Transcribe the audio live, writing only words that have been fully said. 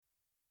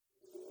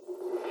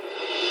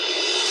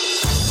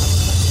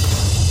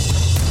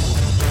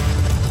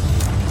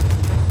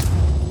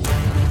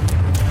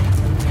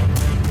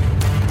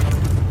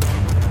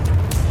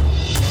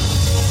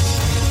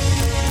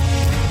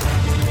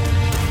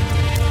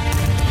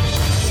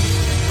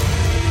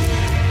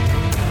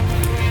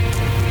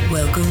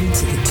Welcome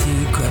to the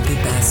Two Grumpy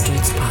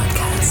Bastards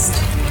podcast,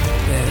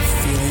 where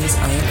feelings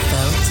aren't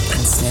felt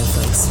and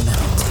snowflakes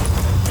melt.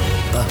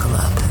 Buckle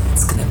up,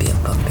 it's gonna be a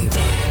bumpy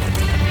ride.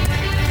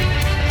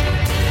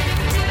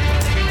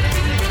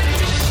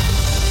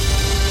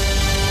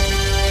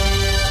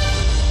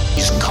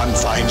 These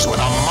confines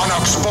with a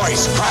monarch's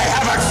voice cry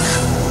havoc!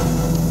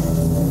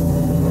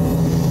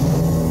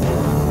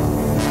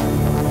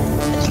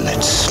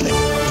 Let slip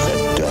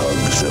the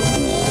dogs of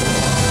war.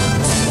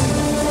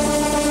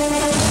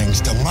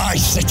 Thanks to my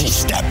city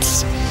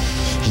steps,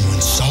 you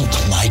insult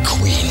my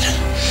queen.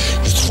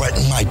 You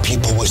threaten my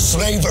people with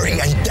slavery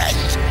and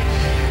death.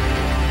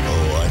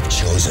 Oh, I've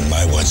chosen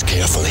my words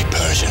carefully,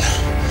 Persian.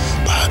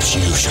 Perhaps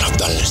you should have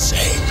done the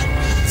same.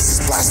 This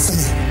is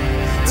blasphemy.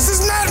 This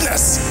is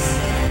madness.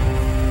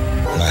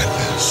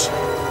 Madness.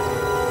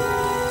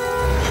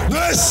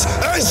 This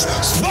is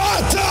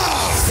Sparta!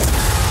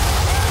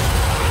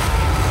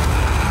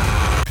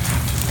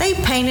 They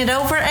painted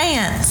over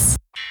ants.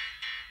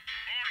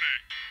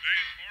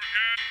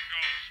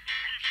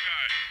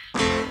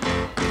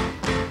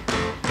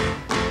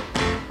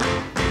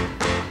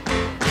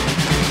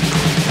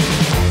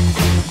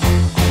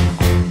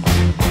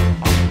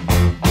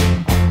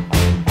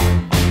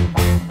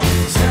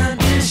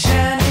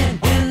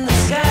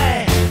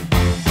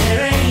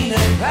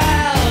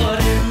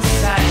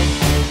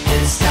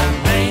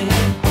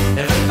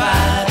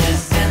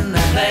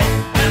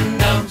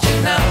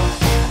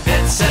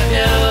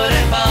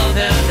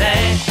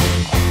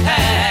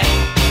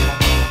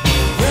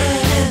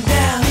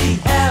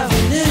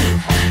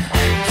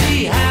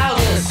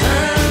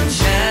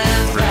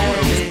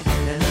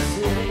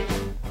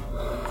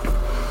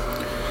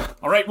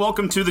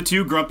 Welcome to the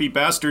Two Grumpy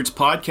Bastards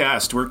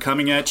podcast. We're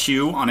coming at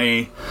you on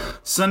a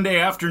Sunday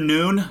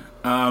afternoon.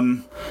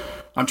 I'm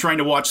trying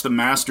to watch the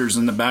Masters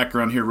in the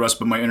background here, Russ,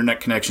 but my internet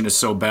connection is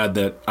so bad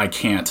that I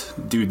can't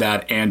do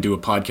that and do a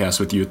podcast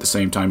with you at the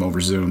same time over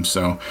Zoom.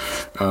 So,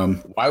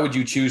 why would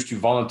you choose to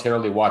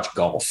voluntarily watch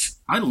golf?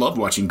 I love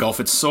watching golf.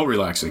 It's so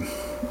relaxing.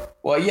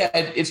 Well, yeah,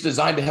 it's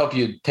designed to help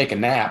you take a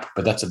nap,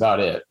 but that's about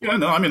it. Yeah,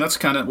 no, I mean, that's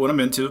kind of what I'm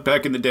into.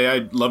 Back in the day,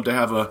 I'd love to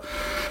have a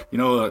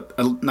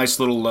nice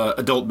little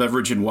adult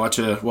beverage and watch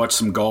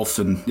some golf,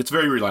 and it's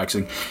very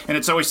relaxing. And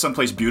it's always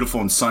someplace beautiful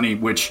and sunny,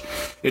 which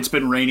it's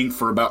been raining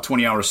for about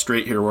 20 hours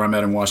straight here where I'm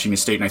at in Washington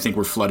State, and I think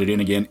we're flooded in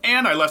again.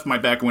 And I left my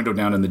back window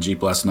down in the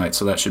Jeep last night,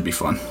 so that should be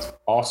fun.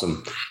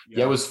 Awesome.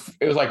 Yeah, it was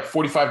like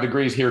 45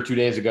 degrees here 2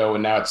 days ago,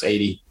 and now it's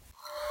 80.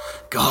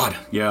 God,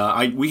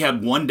 yeah. We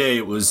had one day,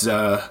 it was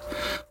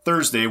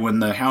Thursday, when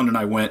the Hound and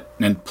I went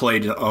and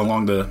played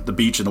along the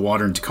beach and the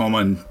water in Tacoma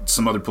and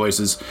some other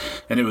places,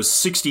 and it was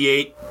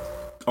 68,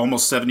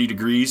 almost 70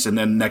 degrees, and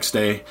then next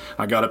day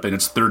I got up and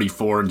it's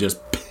 34 and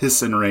just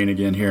pissing rain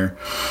again here.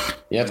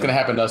 Yeah, it's going to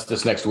happen to us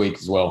this next week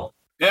as well.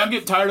 Yeah, I'm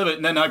getting tired of it.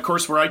 And then, of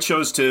course, where I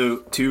chose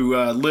to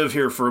live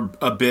here for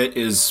a bit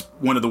is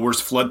one of the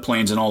worst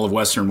floodplains in all of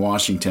Western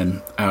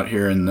Washington out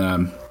here in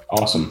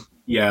Awesome.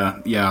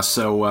 Yeah.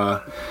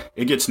 So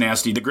it gets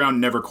nasty. The ground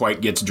never quite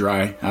gets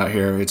dry out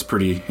here. It's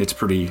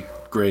pretty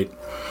great.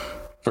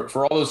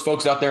 For all those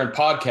folks out there in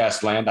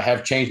podcast land, I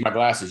have changed my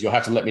glasses. You'll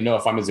have to let me know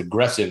if I'm as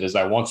aggressive as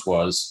I once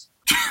was.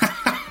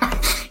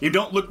 You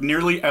don't look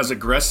nearly as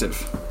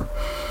aggressive.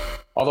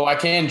 Although I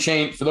can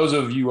change, for those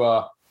of you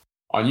on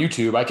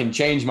YouTube, I can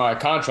change my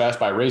contrast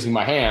by raising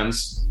my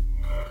hands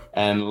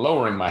and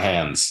lowering my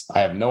hands. I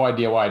have no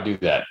idea why I do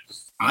that.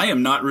 I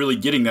am not really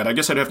getting that. I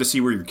guess I'd have to see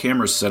where your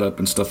camera's set up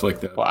and stuff like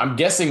that. Well, I'm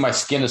guessing my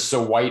skin is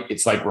so white,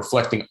 it's like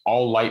reflecting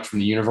all light from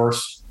the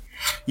universe.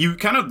 You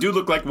kind of do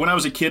look like, when I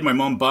was a kid, my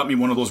mom bought me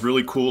one of those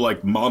really cool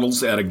like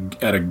models at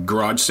a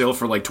garage sale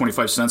for like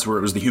 25 cents where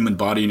it was the human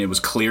body and it was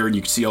clear and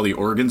you could see all the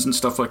organs and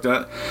stuff like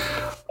that.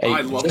 Hey,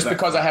 I love just that.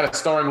 Because I had a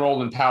starring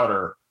role in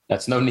Powder,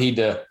 that's no need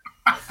to...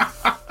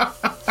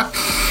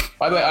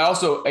 By the way, I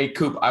also,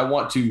 Coop, I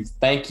want to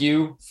thank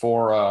you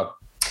for...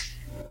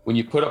 when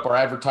you put up our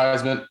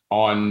advertisement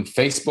on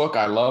Facebook,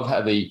 I love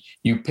how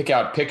you pick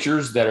out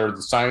pictures that are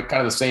kind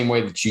of the same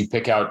way that you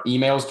pick out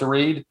emails to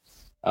read.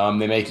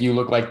 They make you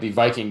look like the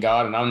Viking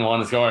god, and I'm the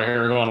one that's going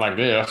here going like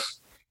this.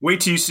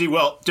 Wait till you see.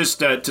 Well, just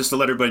to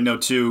let everybody know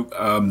too,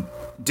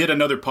 did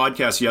another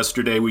podcast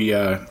yesterday. We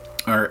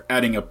are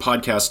adding a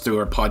podcast to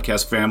our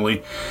podcast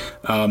family.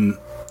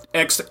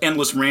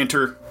 Ex-Endless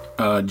Ranter.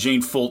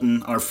 Jane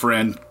Fulton, our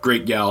friend,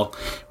 great gal.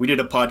 We did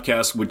a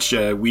podcast which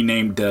we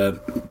named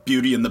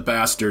Beauty and the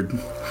Bastard.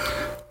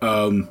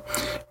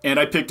 And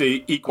I picked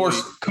a equally... Of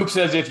course, Coop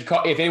says if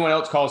anyone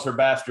else calls her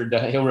bastard,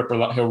 he'll rip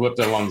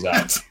their lungs out.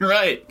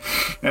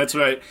 That's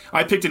right.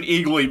 I picked an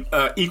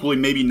equally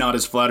maybe not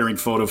as flattering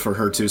photo for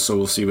her too, so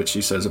we'll see what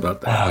she says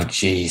about that. Oh,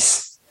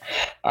 jeez.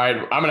 All right,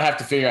 I'm going to have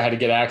to figure out how to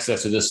get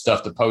access to this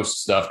stuff to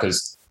post stuff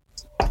because,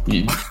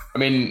 jeez.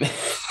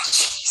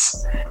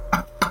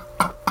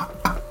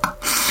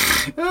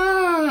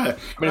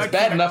 It's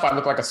bad enough I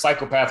look like a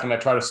psychopath when I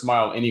try to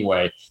smile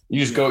anyway.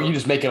 You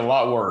just make it a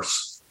lot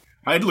worse.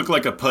 I'd look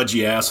like a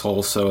pudgy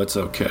asshole, so it's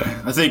okay.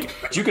 I think...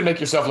 But you can make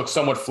yourself look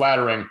somewhat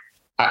flattering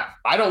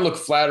I don't look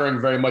flattering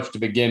very much to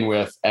begin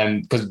with,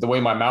 and because the way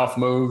my mouth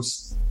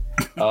moves,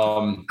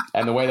 and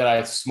the way that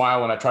I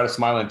smile when I try to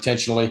smile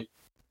intentionally,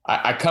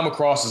 I come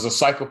across as a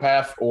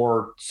psychopath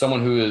or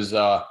someone who is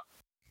a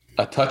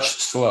touch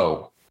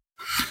slow.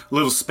 A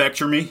little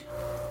spectrum-y?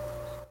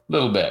 A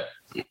little bit.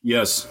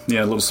 Yes.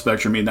 Yeah, a little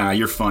spectrum-y. Nah,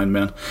 you're fine,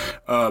 man.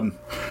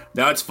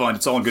 It's fun.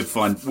 It's all good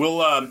fun.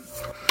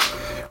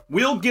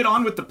 We'll get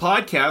on with the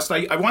podcast.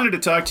 I wanted to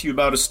talk to you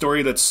about a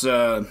story that's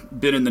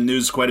been in the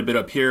news quite a bit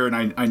up here,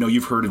 and I know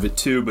you've heard of it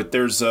too, but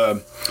there is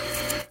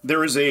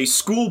a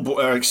school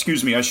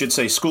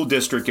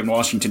district in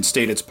Washington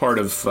State. It's part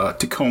of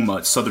Tacoma.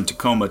 It's southern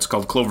Tacoma. It's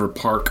called Clover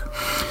Park.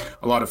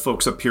 A lot of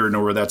folks up here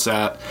know where that's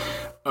at.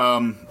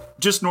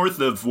 Just north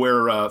of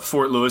where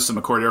Fort Lewis and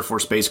McChord Air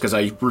Force Base, because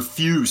I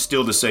refuse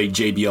still to say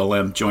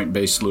JBLM, Joint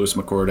Base Lewis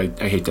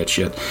McChord. I hate that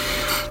shit.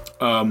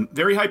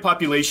 Very high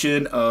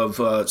population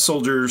of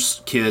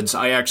soldiers, kids.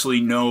 I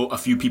actually know a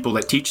few people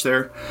that teach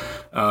there.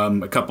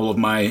 A couple of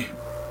my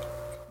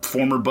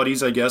former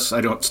buddies, I guess.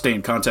 I don't stay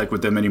in contact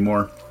with them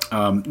anymore.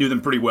 Knew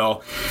them pretty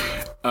well.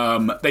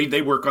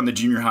 They work on the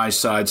junior high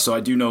side, so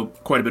I do know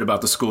quite a bit about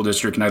the school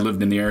district, and I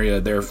lived in the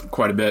area there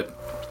quite a bit.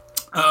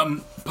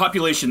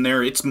 Population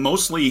there, it's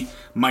mostly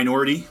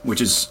minority,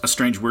 which is a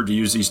strange word to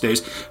use these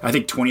days. I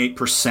think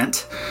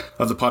 28%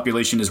 of the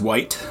population is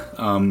white.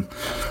 Kind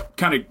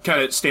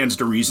of stands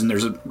to reason.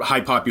 There's a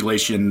high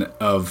population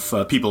of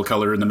people of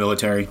color in the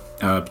military,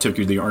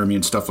 particularly the Army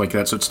and stuff like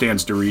that, so it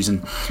stands to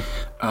reason.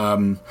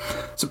 Some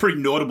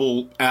pretty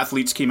notable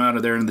athletes came out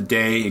of there in the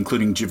day,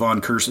 including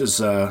Javon Curse's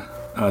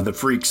the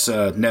Freak's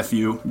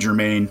nephew,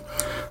 Jermaine,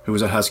 who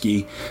was a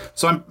Husky.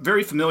 So I'm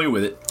very familiar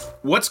with it.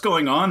 What's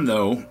going on,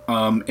 though,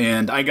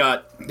 and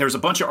there's a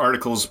bunch of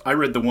articles. I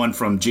read the one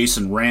from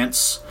Jason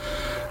Rantz.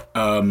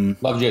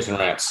 Love Jason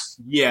Rantz.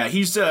 Yeah,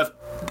 he's a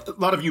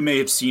lot of you may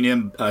have seen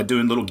him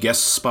doing little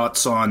guest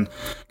spots on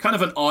kind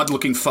of an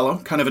odd-looking fellow,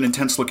 kind of an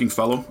intense-looking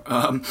fellow.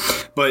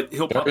 But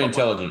he'll very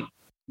intelligent.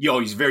 Yo,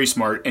 he's very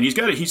smart, and he's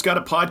got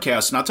a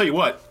podcast. And I'll tell you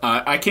what,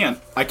 I can't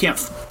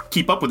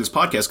keep up with his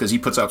podcast because he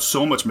puts out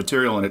so much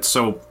material and it's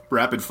so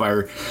rapid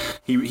fire.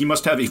 He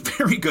must have a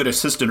very good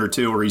assistant or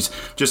two, or he's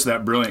just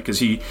that brilliant because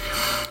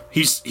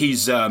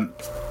he's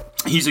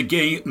a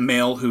gay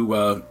male who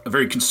a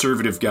very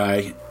conservative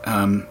guy,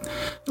 a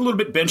little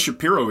bit Ben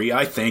Shapiro-y,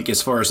 I think,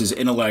 as far as his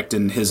intellect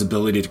and his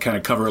ability to kind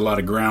of cover a lot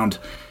of ground.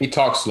 He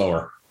talks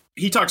slower.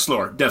 He talks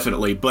slower,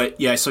 definitely.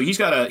 But yeah, so he's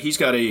got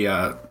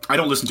a I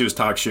don't listen to his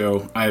talk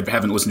show. I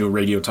haven't listened to a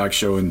radio talk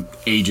show in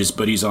ages,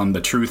 but he's on The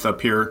Truth up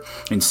here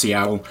in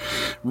Seattle.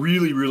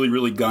 Really, really,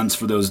 really guns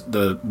for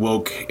the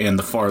woke and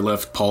the far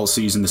left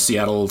policies in the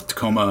Seattle,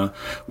 Tacoma,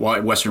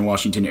 Western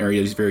Washington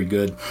area. He's very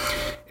good.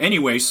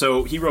 Anyway,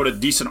 so he wrote a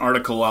decent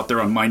article out there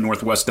on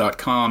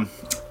mynorthwest.com.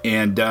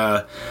 And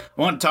I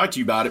want to talk to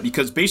you about it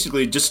because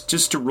basically,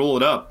 just to roll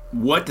it up,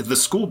 what the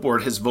school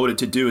board has voted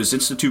to do is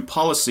institute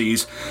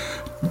policies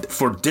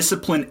for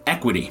discipline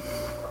equity.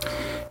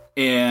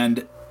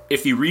 And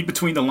if you read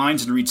between the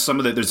lines and read some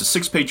of it, there's a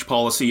 6-page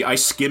policy. I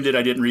skimmed it.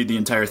 I didn't read the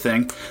entire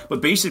thing.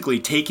 But basically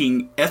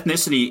taking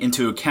ethnicity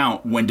into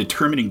account when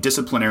determining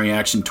disciplinary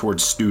action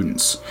towards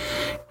students.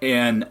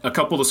 And a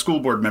couple of the school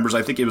board members,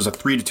 I think it was a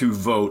 3-2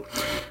 vote.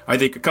 I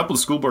think a couple of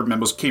school board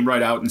members came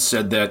right out and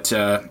said that,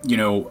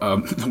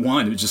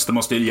 one, it was just the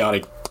most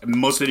idiotic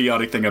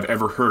thing I've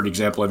ever heard,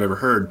 example I've ever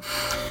heard.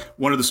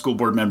 One of the school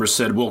board members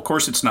said, well, of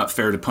course it's not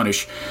fair to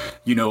punish,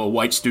 a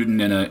white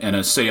student and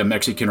a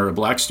Mexican or a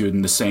black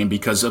student the same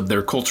because of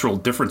their cultural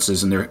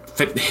differences and their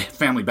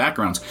family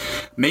backgrounds.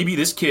 Maybe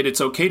this kid,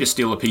 it's okay to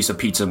steal a piece of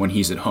pizza when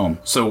he's at home.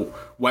 So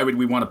why would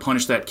we want to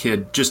punish that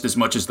kid just as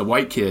much as the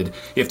white kid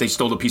if they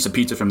stole a piece of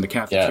pizza from the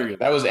cafeteria? Yeah,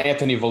 that was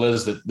Anthony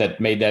Velez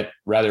that made that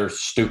rather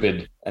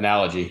stupid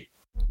analogy.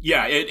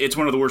 Yeah, it's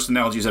one of the worst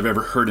analogies I've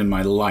ever heard in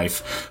my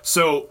life.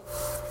 So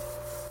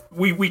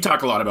we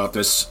talk a lot about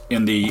this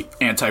in the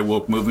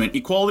anti-woke movement.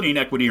 Equality and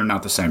equity are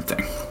not the same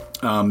thing.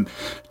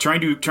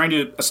 Trying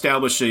to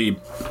establish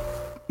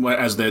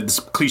as this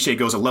cliche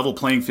goes, a level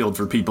playing field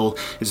for people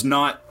is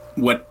not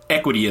what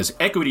equity is.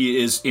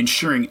 Equity is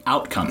ensuring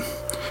outcome.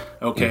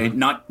 Okay,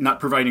 not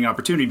providing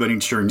opportunity, but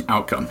ensuring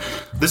outcome.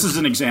 This is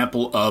an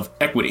example of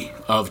equity,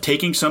 of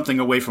taking something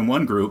away from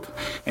one group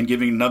and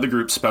giving another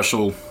group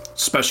special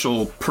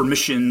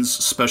permissions,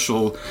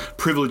 special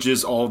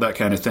privileges, all that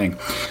kind of thing.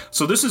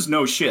 So this is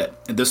no shit.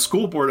 The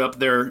school board up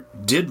there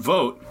did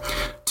vote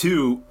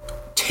to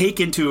take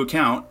into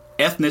account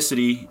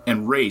ethnicity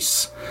and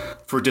race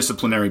for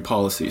disciplinary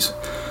policies.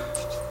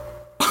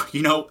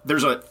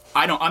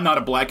 I'm not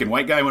a black and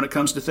white guy when it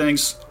comes to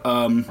things.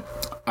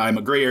 I'm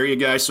a gray area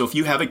guy, so if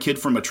you have a kid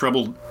from a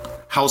troubled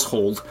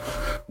household,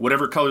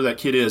 whatever color that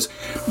kid is,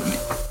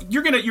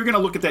 you're gonna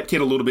look at that kid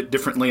a little bit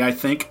differently, I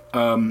think.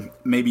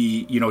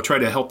 Maybe try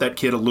to help that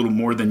kid a little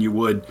more than you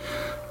would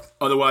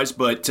otherwise.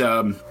 But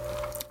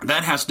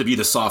that has to be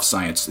the soft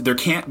science. There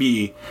can't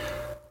be.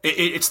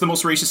 It's the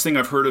most racist thing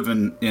I've heard of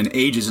in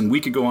ages, and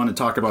we could go on and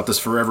talk about this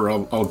forever.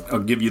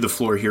 I'll give you the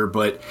floor here,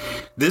 but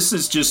this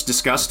is just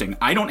disgusting.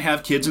 I don't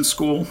have kids in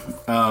school.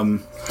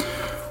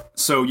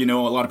 So, a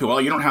lot of people,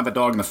 well, you don't have a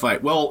dog in the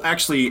fight. Well,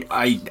 actually,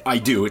 I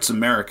do. It's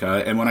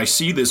America. And when I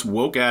see this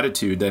woke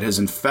attitude that has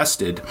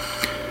infested,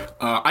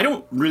 I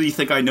don't really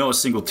think I know a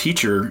single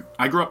teacher.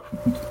 I grew up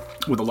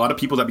with a lot of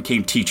people that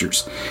became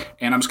teachers.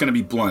 And I'm just going to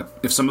be blunt.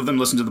 If some of them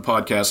listen to the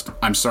podcast,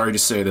 I'm sorry to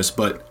say this,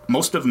 but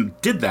most of them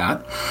did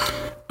that.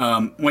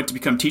 Went to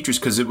become teachers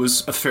because it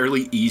was a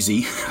fairly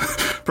easy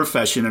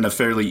profession and a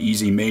fairly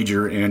easy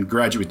major and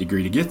graduate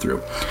degree to get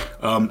through.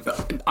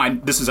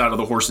 This is out of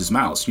the horse's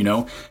mouth,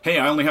 Hey,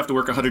 I only have to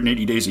work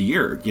 180 days a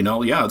year,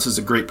 Yeah, this is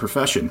a great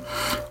profession.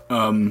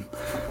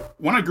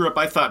 When I grew up,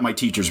 I thought my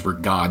teachers were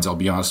gods, I'll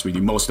be honest with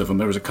you. Most of them.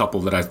 There was a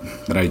couple that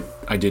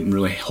I didn't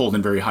really hold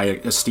in very high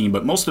esteem,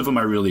 but most of them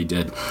I really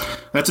did.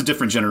 That's a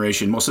different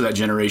generation. Most of that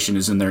generation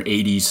is in their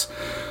 80s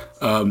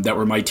that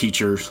were my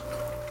teachers.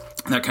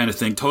 That kind of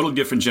thing. Totally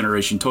different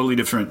generation, totally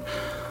different.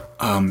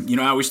 I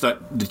always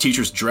thought the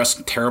teachers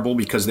dressed terrible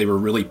because they were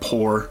really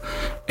poor.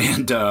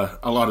 And a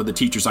lot of the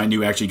teachers I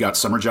knew actually got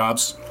summer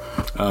jobs,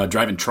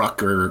 driving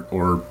truck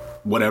or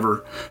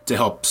whatever to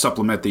help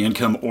supplement the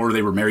income, or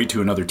they were married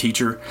to another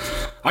teacher.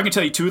 I can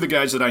tell you two of the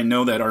guys that I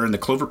know that are in the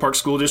Clover Park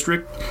School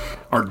District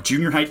are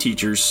junior high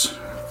teachers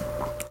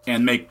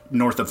and make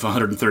north of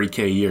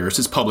 $130K a year.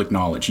 It's public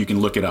knowledge. You can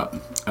look it up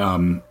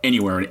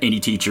anywhere, any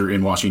teacher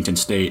in Washington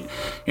State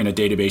in a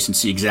database and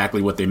see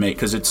exactly what they make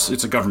because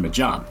it's a government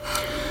job.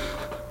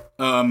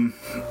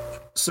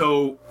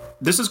 So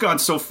this has gone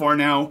so far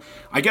now.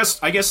 I guess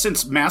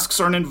since masks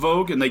aren't in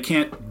vogue and they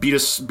can't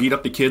beat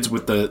up the kids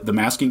with the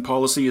masking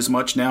policy as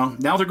much now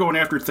they're going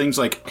after things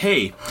like,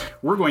 hey,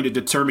 we're going to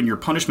determine your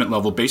punishment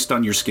level based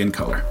on your skin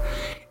color.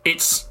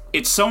 It's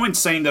so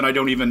insane that I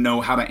don't even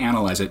know how to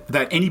analyze it,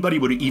 that anybody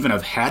would even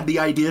have had the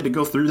idea to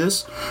go through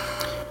this.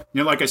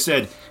 Like I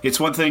said, it's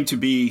one thing to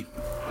be,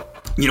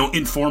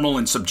 informal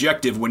and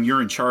subjective when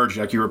you're in charge,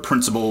 like you're a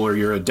principal or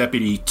you're a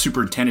deputy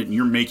superintendent and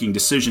you're making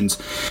decisions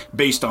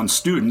based on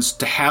students.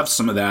 To have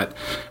some of that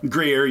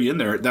gray area in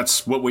there,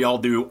 that's what we all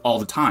do all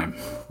the time,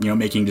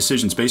 making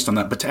decisions based on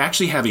that. But to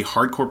actually have a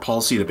hardcore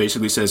policy that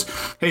basically says,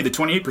 hey, the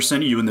 28%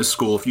 of you in this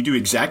school, if you do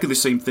exactly the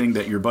same thing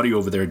that your buddy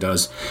over there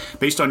does,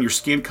 based on your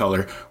skin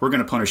color, we're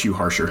going to punish you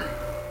harsher.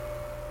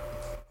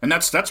 And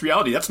that's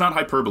reality. That's not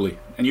hyperbole.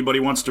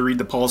 Anybody wants to read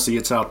the policy,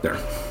 it's out there.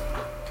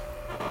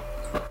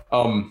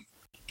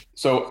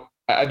 So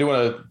I do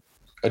want to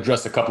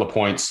address a couple of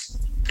points.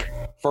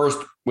 First,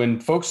 when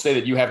folks say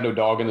that you have no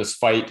dog in this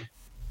fight,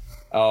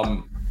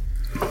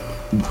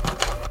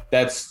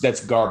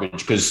 that's garbage,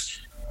 because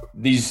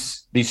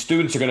these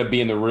students are going to be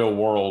in the real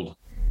world,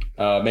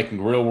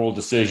 making real world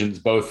decisions,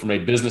 both from a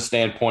business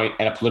standpoint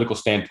and a political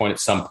standpoint at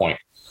some point.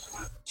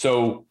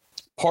 So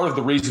part of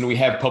the reason we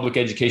have public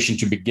education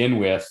to begin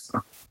with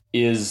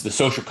is the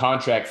social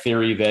contract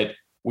theory that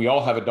we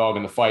all have a dog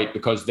in the fight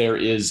because there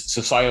is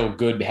societal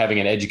good to having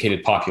an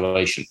educated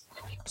population.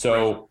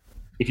 So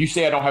if you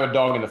say I don't have a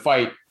dog in the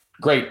fight,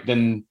 great,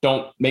 then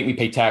don't make me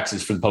pay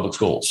taxes for the public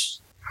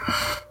schools.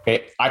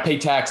 Okay, I pay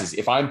taxes.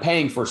 If I'm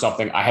paying for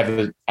something, I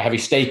have a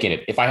stake in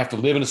it. If I have to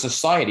live in a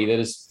society that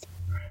is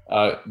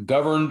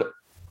governed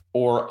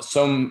or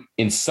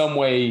in some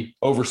way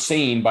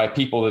overseen by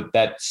people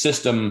that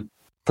system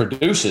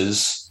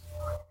produces,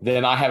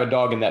 then I have a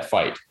dog in that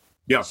fight.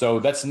 Yeah. So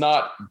that's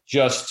not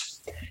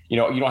just, you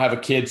don't have a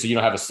kid, so you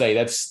don't have a say.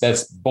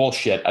 That's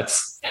bullshit.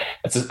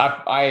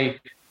 I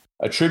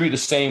attribute the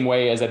same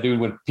way as I do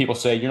when people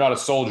say you're not a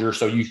soldier,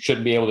 so you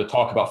shouldn't be able to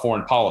talk about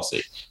foreign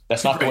policy.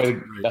 That's not the way.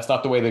 That's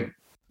not the way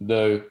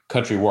the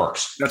country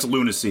works. That's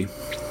lunacy.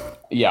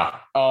 Yeah.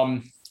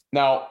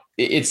 Now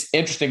it's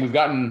interesting. We've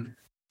gotten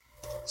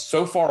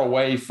so far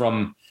away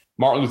from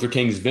Martin Luther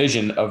King's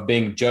vision of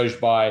being judged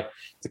by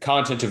the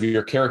content of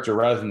your character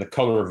rather than the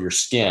color of your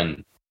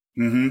skin.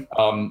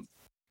 Mm-hmm.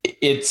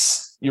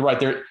 You're right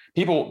there.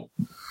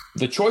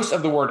 The choice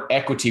of the word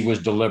equity was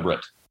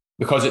deliberate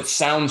because it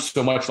sounds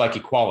so much like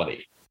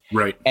equality.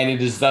 Right. And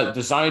it is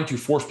designed to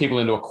force people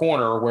into a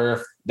corner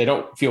where they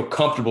don't feel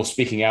comfortable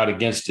speaking out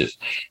against it,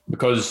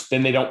 because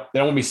then they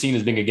don't be seen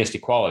as being against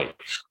equality.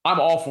 I'm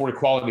all for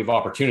equality of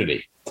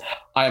opportunity.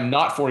 I am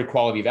not for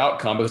equality of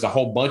outcome because a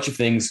whole bunch of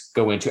things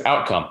go into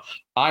outcome.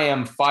 I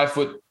am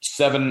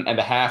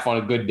 5'7.5" on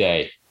a good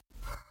day.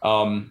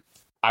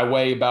 I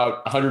weigh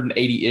about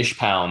 180-ish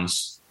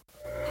pounds.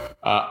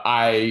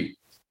 I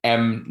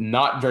am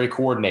not very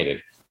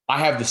coordinated. I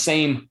have the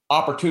same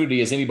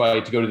opportunity as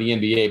anybody to go to the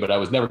NBA, but I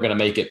was never going to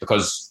make it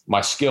because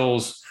my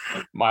skills,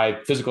 my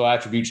physical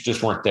attributes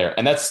just weren't there.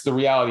 And that's the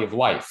reality of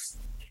life,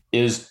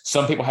 is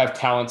some people have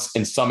talents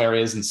in some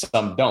areas and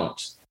some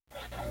don't.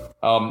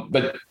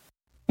 But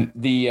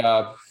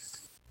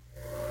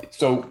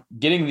so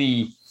getting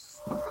the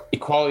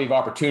equality of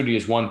opportunity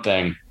is one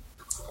thing.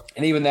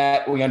 And even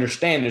that, we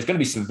understand there's going to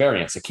be some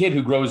variance. A kid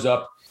who grows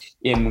up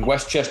in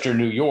Westchester,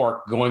 New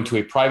York, going to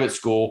a private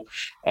school,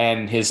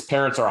 and his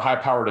parents are a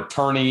high-powered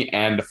attorney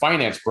and a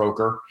finance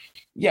broker,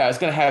 yeah, it's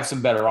going to have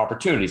some better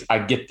opportunities. I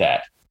get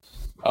that.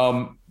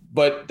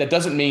 But that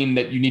doesn't mean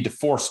that you need to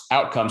force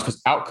outcomes,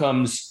 because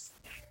outcomes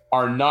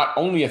are not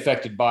only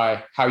affected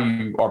by how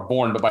you are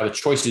born, but by the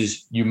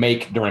choices you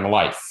make during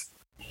life.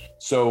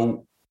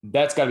 So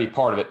that's got to be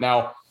part of it.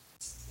 Now,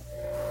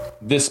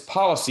 this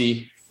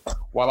policy,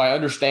 while I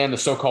understand the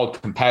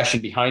so-called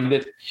compassion behind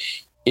it,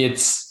 it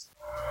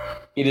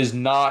is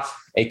not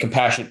a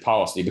compassionate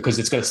policy because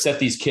it's going to set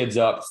these kids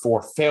up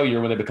for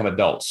failure when they become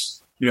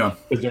adults. Yeah.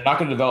 Because they're not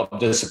going to develop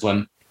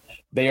discipline.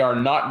 They are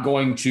not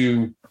going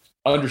to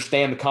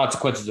understand the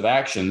consequences of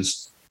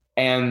actions.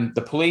 And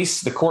the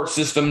police, the court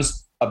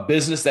systems, a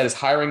business that is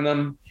hiring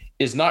them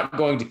is not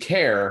going to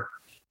care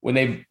when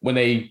they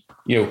make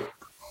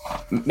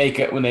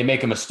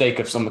a mistake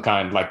of some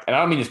kind. Like, and I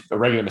don't mean just a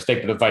regular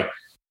mistake, but it's like,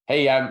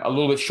 hey, I'm a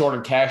little bit short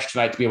on cash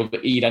tonight to be able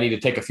to eat. I need to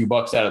take a few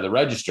bucks out of the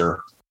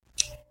register.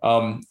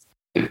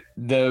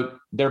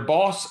 Their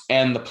boss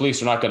and the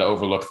police are not going to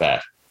overlook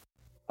that.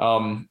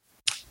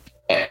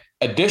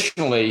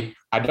 Additionally,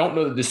 I don't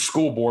know that this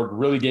school board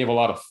really gave a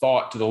lot of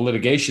thought to the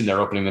litigation they're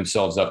opening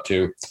themselves up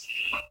to.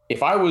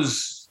 If I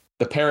was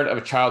the parent of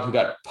a child who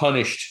got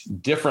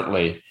punished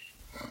differently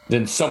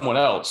than someone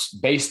else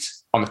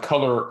based on the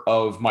color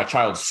of my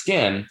child's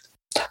skin,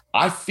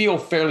 I feel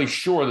fairly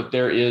sure that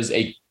there is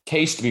a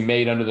case to be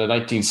made under the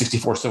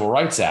 1964 Civil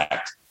Rights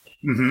Act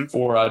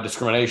for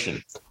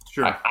discrimination.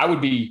 Sure. I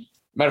would be,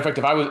 matter of fact,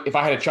 if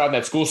I had a child in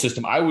that school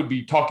system, I would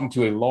be talking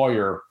to a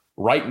lawyer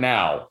right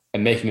now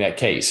and making that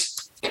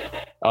case.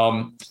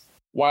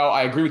 While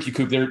I agree with you,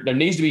 Coop, there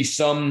needs to be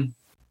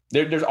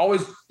there's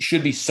always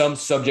should be some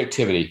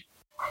subjectivity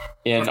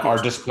in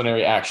our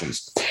disciplinary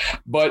actions.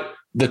 But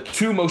the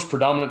two most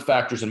predominant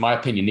factors, in my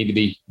opinion, need to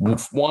be,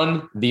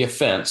 one, the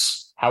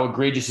offense. How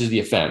egregious is the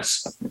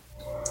offense?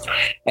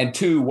 And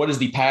two, what is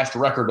the past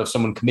record of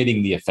someone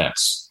committing the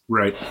offense?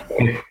 Right.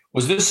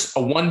 Was this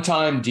a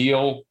one-time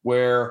deal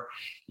where,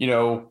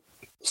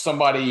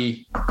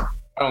 somebody,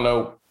 I don't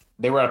know,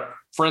 they were at a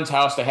friend's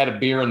house, they had a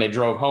beer and they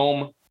drove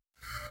home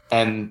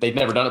and they'd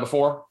never done it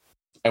before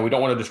and we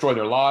don't want to destroy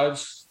their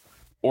lives?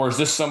 Or is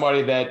this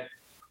somebody that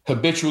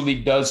habitually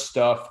does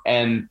stuff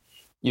and,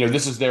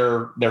 this is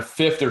their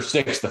fifth or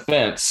sixth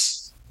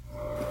offense?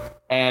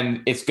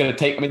 And it's going to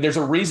take, there's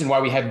a reason why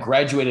we have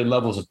graduated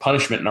levels of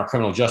punishment in our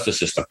criminal justice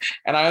system.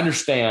 And I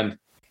understand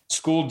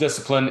school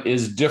discipline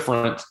is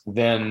different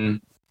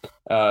than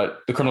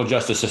the criminal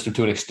justice system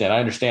to an extent. I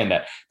understand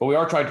that. But we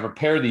are trying to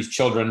prepare these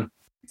children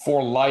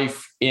for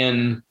life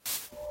in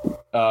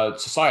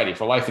society,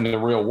 for life in the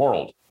real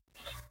world.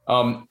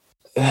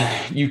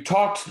 You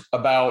talked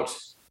about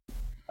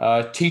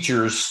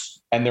teachers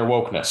and their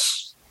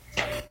wokeness.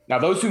 Now,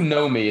 those who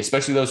know me,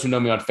 especially those who know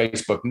me on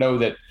Facebook, know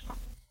that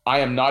I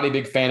am not a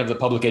big fan of the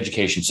public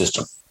education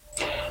system.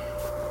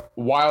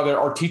 While there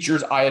are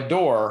teachers I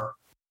adore,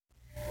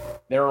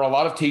 there are a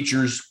lot of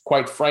teachers,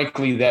 quite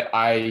frankly, that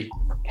I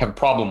have a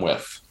problem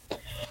with.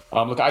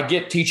 Look, I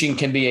get teaching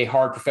can be a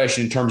hard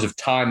profession in terms of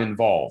time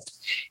involved,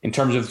 in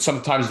terms of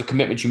sometimes the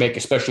commitment you make,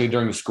 especially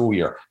during the school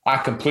year. I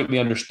completely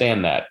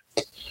understand that.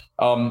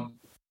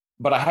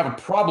 But I have a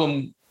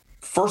problem,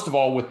 first of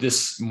all, with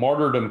this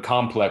martyrdom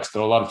complex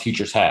that a lot of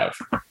teachers have,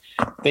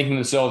 thinking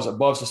themselves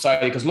above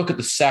society, because look at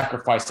the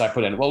sacrifice I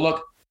put in. Well,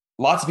 look,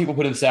 lots of people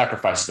put in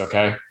sacrifices,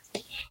 okay?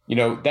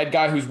 That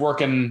guy who's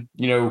working,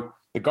 the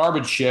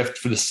garbage shift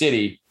for the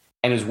city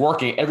and is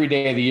working every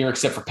day of the year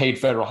except for paid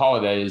federal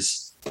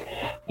holidays,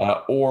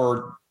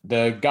 or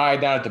the guy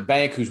down at the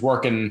bank who's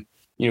working,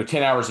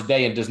 10 hours a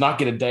day and does not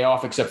get a day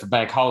off except for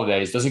bank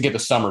holidays, doesn't get the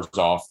summers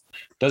off,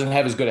 doesn't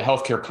have as good a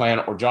healthcare plan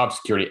or job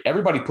security.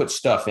 Everybody puts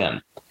stuff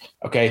in.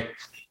 Okay.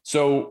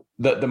 So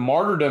the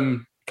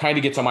martyrdom kind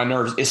of gets on my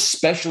nerves,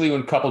 especially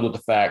when coupled with the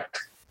fact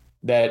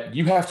that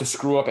you have to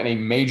screw up in a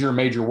major,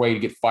 major way to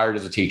get fired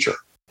as a teacher.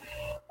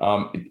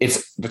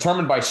 It's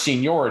determined by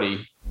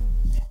seniority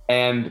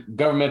and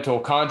governmental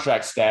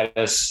contract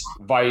status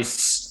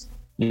vice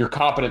your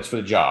competence for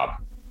the job.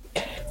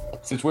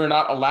 Since we're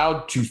not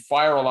allowed to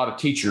fire a lot of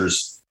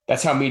teachers,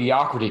 that's how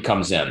mediocrity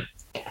comes in.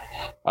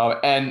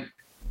 And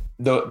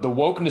the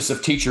wokeness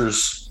of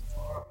teachers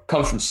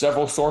comes from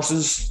several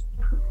sources.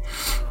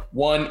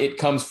 One, it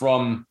comes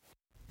from,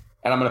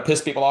 and I'm going to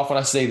piss people off when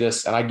I say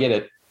this, and I get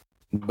it,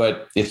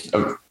 but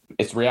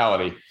it's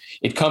reality.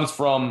 It comes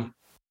from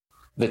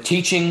the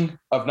teaching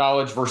of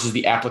knowledge versus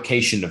the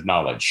application of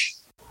knowledge.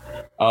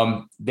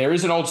 There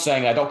is an old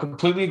saying, I don't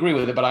completely agree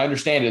with it, but I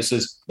understand it. It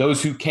says,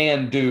 those who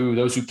can do,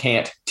 those who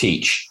can't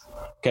teach.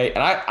 Okay.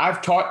 And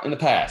I've taught in the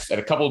past at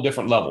a couple of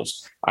different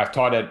levels. I've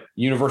taught at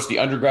university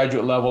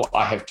undergraduate level.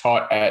 I have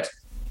taught at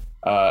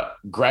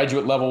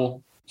graduate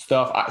level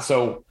stuff.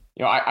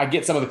 I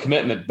get some of the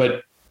commitment,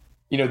 but,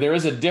 there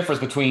is a difference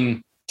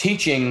between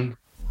teaching,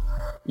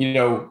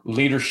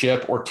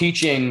 leadership or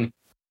teaching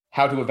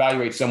how to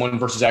evaluate someone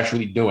versus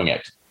actually doing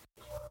it.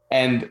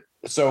 And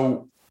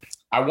so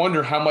I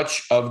wonder how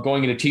much of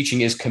going into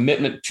teaching is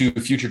commitment to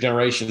future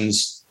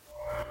generations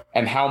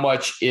and how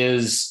much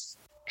is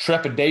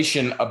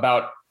trepidation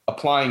about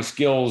applying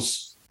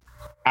skills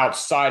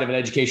outside of an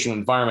educational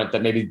environment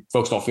that maybe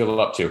folks don't feel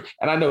up to.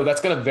 And I know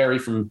that's going to vary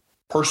from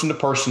person to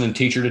person and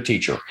teacher to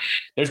teacher.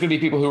 There's going to be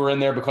people who are in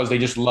there because they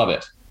just love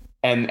it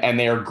and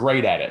they are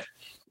great at it.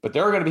 But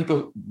there are going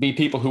to be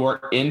people who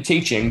are in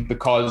teaching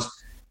because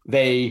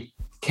they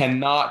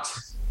cannot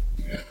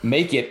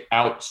make it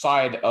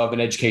outside of an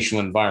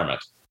educational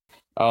environment.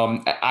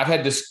 I've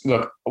had this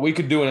look. We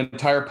could do an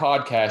entire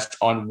podcast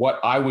on what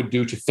I would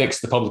do to fix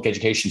the public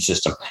education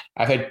system.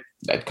 I've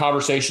had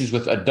conversations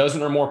with a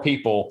dozen or more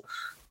people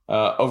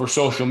over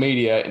social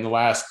media in the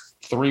last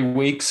 3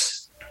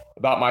 weeks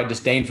about my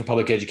disdain for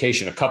public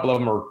education. A couple of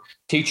them are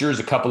teachers.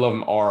 A couple of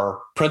them are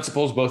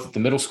principals, both at the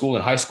middle school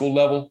and high school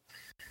level.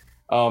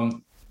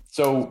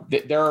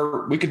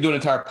 We could do an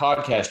entire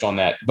podcast on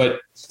that.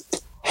 But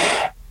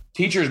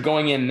teachers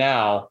going in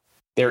now,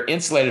 they're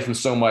insulated from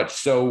so much,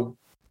 so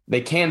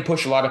they can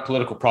push a lot of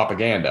political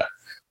propaganda.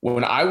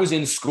 When I was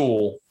in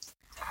school,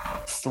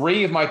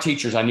 3 of my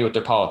teachers, I knew what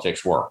their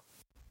politics were.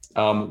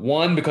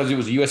 One, because it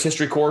was a U.S.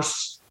 history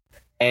course,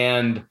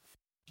 and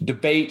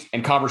debate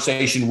and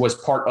conversation was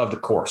part of the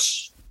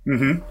course.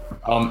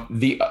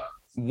 Mm-hmm.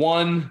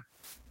 One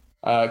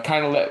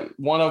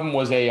of them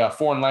was a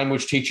foreign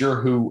language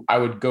teacher who I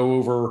would go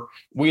over.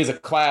 We as a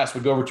class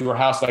would go over to her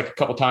house like a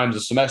couple times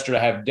a semester to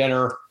have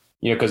dinner,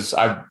 because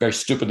I very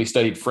stupidly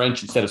studied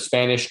French instead of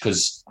Spanish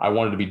because I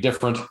wanted to be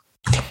different.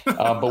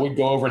 But we'd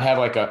go over and have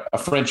like a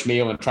French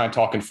meal and try and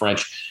talk in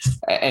French.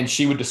 And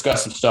she would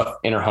discuss some stuff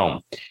in her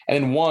home.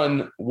 And then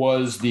one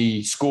was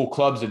the school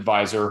club's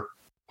advisor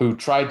who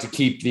tried to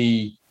keep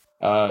the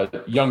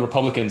young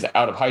Republicans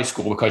out of high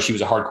school because she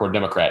was a hardcore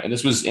Democrat. And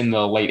this was in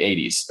the late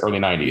 80s, early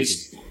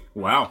 90s.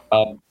 Wow.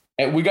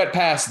 And we got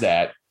past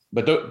that.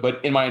 But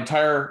in my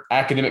entire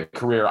academic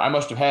career, I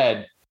must have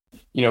had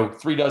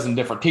 3 dozen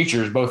different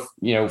teachers, both,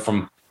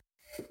 from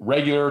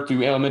regular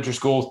through elementary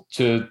school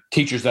to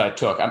teachers that I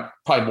took. I'm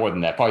probably more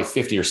than that, probably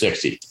 50 or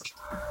 60.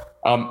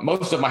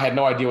 Most of them, I had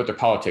no idea what their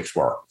politics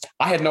were.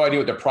 I had no idea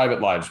what their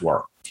private lives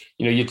were.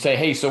 You'd say,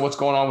 hey, so what's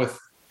going on with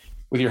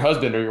your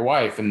husband or your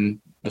wife?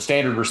 And the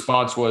standard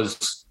response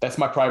was, that's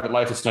my private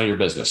life. It's none of your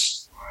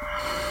business.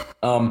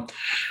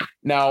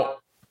 Now,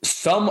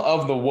 some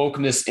of the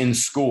wokeness in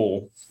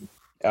school,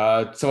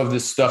 some of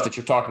this stuff that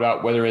you're talking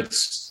about, whether it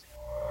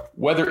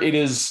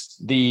is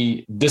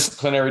the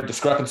disciplinary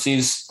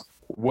discrepancies,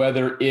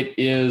 whether it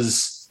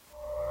is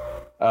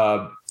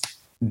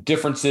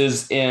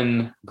differences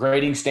in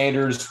grading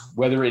standards,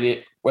 whether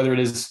it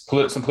is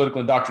some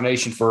political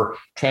indoctrination for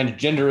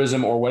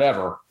transgenderism or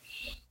whatever,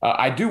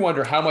 I do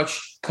wonder how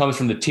much comes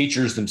from the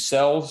teachers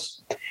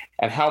themselves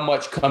and how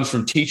much comes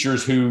from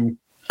teachers who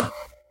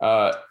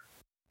go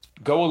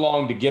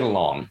along to get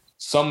along.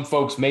 Some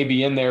folks may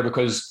be in there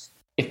because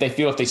if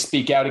they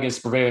speak out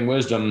against prevailing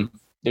wisdom,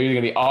 they're either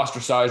going to be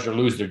ostracized or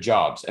lose their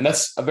jobs. And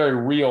that's a very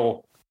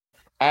real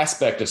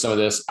aspect of some of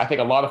this. I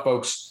think a lot of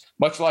folks,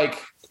 much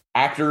like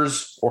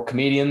actors or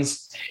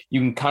comedians, you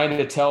can kind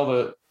of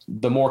tell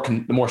the more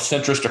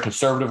centrist or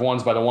conservative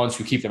ones by the ones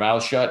who keep their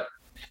mouths shut,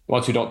 the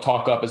ones who don't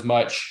talk up as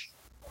much.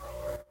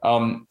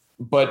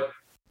 But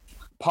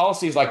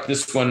policies like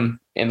this one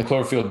in the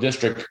Cloverfield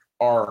district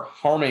are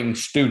harming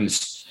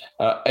students.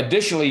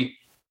 Additionally,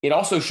 it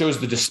also shows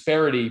the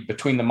disparity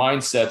between the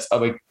mindsets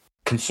of a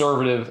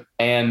conservative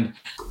and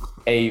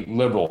a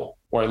liberal,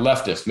 or a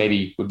leftist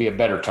maybe would be a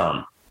better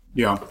term.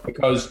 Yeah.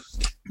 Because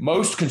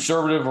most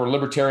conservative or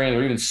libertarian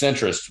or even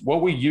centrist,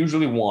 what we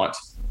usually want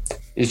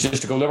is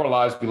just to go live our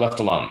lives, be left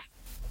alone.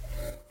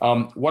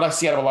 What I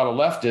see out of a lot of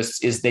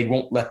leftists is they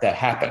won't let that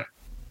happen.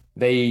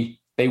 They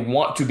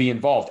want to be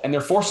involved, and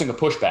they're forcing a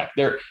pushback.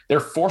 They're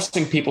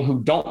forcing people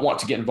who don't want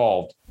to get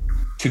involved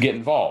to get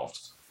involved.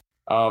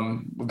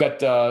 We've got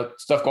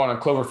stuff going on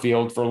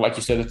Cloverfield for, like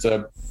you said, it's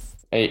a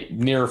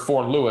near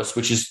Fort Lewis,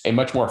 which is a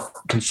much more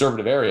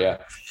conservative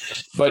area.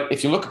 But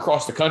if you look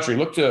across the country,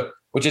 look to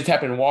what just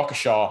happened in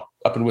Waukesha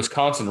up in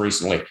Wisconsin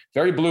recently,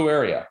 very blue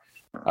area,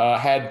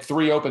 had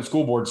 3 open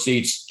school board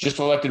seats, just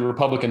elected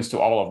Republicans to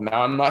all of them.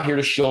 Now, I'm not here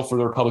to shill for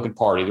the Republican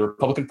Party. The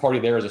Republican Party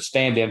there is a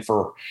stand-in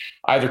for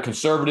either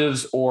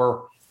conservatives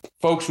or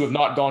folks who have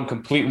not gone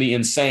completely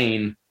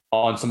insane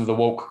on some of the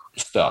woke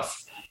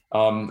stuff. I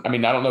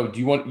don't know. Do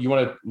you want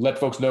to let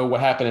folks know what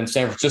happened in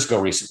San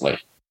Francisco recently?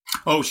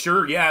 Oh,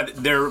 sure. Yeah.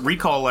 Their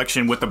recall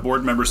election with the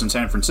board members in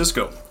San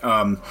Francisco,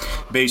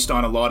 based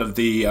on a lot of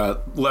the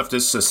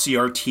leftist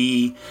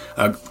CRT,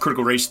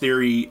 critical race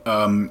theory,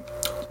 a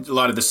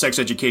lot of the sex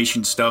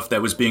education stuff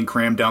that was being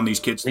crammed down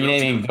these kids' throats.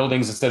 Renaming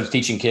buildings instead of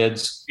teaching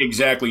kids.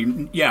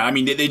 Exactly. Yeah.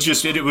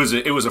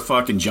 It was a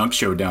fucking junk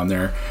show down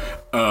there.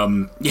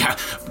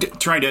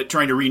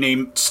 Trying to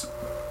rename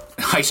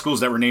high schools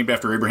that were named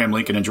after Abraham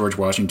Lincoln and George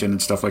Washington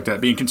and stuff like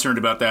that, being concerned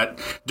about that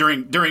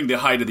during the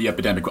height of the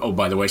epidemic. Oh,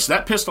 by the way, so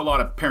that pissed a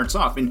lot of parents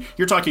off. And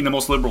you're talking the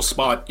most liberal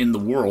spot in the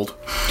world.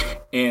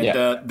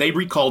 And they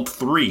recalled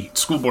 3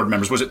 school board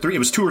members. Was it 3? It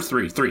was 2 or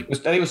 3? 3. I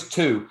think it was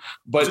 2.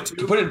 But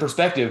to put it in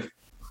perspective,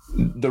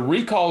 the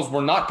recalls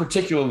were not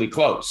particularly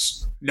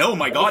close. No,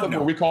 my God, no.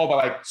 Were recalled by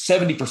like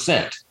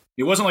 70%.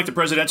 It wasn't like the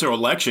presidential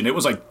election. It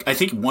was like, I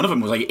think one of them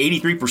was like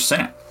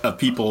 83% of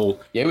people.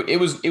 Yeah, it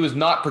was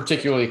not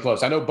particularly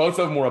close. I know both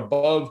of them were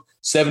above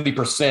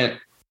 70%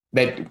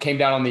 that came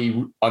down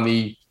on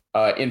the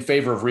in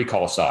favor of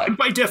recall side. And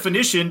by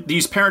definition,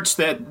 these parents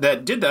that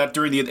did that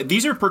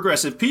these are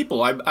progressive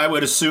people. I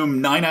would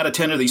assume 9 out of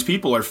 10 of these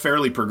people are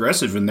fairly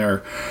progressive in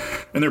their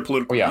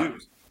political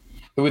views.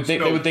 They would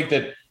think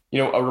that,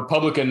 a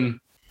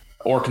Republican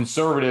or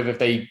conservative, if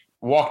they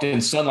walked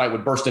in sunlight,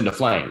 would burst into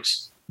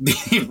flames.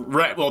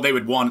 Right. Well, they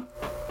would want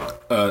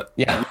a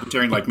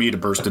libertarian like me to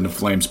burst into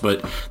flames,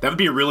 but that would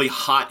be a really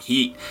hot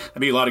heat.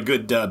 That'd be a lot of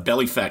good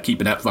belly fat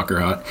keeping that fucker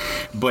hot.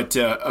 But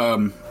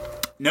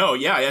no,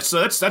 yeah,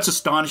 so that's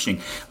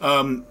astonishing.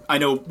 I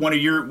know one of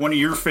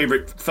your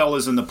favorite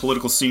fellas in the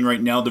political scene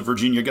right now, the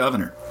Virginia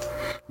governor.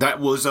 That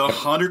was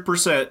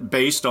 100%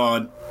 based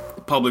on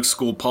public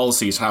school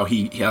policies, how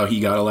he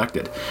got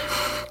elected.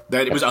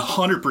 That it was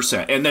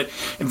 100%,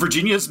 and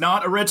Virginia is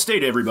not a red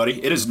state.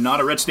 Everybody, it is not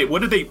a red state.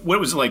 What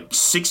was it, like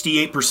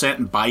 68%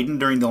 in Biden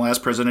during the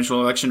last presidential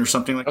election or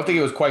something like that? I don't think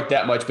it was quite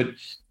that much, but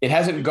it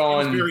hasn't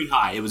gone. It was very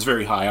high. It was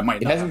very high.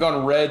 It hasn't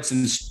gone red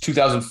since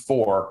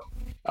 2004.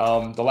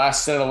 The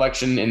last Senate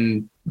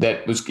election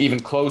that was even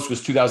close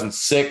was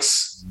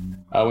 2006,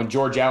 when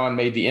George Allen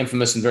made the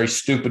infamous and very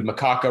stupid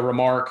macaca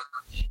remark,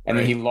 and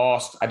then he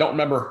lost. I don't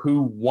remember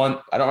who won.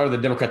 I don't remember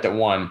the Democrat that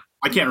won.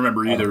 I can't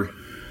remember either.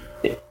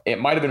 It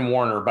might have been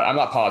Warner, but I'm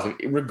not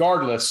positive.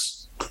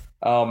 Regardless,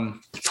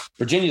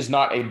 Virginia is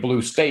not a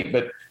blue state,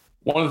 but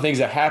one of the things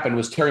that happened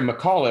was Terry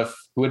McAuliffe,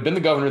 who had been the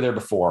governor there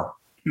before,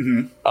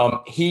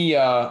 he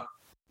said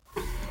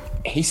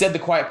the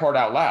quiet part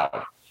out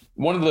loud.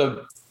 One of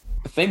the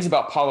things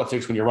about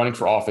politics when you're running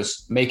for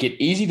office make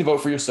it easy to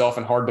vote for yourself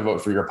and hard to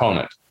vote for your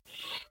opponent.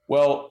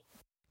 Well,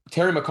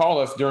 Terry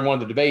McAuliffe, during one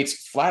of the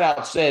debates, flat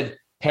out said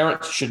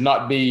parents should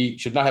not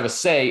have a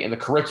say in the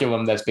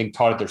curriculum that's being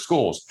taught at their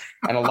schools.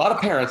 And a lot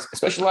of parents,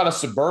 especially a lot of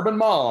suburban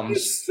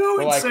moms,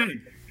 were like,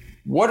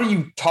 what are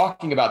you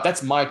talking about?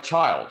 That's my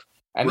child.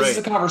 And this is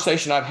a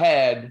conversation I've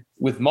had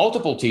with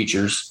multiple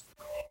teachers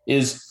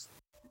is,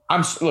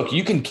 look,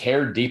 you can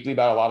care deeply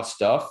about a lot of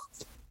stuff,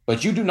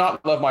 but you do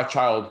not love my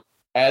child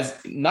as,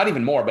 not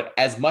even more, but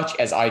as much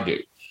as I do.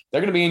 They're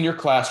going to be in your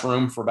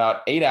classroom for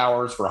about 8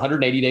 hours for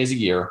 180 days a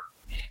year,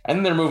 and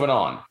then they're moving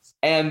on.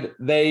 And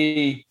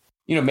they,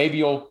 maybe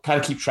you'll kind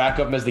of keep track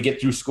of them as they get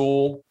through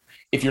school.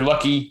 If you're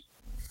lucky,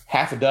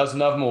 half a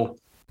dozen of them will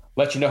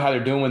let you know how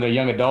they're doing when they're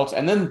young adults,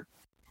 and then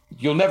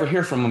you'll never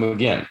hear from them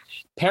again.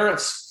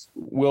 Parents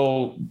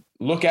will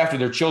look after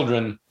their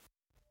children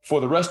for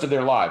the rest of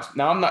their lives.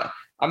 Now, I'm not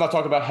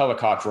talking about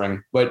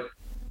helicoptering, but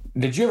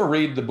did you ever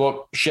read the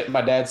book Shit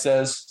My Dad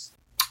Says?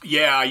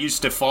 Yeah, I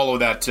used to follow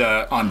that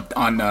on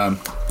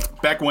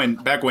back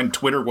when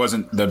Twitter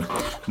wasn't the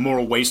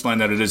moral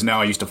wasteland that it is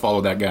now. I used to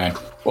follow that guy.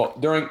 Well,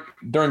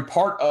 during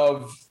part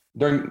of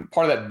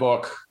that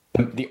book,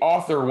 the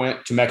author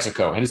went to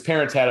Mexico, and his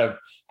parents have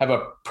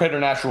a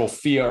preternatural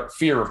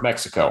fear of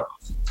Mexico.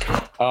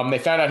 They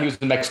found out he was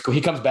in Mexico.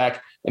 He comes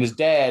back, and his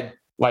dad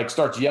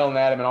starts yelling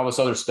at him and all this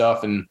other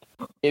stuff, and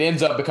it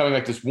ends up becoming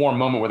like this warm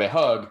moment where they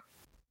hug.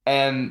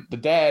 And the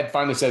dad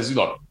finally says,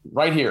 "Look,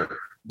 right here,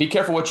 be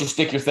careful what you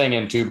stick your thing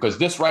into, because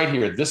this right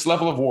here, this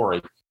level of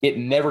worry, it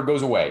never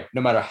goes away.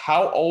 No matter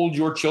how old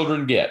your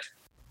children get,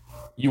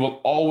 you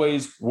will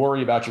always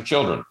worry about your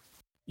children.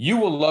 You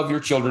will love your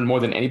children more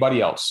than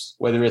anybody else,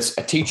 whether it's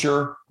a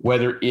teacher,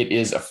 whether it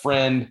is a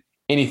friend,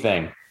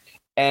 anything."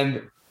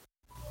 And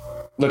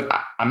look,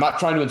 I'm not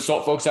trying to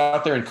insult folks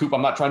out there, and Coop,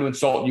 I'm not trying to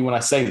insult you when I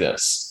say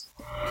this,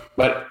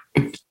 but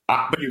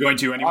you're going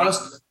to anyway.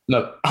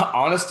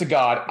 Honest to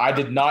God, I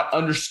did not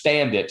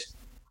understand it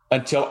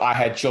until I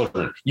had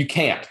children. You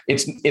can't.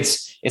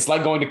 It's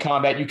like going to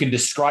combat. You can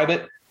describe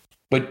it,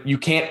 but you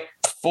can't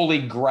fully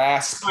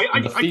grasp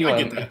the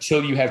feeling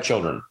until you have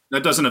children.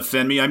 That doesn't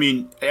offend me. I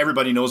mean,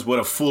 everybody knows what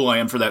a fool I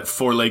am for that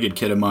 4-legged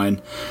kid of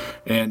mine.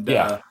 And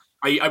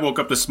I woke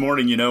up this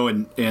morning,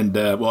 and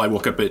I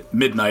woke up at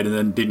midnight and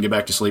then didn't get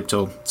back to sleep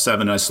till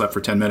 7. And I slept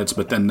for 10 minutes,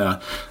 but then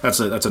that's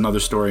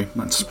another story.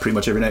 That's pretty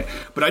much every night.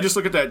 But I just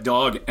look at that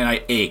dog and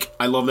I ache.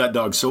 I love that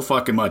dog so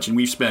fucking much, and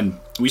we spend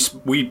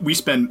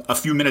a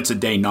few minutes a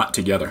day not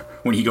together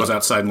when he goes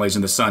outside and lays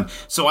in the sun.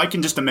 So I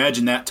can just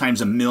imagine that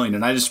times a million.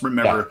 And I just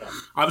remember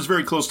I was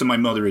very close to my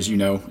mother, as you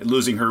know.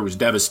 Losing her was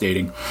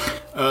devastating.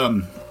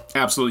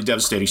 Absolutely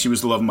devastating. She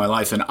was the love of my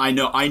life, and I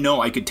know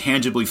I could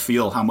tangibly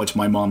feel how much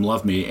my mom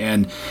loved me.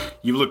 And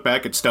you look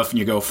back at stuff and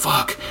you go,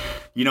 "Fuck,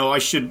 I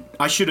should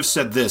have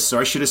said this,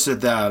 or I should have said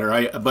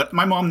that, But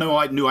my mom knew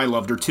I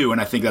loved her too, and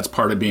I think that's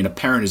part of being a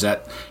parent, is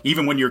that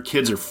even when your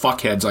kids are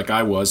fuckheads like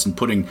I was, and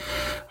putting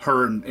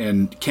her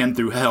and Ken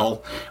through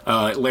hell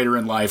later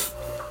in life,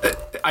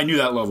 I knew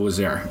that love was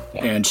there,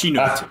 and she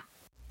knew it too.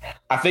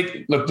 I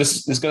think. Look,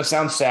 this is going to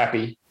sound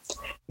sappy.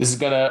 This is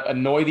going to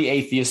annoy the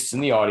atheists in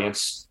the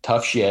audience.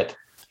 Tough shit.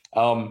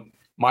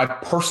 My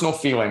personal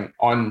feeling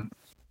on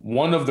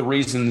one of the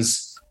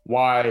reasons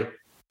why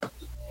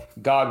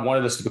God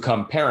wanted us to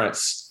become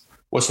parents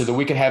was so that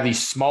we could have the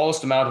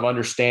smallest amount of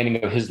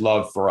understanding of his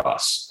love for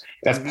us.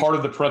 That's part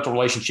of the parental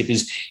relationship,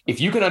 is if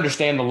you can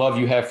understand the love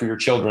you have for your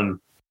children,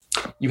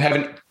 you have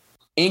an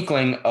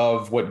inkling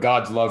of what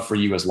God's love for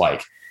you is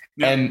like.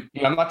 Yeah. And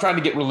I'm not trying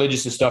to get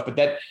religious and stuff, but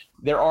that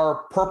there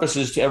are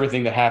purposes to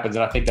everything that happens,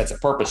 and I think that's a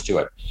purpose to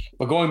it.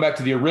 But going back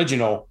to the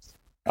original,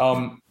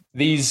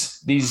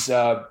 these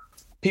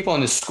people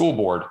on this school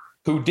board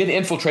who did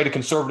infiltrate a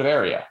conservative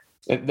area,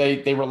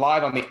 they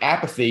relied on the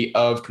apathy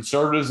of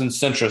conservatives and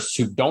centrists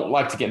who don't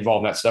like to get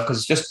involved in that stuff because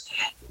it's just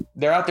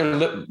they're out there.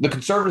 The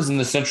conservatives and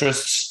the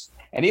centrists,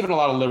 and even a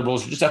lot of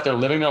liberals, are just out there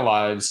living their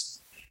lives.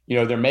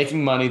 They're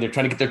making money. They're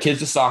trying to get their kids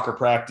to soccer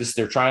practice.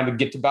 They're trying to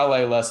get to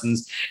ballet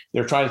lessons.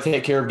 They're trying to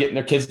take care of getting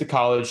their kids to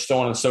college, so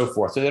on and so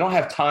forth. So they don't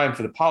have time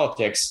for the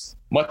politics,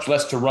 much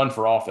less to run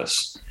for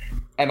office.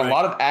 And a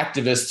lot of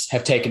activists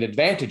have taken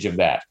advantage of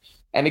that.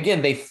 And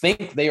again, they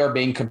think they are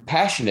being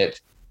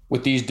compassionate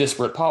with these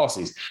disparate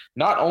policies.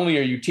 Not only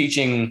are you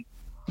teaching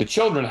the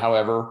children,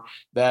 however,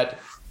 that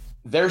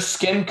their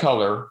skin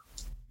color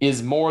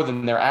is more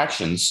than their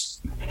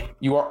actions,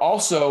 you are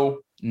also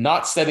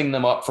not setting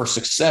them up for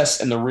success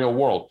in the real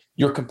world.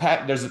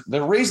 There's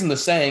the reason the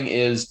saying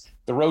is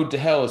the road to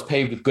hell is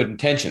paved with good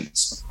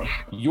intentions.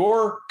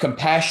 Your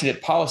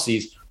compassionate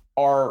policies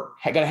are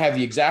going to have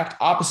the exact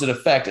opposite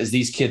effect as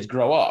these kids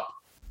grow up.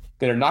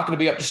 They're not going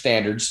to be up to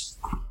standards.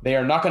 They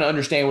are not going to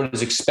understand what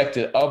is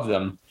expected of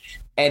them.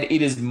 And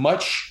it is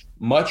much,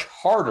 much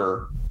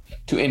harder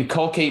to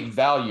inculcate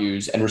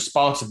values and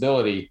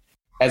responsibility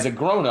as a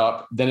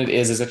grown-up than it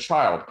is as a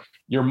child.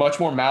 You're much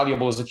more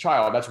malleable as a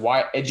child. That's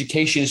why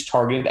education is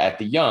targeted at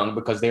the young,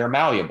 because they are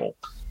malleable.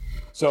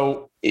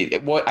 So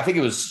I think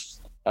it was,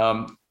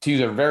 to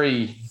use a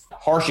very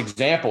harsh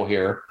example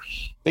here,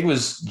 I think it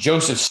was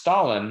Joseph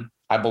Stalin,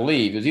 I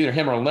believe, it was either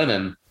him or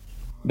Lenin,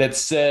 that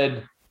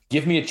said,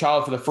 give me a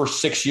child for the first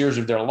 6 years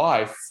of their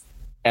life,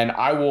 and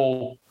I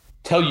will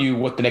tell you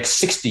what the next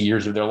 60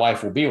 years of their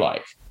life will be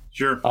like.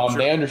 Sure.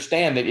 They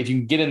understand that if you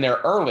can get in there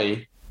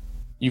early,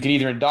 you can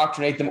either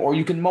indoctrinate them or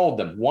you can mold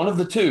them, one of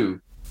the two.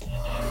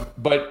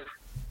 But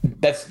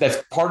that's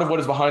part of what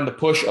is behind the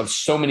push of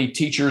so many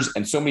teachers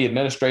and so many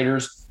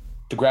administrators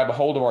to grab a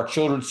hold of our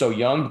children so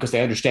young, because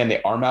they understand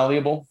they are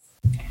malleable.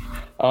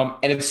 And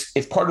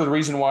it's part of the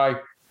reason why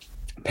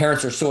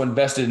parents are so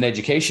invested in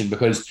education,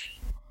 because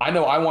I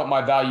know I want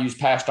my values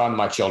passed on to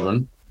my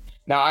children.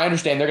 Now I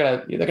understand they're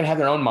gonna have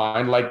their own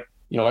mind, like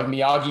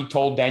Miyagi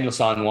told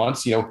Daniel-san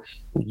once,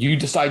 you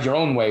decide your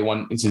own way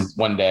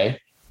one day.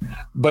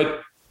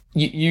 But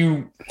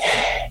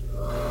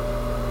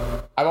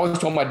I've always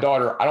told my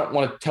daughter, I don't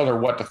want to tell her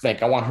what to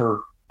think. I want her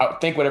to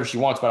think whatever she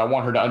wants, but I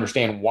want her to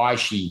understand why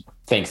she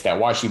thinks that,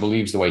 why she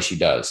believes the way she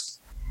does.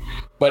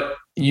 But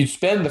you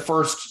spend the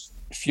first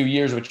few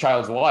years of a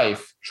child's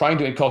life trying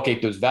to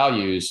inculcate those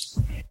values.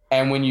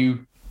 And when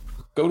you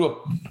go to a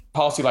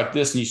policy like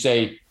this and you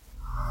say,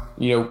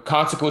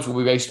 consequence will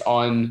be based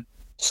on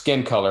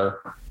skin color,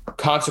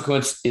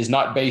 consequence is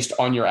not based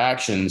on your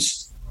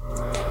actions,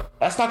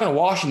 that's not going to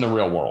wash in the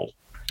real world.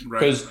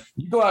 Because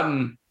you go out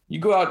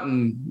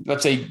and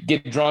let's say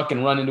get drunk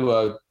and run into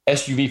a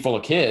SUV full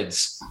of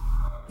kids,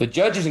 the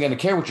judge isn't going to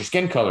care what your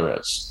skin color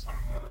is.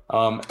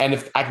 And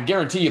if I can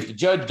guarantee you, if the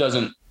judge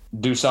doesn't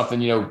do something,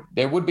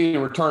 there would be a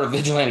return of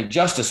vigilante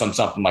justice on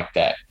something like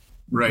that.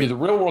 Right. The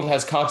real world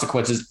has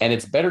consequences, and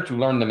it's better to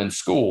learn them in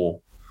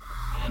school,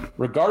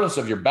 regardless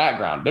of your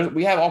background.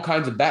 We have all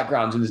kinds of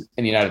backgrounds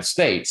in the United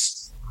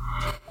States,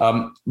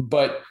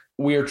 but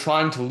we are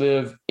trying to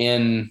live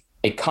in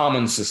a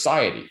common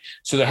society.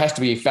 So there has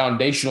to be a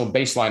foundational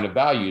baseline of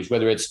values,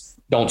 whether it's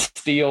don't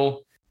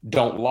steal,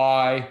 don't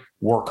lie,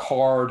 work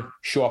hard,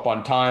 show up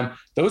on time.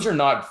 Those are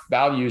not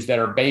values that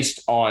are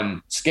based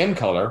on skin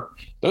color.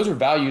 Those are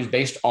values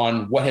based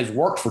on what has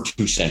worked for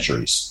 2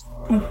 centuries.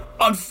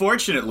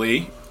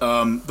 Unfortunately,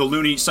 some of the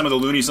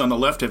loonies on the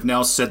left have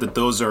now said that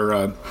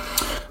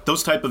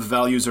those type of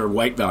values are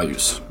white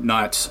values,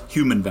 not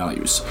human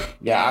values.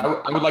 Yeah,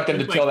 I would like them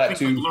to tell that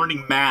too.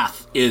 Learning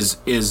math is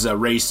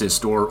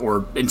racist,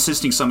 or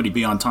insisting somebody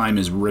be on time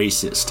is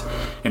racist,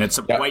 and it's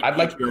white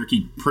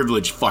patriarchy,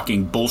 privilege,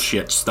 fucking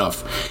bullshit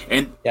stuff.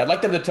 And I'd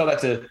like them to tell that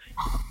to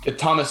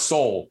Thomas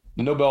Sowell,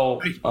 the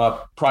Nobel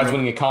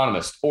Prize-winning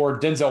economist, or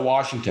Denzel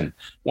Washington,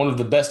 one of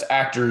the best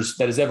actors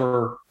that has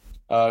ever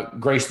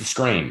graced the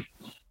screen.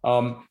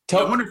 I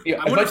wonder if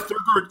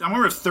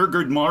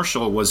Thurgood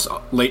Marshall was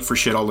late for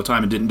shit all the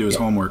time and didn't do his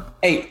homework.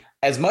 Hey,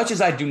 as much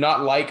as I do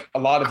not like a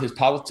lot of his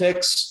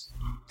politics,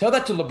 tell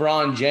that to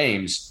LeBron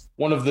James,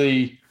 one of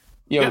the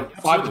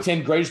 5 to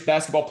 10 greatest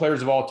basketball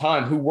players of all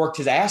time, who worked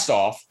his ass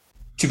off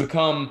to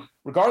become,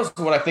 regardless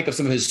of what I think of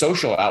some of his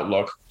social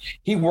outlook,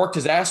 he worked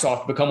his ass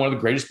off to become one of the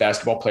greatest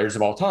basketball players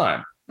of all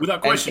time.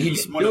 Without question, and he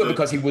didn't do it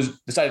because he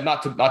decided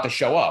not to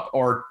show up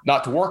or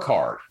not to work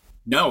hard.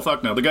 No,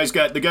 fuck no. The guy's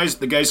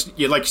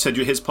yeah, like you said,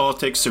 his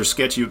politics are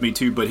sketchy with me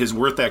too, but his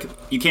work ethic,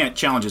 you can't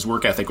challenge his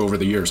work ethic over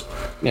the years.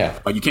 Yeah.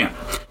 You can't.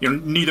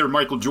 Neither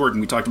Michael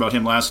Jordan, we talked about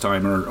him last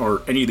time,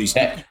 or any of these.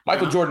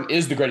 Michael Jordan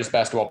is the greatest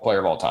basketball player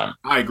of all time.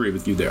 I agree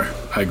with you there.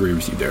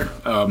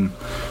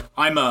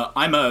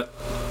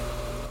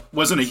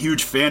 wasn't a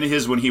huge fan of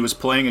his when he was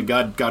playing, and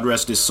God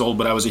rest his soul,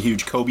 but I was a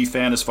huge Kobe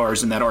fan as far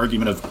as in that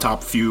argument of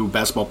top few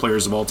basketball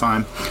players of all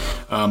time.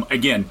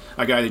 Again,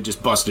 a guy that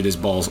just busted his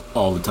balls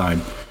all the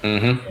time.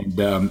 Mm-hmm.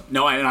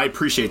 And I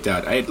appreciate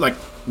that.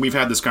 We've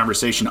had this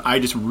conversation. I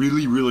just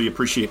really, really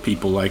appreciate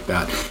people like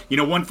that.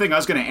 One thing I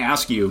was going to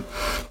ask you,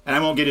 and I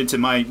won't get into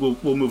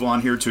we'll move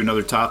on here to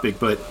another topic,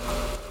 but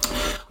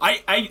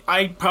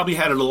I probably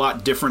had it a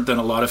lot different than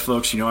a lot of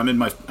folks. I'm in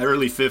my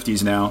early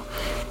 50s now,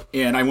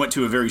 and I went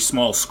to a very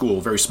small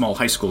school, very small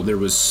high school. There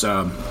was,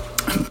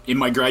 in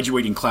my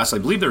graduating class, I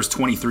believe there was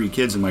 23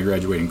 kids in my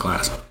graduating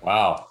class.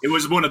 Wow. It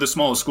was one of the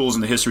smallest schools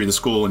in the history of the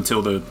school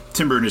until the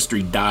timber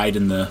industry died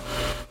in the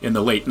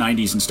late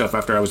 90s and stuff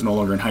after I was no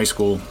longer in high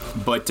school.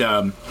 But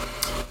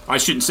I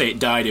shouldn't say it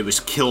died. It was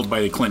killed by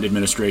the Clinton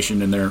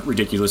administration and their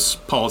ridiculous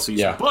policies.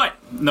 Yeah. But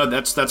no,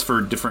 that's for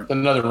different.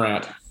 Another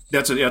rant.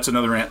 That's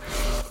another rant.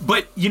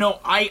 But,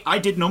 I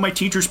did know my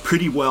teachers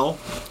pretty well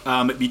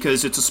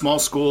because it's a small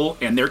school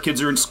and their kids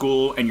are in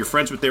school and you're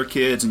friends with their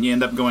kids and you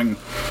end up going,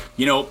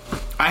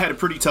 I had a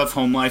pretty tough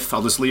home life.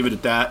 I'll just leave it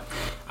at that.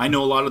 I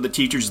know a lot of the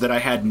teachers that I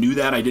had knew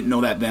that. I didn't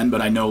know that then,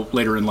 but I know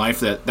later in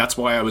life that's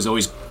why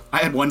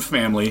I had one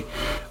family.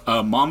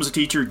 Mom was a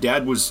teacher.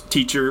 Dad was a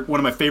teacher. One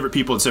of my favorite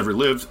people that's ever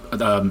lived.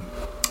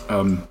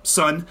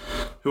 Son,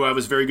 who I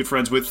was very good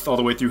friends with all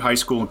the way through high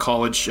school and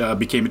college,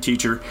 became a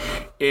teacher,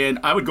 and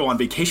I would go on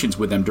vacations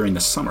with them during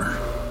the summer.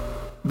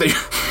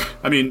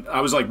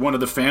 I was like one of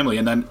the family,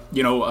 and then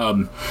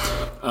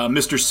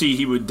Mr. C,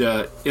 he would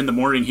in the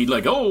morning he'd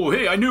like, oh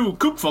hey, I knew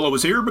Coop fellow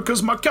was here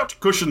because my couch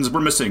cushions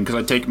were missing because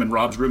I'd take him in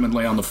Rob's room and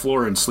lay on the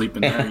floor and sleep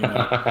in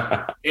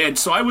there. And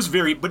so I was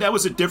but that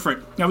was a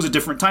different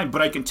time.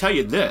 But I can tell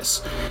you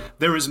this: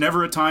 there was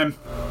never a time.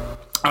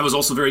 I was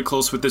also very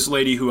close with this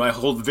lady who I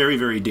hold very,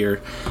 very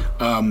dear.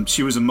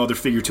 She was a mother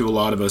figure to a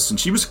lot of us, and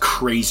she was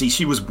crazy.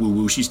 She was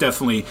woo-woo. She's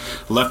definitely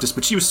leftist,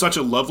 but she was such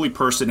a lovely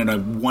person and a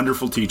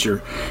wonderful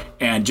teacher,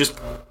 and just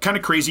kind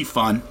of crazy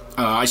fun.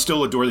 I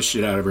still adore the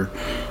shit out of her.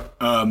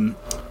 I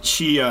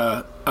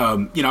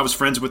was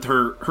friends with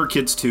her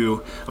kids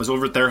too. I was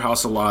over at their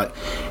house a lot,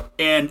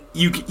 and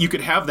you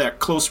could have that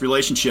close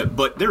relationship,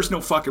 but there's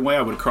no fucking way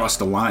I would have crossed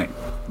the line.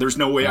 There's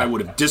no way I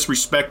would have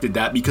disrespected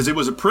that because it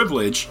was a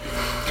privilege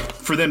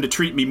for them to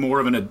treat me more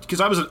of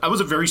because I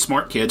was a very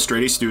smart kid,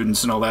 straight A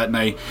students and all that, and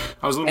I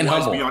was a little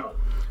wise beyond,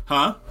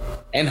 huh?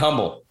 And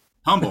humble.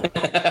 Humble.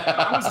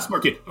 I was a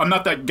smart kid. I'm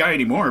not that guy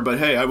anymore, but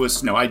hey, I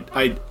was. No, I'm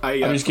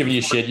just giving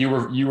you shit. You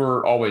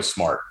were always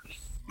smart.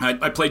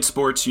 I played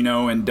sports,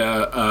 and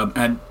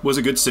was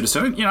a good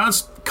citizen. I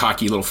was a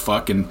cocky little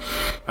fuck, and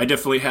I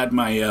definitely had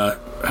my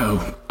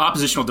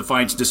oppositional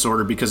defiance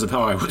disorder because of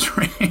how I was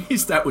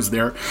raised. That was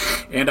there,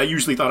 and I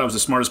usually thought I was the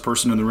smartest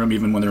person in the room,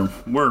 even when there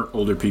were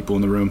older people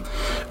in the room,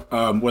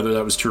 whether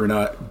that was true or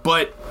not.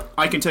 But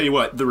I can tell you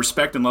what, the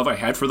respect and love I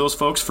had for those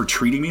folks for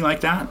treating me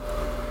like that,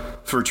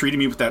 for treating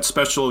me with that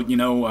special,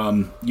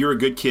 you're a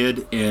good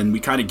kid, and we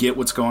kind of get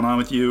what's going on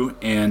with you,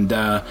 and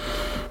that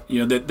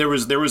there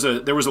was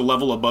a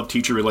level above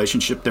teacher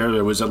relationship there.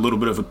 There was a little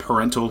bit of a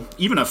parental,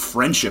 even a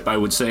friendship, I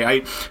would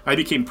say. I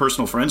became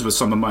personal friends with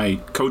some of my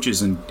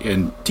coaches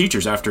and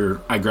teachers after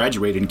I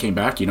graduated and came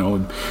back.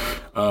 Funny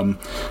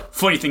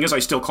thing is, I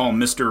still call them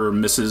Mr. or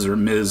Mrs. or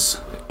Ms.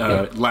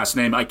 Last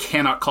name. I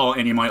cannot call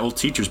any of my old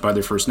teachers by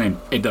their first name.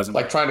 It doesn't.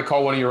 Like trying to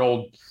call one of your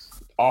old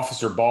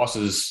officer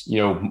bosses,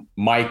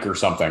 Mike or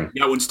something.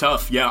 That one's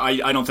tough. Yeah,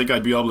 I don't think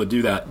I'd be able to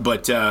do that.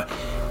 But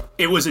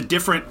there was a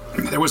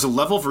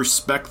level of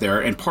respect there.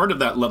 And part of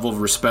that level of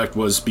respect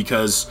was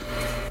because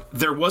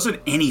there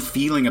wasn't any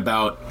feeling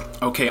about,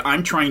 okay,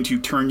 I'm trying to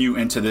turn you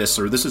into this,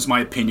 or this is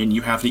my opinion,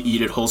 you have to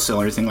eat it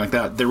wholesale or anything like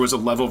that. There was a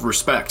level of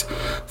respect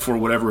for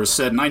whatever was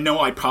said. And I know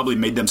I probably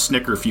made them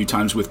snicker a few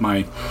times with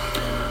my...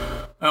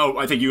 Oh,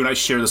 I think you and I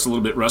share this a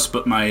little bit, Russ,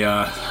 but my,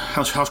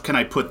 how can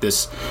I put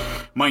this?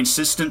 My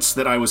insistence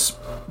that I was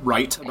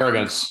right.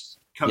 Arrogance.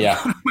 Yeah.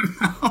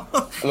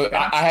 Look,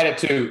 I had it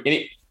too.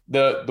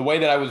 The way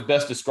that I was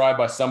best described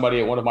by somebody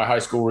at one of my high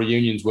school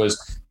reunions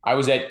was I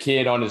was that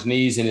kid on his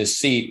knees in his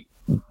seat,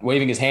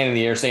 waving his hand in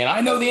the air saying,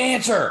 I know the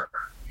answer.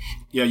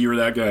 Yeah, you were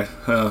that guy.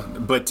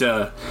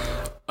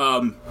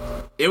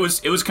 It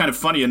was kind of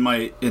funny I'm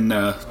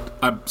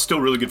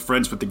still really good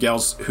friends with the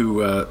gals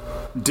who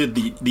did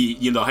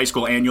the high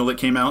school annual that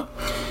came out.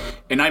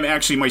 And I'm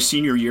actually, my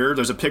senior year,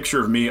 there's a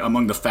picture of me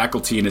among the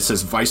faculty and it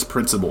says vice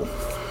principal.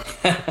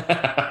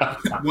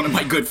 One of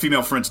my good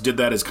female friends did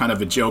that as kind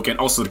of a joke and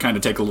also to kind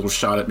of take a little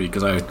shot at me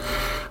because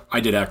I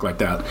did act like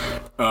that.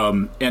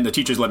 And the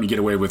teachers let me get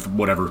away with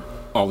whatever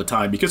all the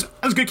time because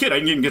I was a good kid. I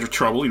didn't get into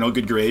trouble,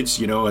 good grades,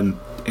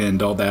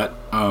 and all that.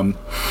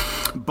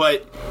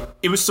 But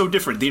it was so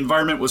different. The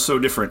environment was so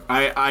different.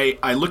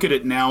 I look at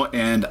it now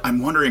and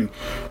I'm wondering,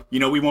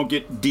 we won't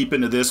get deep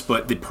into this,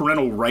 but the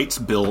parental rights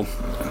bill.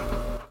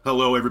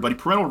 Hello, everybody.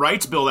 Parental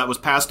rights bill that was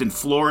passed in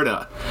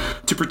Florida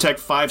to protect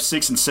 5,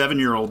 6, and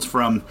 7-year-olds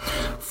from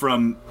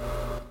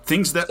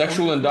things that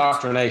sexual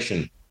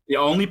indoctrination. The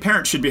only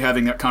parent should be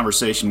having that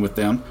conversation with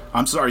them.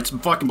 I'm sorry, it's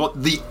fucking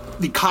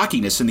the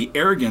cockiness and the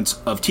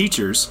arrogance of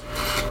teachers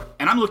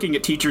And I'm looking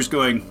at teachers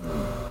going,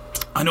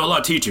 I know a lot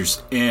of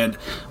teachers, and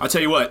I'll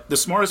tell you what, the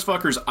smartest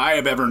fuckers I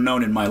have ever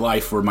known in my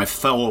life were my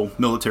fellow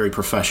military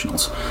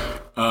professionals.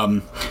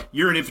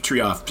 You're an infantry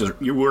officer.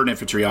 You were an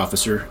infantry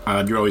officer.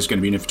 You're always going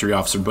to be an infantry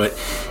officer, but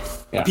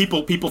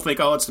people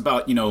think, oh, it's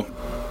about,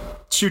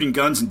 shooting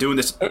guns and doing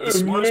this.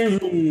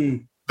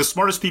 The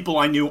smartest people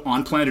I knew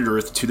on planet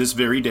Earth to this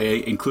very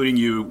day, including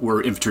you,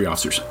 were infantry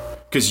officers.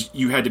 Because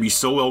you had to be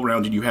so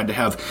well-rounded. You had to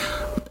have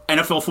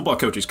NFL football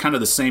coaches, kind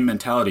of the same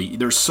mentality.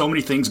 There's so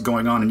many things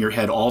going on in your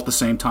head all at the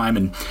same time,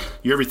 and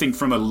you're everything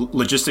from a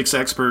logistics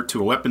expert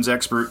to a weapons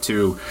expert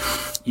to,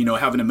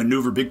 having to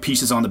maneuver big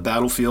pieces on the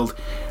battlefield.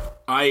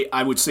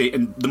 I would say,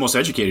 and the most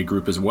educated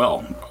group as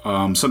well,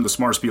 some of the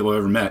smartest people I've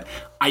ever met.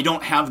 I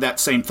don't have that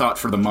same thought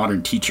for the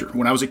modern teacher.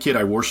 When I was a kid,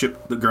 I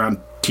worshipped the ground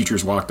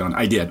teachers walked on.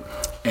 I did.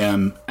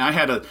 And I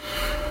had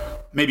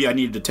maybe I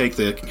needed to take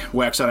the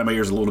wax out of my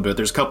ears a little bit.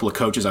 There's a couple of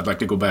coaches I'd like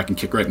to go back and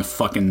kick right in the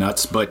fucking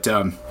nuts, but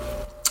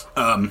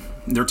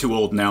they're too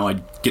old now.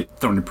 I'd get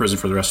thrown in prison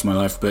for the rest of my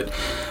life. But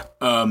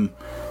I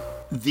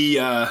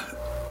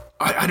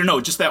don't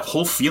know, just that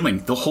whole feeling,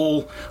 the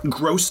whole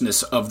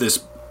grossness of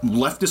this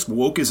leftist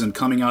wokeism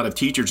coming out of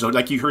teachers.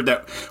 Like you heard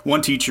that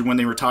one teacher when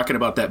they were talking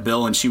about that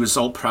bill, and she was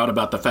so proud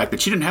about the fact that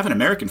she didn't have an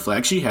American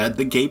flag. She had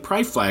the gay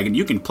pride flag, and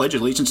you can pledge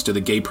allegiance to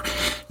the gay.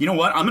 You know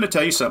what? I'm going to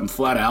tell you something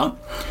flat out.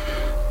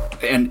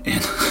 And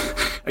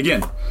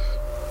again,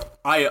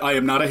 I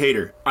am not a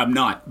hater. I'm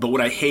not. But what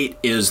I hate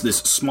is this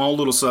small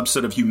little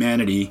subset of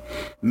humanity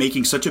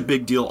making such a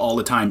big deal all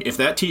the time.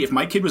 If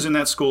my kid was in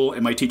that school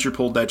and my teacher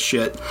pulled that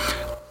shit,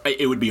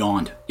 it would be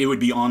on. It would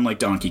be on like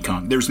Donkey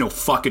Kong. There's no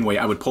fucking way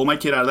I would pull my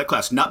kid out of that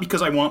class. Not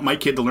because I want my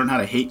kid to learn how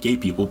to hate gay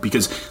people,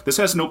 because this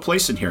has no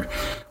place in here.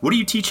 What are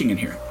you teaching in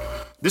here?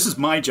 This is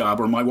my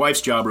job or my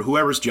wife's job or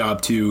whoever's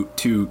job to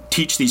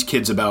teach these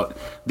kids about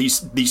these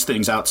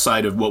things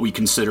outside of what we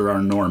consider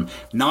our norm.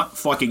 Not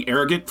fucking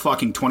arrogant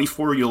fucking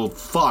 24-year-old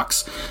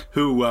fucks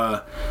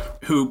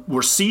who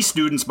were C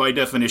students by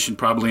definition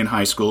probably in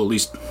high school. At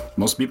least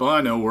most people I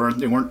know were.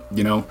 They weren't,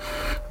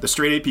 the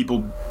straight A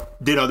people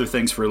did other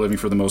things for a living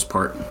for the most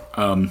part.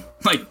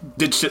 Like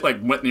did shit like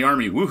went in the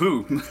army.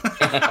 Woohoo.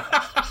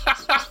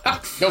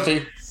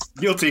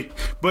 Guilty.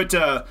 But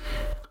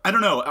I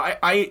don't know.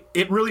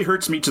 It really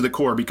hurts me to the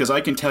core because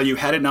I can tell you,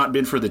 had it not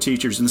been for the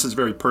teachers, and this is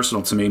very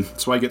personal to me,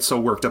 that's why I get so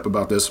worked up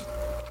about this.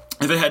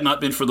 If it had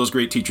not been for those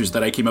great teachers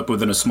that I came up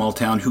with in a small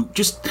town who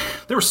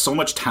there was so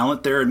much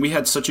talent there and we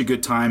had such a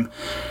good time,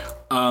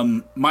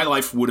 my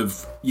life would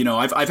have,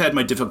 I've had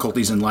my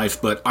difficulties in life,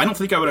 but I don't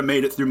think I would have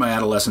made it through my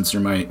adolescence or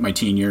my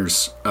teen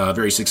years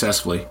very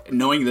successfully.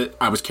 Knowing that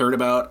I was cared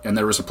about and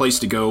there was a place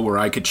to go where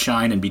I could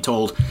shine and be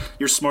told,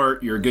 you're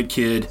smart, you're a good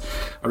kid,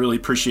 I really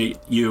appreciate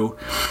you.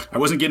 I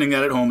wasn't getting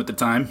that at home at the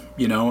time,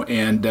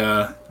 and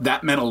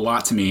that meant a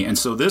lot to me. And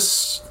so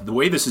the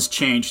way this has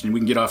changed, and we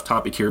can get off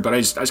topic here, but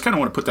I just kind of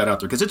want to put that out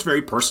there because it's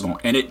very personal.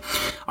 And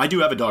I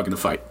do have a dog in the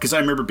fight because I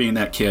remember being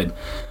that kid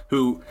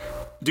who...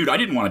 Dude, I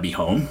didn't want to be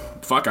home.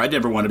 Fuck, I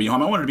never wanted to be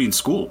home. I wanted to be in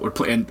school.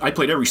 And I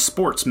played every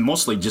sports,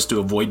 mostly just to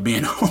avoid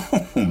being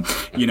home,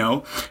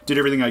 Did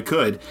everything I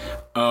could.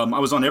 I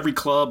was on every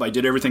club. I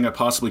did everything I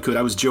possibly could.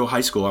 I was Joe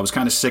High School. I was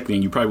kind of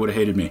sickening. You probably would have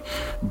hated me.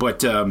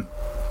 But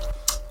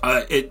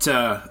I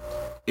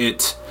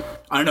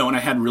don't know, and I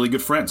had really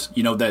good friends,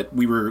 that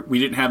we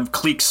didn't have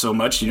cliques so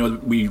much,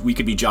 we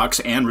could be jocks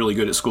and really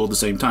good at school at the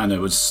same time.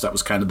 That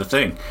was kind of the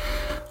thing.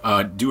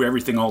 Do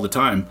everything all the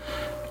time.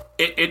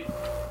 It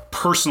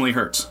personally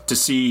hurts to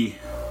see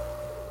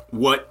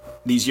what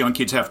these young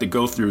kids have to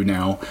go through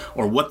now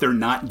or what they're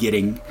not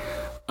getting.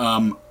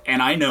 And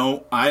I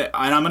know, and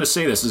I'm going to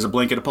say this as a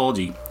blanket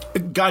apology.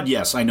 God,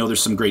 yes, I know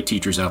there's some great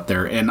teachers out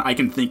there, and I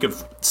can think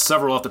of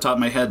several off the top of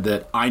my head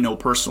that I know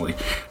personally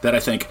that I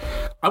think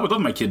I would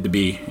love my kid to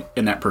be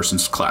in that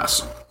person's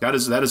class. That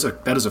is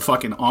a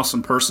fucking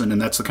awesome person,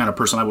 and that's the kind of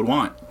person I would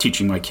want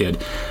teaching my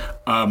kid.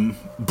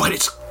 But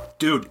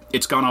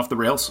it's gone off the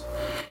rails.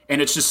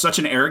 And it's just such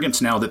an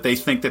arrogance now that they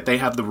think that they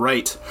have the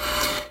right.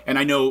 And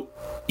I know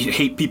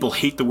people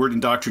hate the word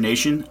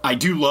indoctrination. I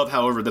do love,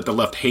 however, that the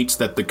left hates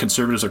that the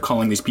conservatives are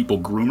calling these people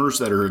groomers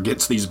that are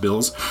against these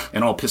bills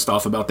and all pissed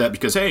off about that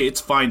because, hey,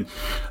 it's fine.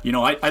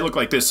 I look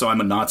like this, so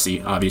I'm a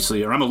Nazi,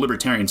 obviously. Or I'm a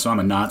libertarian, so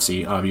I'm a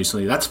Nazi,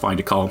 obviously. That's fine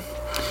to call.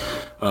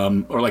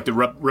 Or like the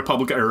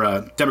Republican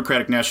or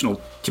Democratic National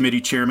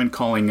Committee chairman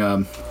calling,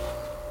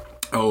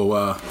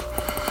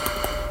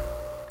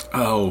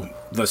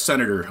 the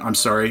senator, I'm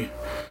sorry.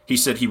 He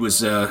said he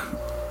was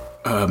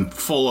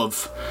full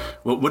of,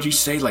 what did he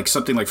say? Like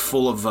something like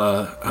full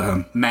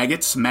of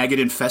maggots,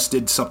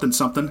 maggot-infested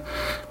something,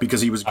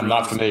 because he was... I'm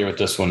not familiar with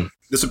this one.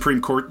 The Supreme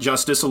Court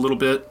Justice a little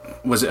bit.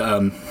 Was it...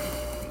 Tom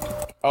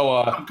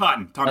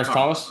Cotton.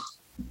 Thomas?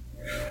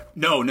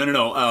 No.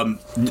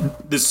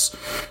 This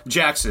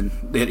Jackson,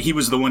 he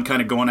was the one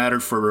kind of going at her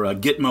for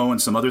Gitmo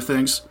and some other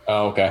things.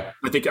 Oh, okay.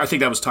 I think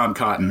that was Tom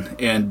Cotton,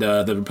 and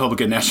the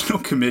Republican National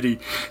Committee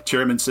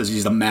chairman says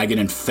he's a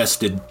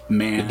maggot-infested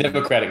man. The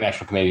Democratic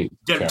National Committee.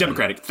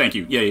 Democratic. Thank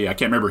you. Yeah. I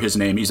can't remember his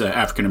name. He's an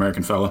African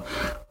American fellow.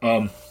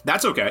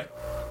 That's okay.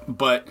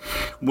 But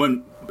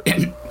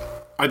and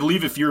I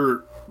believe if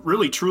you're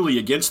really truly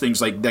against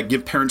things like that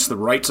give parents the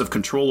rights of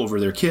control over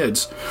their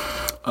kids,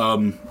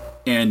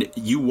 and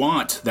you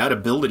want that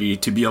ability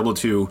to be able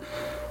to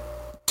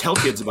tell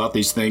kids about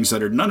these things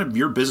that are none of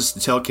your business to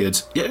tell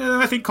kids, yeah,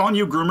 I think calling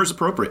you a groomer is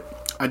appropriate.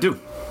 I do.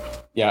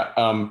 Yeah.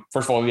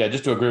 First of all, yeah,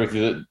 just to agree with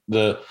you,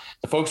 the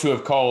folks who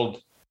have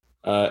called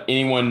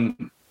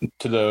anyone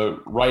to the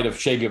right of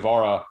Che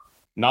Guevara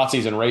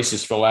Nazis and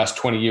racists for the last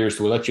 20 years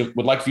would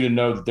like you to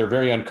know that they're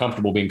very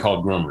uncomfortable being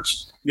called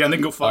groomers. Yeah, and they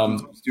can go fuck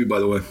themselves too, by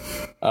the way.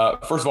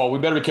 First of all, we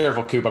better be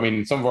careful, Coop. I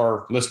mean, some of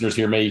our listeners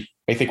here may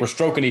think we're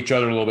stroking each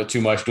other a little bit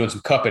too much, doing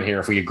some cupping here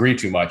if we agree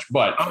too much.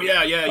 But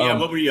yeah.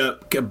 What were you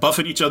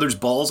buffing each other's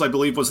balls? I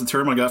believe was the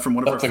term I got from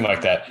one of something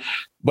like that.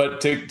 But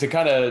to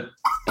kind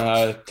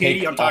of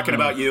Katie, I'm talking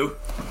about you.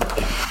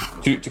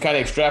 To kind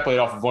of extrapolate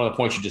off of one of the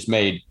points you just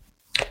made,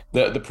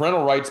 the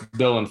parental rights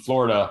bill in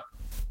Florida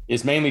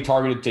is mainly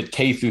targeted to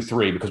K through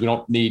 3 because we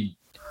don't need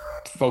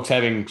folks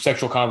having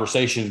sexual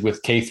conversations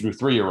with K through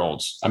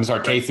 3-year-olds. I'm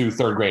sorry, K through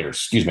third graders.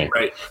 Excuse me.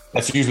 Right.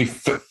 That's usually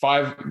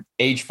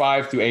age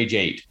 5 through age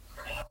 8.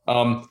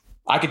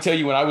 I can tell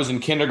you when I was in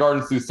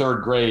kindergarten through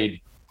third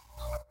grade,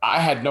 I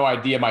had no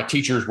idea my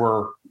teachers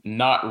were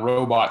not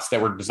robots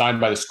that were designed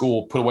by the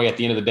school, put away at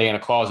the end of the day in a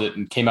closet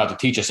and came out to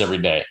teach us every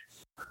day.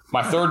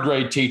 My third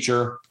grade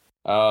teacher,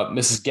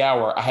 Mrs.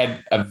 Gower, I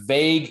had a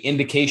vague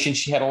indication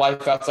she had a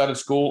life outside of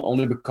school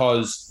only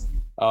because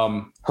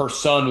her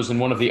son was in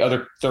one of the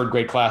other third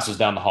grade classes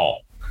down the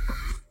hall.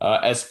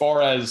 As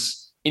far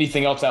as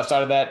anything else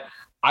outside of that,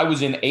 I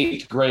was in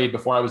 8th grade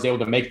before I was able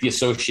to make the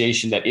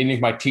association that any of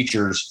my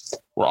teachers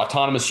were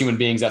autonomous human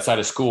beings outside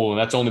of school. And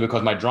that's only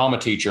because my drama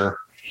teacher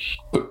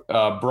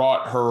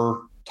brought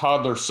her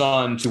toddler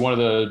son to one of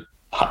the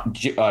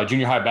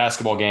junior high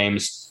basketball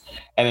games.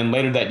 And then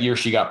later that year,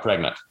 she got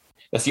pregnant.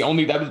 That's the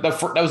only, that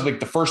was like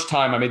the first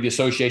time I made the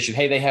association.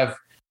 Hey, they have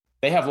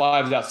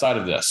lives outside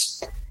of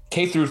this.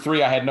 K through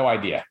 3, I had no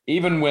idea.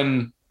 Even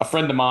when a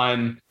friend of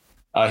mine,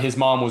 his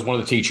mom was one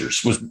of the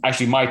teachers, was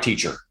actually my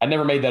teacher. I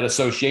never made that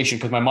association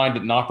because my mind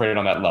didn't operate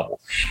on that level.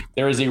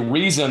 There is a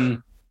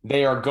reason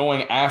they are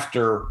going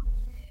after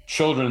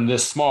children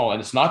this small,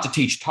 and it's not to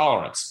teach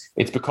tolerance.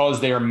 It's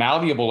because they are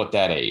malleable at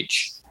that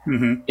age.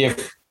 Mm-hmm.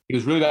 If it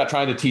was really about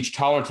trying to teach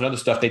tolerance and other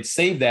stuff, they'd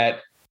save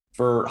that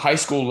for high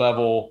school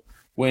level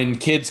when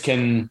kids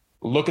can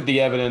look at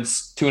the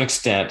evidence to an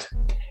extent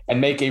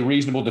and make a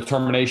reasonable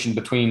determination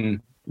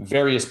between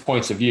various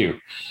points of view.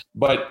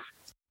 But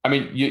I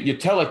mean, you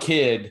tell a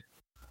kid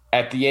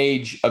at the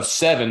age of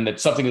 7 that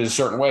something is a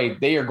certain way,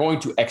 they are going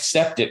to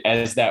accept it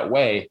as that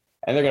way,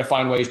 and they're going to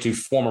find ways to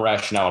form a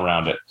rationale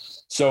around it.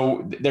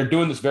 So they're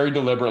doing this very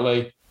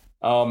deliberately.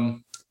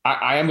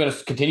 I am going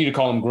to continue to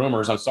call them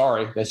groomers. I'm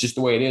sorry. That's just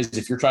the way it is.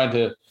 If you're trying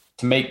to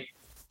make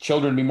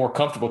children be more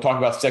comfortable talking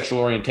about sexual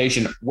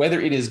orientation,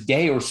 whether it is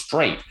gay or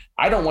straight,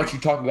 I don't want you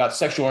talking about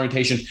sexual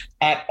orientation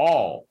at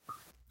all.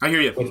 I hear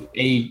you. With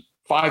a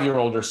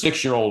 5-year-old or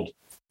 6-year-old,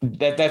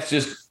 that's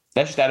just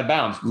out of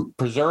bounds.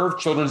 Preserve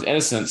children's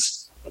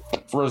innocence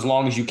for as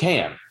long as you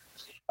can.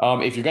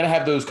 If you're going to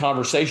have those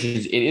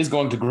conversations, it is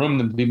going to groom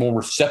them to be more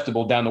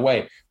receptible down the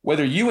way.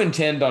 Whether you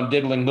intend on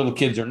diddling little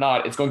kids or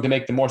not, it's going to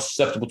make them more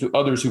susceptible to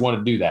others who want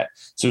to do that.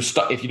 So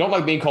if you don't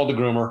like being called a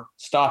groomer,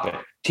 stop it.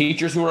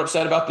 Teachers who are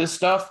upset about this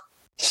stuff,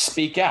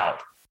 speak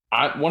out.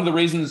 One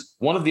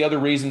of the other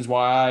reasons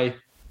why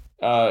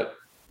I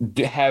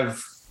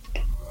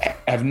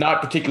have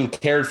not particularly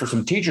cared for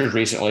some teachers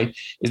recently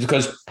is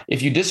because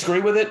if you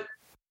disagree with it,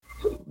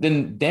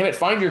 then damn it,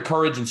 find your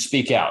courage and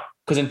speak out.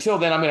 Because until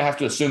then, I'm going to have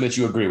to assume that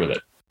you agree with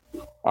it.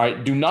 All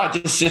right. Do not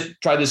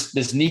just try this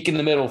sneak in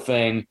the middle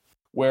thing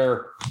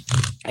where,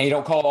 and you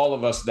don't call all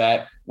of us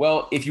that.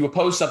 Well, if you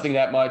oppose something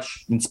that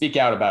much, then speak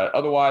out about it.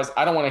 Otherwise,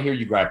 I don't want to hear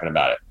you griping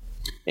about it.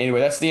 Anyway,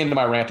 that's the end of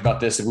my rant about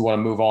this if we want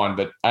to move on.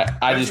 But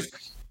I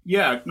just.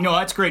 Yeah, no,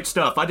 that's great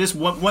stuff. I just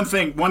one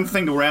thing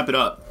to wrap it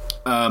up.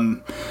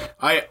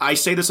 I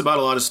say this about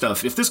a lot of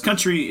stuff. If this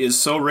country is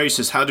so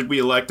racist, how did we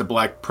elect a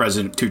black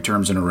president 2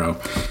 terms in a row?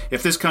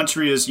 If this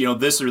country is,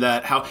 this or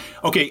that, how?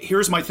 Okay,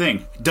 here's my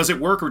thing. Does it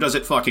work or does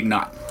it fucking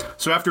not?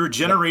 So after a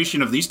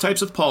generation of these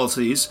types of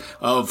policies,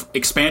 of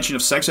expansion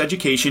of sex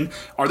education,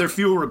 are there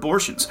fewer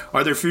abortions?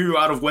 Are there fewer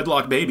out of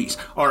wedlock babies?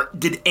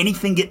 Did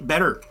anything get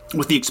better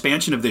with the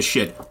expansion of this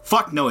shit?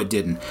 Fuck no, it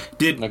didn't.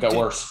 It got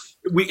worse.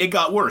 It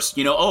got worse.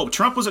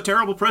 Trump was a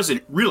terrible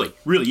president. Really?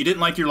 You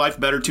didn't like your life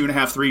better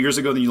 2.5, 3 years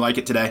ago than you like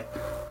it today?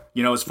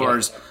 As far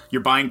as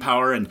your buying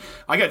power. And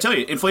I got to tell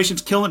you,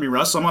 inflation's killing me,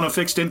 Russ. I'm on a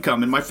fixed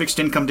income, and my fixed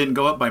income didn't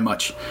go up by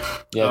much.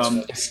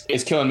 Yeah,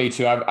 it's killing me,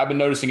 too. I've been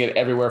noticing it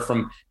everywhere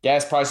from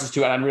gas prices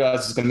to, and I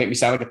realize it's going to make me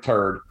sound like a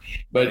turd.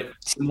 But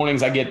some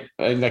mornings I get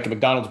like a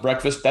McDonald's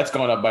breakfast. That's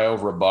gone up by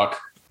over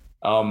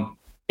 $1.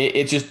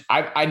 It's just,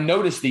 I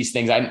noticed these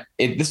things.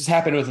 This has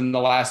happened within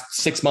the last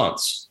 6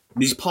 months.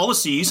 These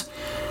policies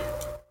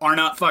are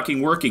not fucking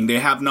working. They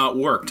have not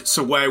worked.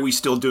 So why are we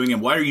still doing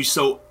them? Why are you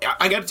so?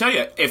 I got to tell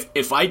you,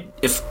 if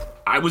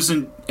I was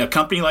in a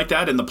company like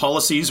that and the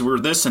policies were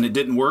this and it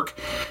didn't work,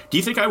 do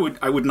you think I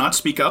would not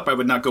speak up? I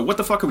would not go, what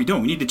the fuck are we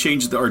doing? We need to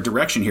change our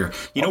direction here.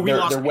 You know,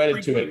 they're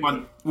wedded to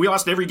it. We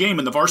lost every game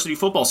in the varsity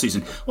football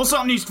season. Well,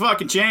 something needs to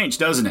fucking change,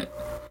 doesn't it?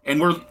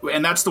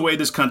 And that's the way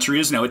this country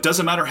is now. It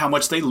doesn't matter how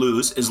much they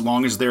lose as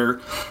long as their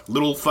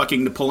little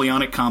fucking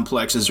Napoleonic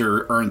complexes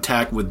are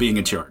intact with being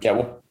in charge. Yeah,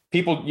 well,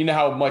 people, you know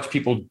how much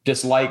people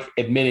dislike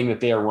admitting that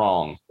they are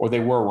wrong or they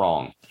were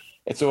wrong.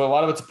 And so a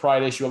lot of it's a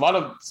pride issue. A lot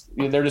of,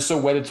 they're just so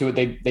wedded to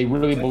it. They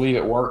really believe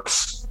it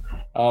works.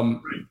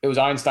 It was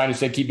Einstein who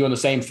said, keep doing the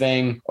same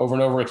thing over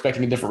and over,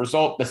 expecting a different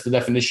result. That's the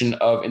definition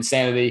of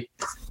insanity.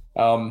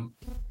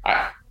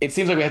 It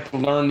seems like we have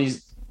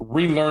to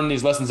relearn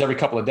these lessons every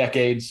couple of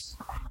decades,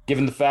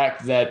 given the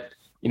fact that,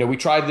 we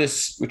tried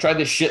this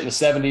shit in the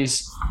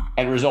 70s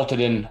and it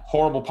resulted in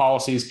horrible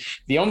policies.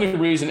 The only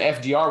reason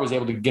FDR was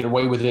able to get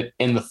away with it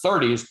in the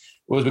 30s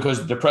was because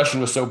the Depression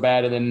was so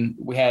bad, and then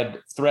we had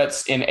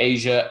threats in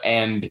Asia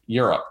and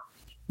Europe.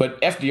 But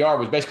FDR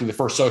was basically the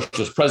first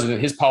socialist president.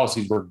 His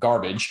policies were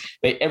garbage.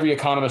 Every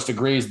economist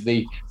agrees that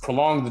they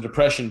prolonged the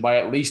Depression by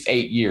at least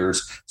 8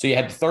 years. So you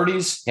had the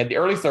 30s, you had the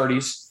early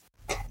 30s,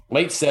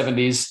 late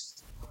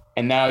 70s,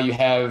 and now you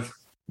have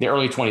the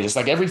early 20s. It's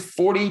like every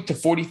 40 to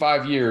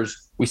 45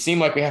 years, we seem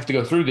like we have to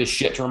go through this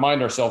shit to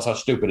remind ourselves how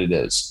stupid it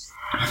is.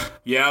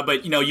 Yeah,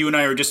 but you and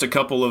I are just a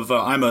couple of.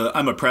 I'm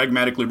a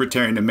pragmatic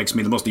libertarian that makes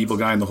me the most evil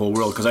guy in the whole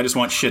world because I just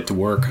want shit to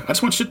work. I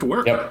just want shit to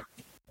work. Yep.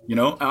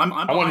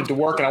 I want it to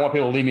work, and I want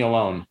people to leave me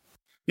alone.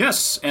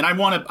 Yes, and I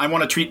want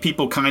to treat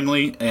people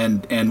kindly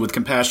and with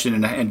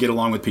compassion and get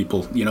along with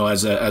people.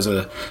 As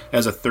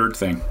a third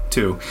thing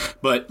too.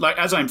 But like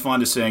as I'm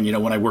fond of saying,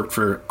 when I worked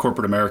for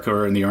corporate America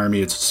or in the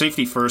Army, it's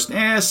safety first.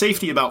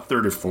 Safety about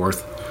third or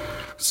fourth.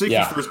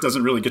 Safety first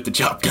doesn't really get the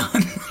job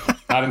done.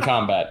 Not in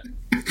combat.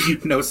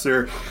 No,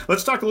 sir.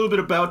 Let's talk a little bit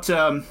about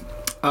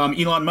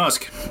Elon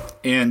Musk.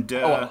 And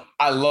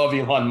I love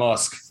Elon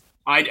Musk.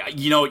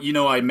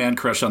 I man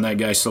crush on that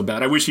guy so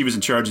bad. I wish he was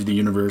in charge of the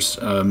universe.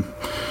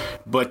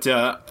 But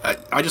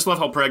I just love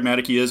how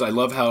pragmatic he is. I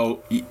love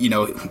how,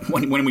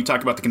 when we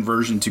talk about the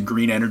conversion to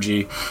green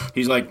energy,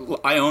 he's like,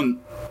 I own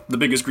the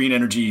biggest green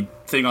energy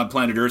thing on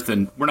planet Earth,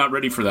 and we're not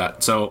ready for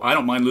that. So I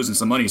don't mind losing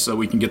some money so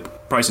we can get the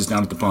prices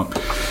down at the pump.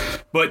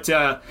 But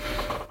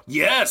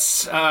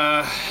yes,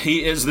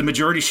 he is the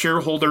majority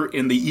shareholder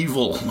in the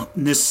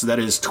evilness that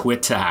is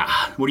Twitter.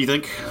 What do you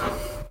think?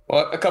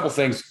 Well, a couple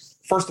things.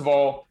 First of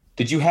all,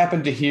 did you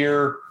happen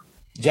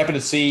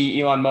to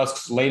see Elon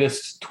Musk's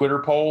latest Twitter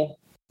poll?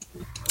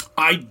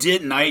 I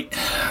didn't. I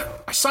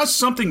saw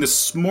something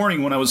this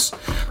morning when I was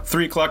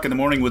 3 o'clock in the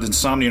morning with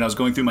insomnia and I was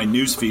going through my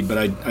news feed, but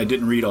I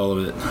didn't read all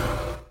of it.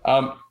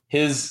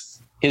 His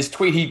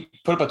tweet, he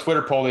put up a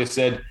Twitter poll. They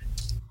said,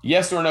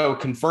 yes or no,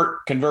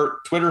 convert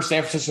Twitter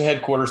San Francisco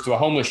headquarters to a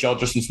homeless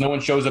shelter since no one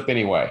shows up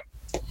anyway.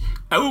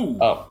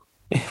 Oh,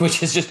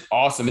 which is just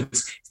awesome.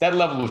 It's that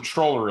level of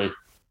trollery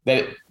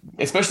that,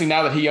 especially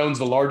now that he owns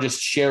the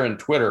largest share in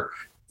Twitter.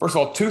 First of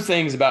all, two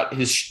things about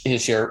his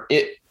share.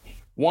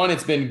 One,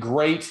 it's been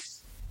great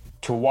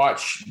to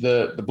watch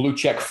the blue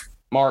check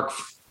mark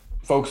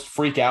folks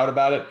freak out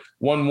about it.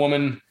 One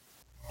woman,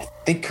 I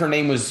think her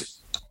name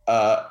was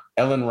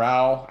Ellen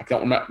Rao. I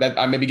don't remember that.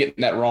 I may be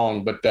getting that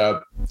wrong, but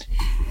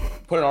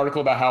put an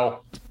article about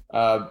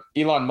how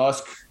Elon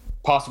Musk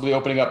possibly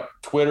opening up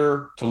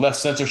Twitter to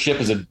less censorship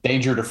is a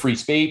danger to free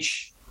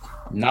speech.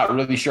 Not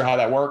really sure how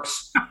that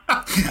works.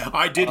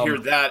 I did hear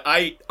that.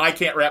 I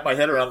can't wrap my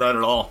head around that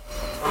at all.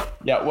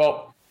 Yeah,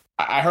 well,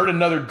 I heard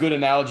another good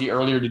analogy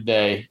earlier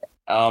today.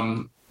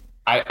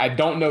 I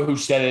don't know who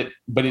said it,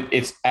 but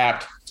it's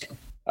apt.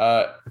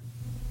 Elon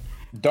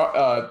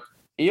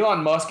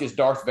Musk is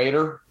Darth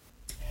Vader,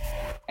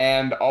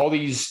 and all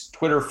these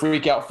Twitter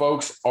freak out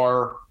folks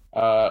are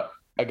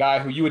a guy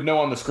who you would know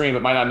on the screen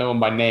but might not know him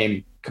by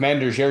name,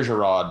 Commander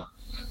Jerjerrod,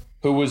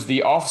 who was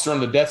the officer on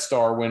the Death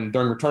Star when,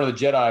 during Return of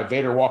the Jedi,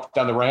 Vader walked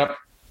down the ramp.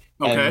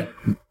 Okay.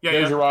 And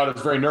Jerjerrod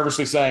is very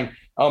nervously saying,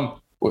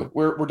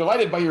 we're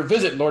delighted by your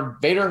visit, Lord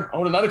Vader.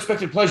 Oh, an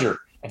unexpected pleasure.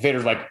 And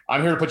Vader's like,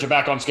 I'm here to put you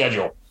back on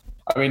schedule.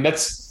 I mean,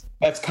 that's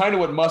kind of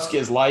what Musk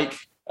is like.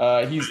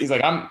 He's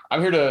like, I'm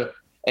here to,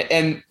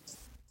 and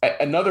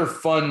another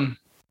fun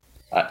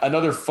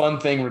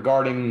thing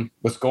regarding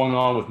what's going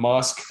on with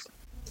Musk.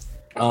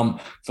 For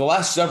the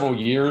last several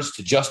years,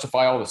 to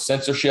justify all the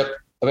censorship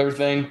of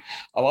everything,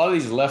 a lot of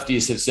these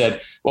lefties have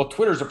said, well,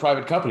 Twitter's a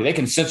private company. They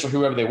can censor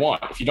whoever they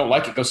want. If you don't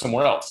like it, go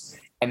somewhere else.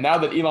 And now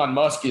that Elon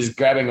Musk is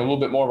grabbing a little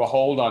bit more of a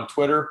hold on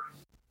Twitter,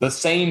 the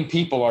same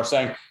people are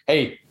saying,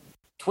 hey,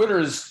 Twitter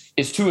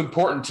is too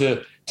important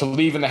to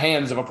leave in the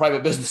hands of a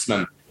private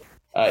businessman.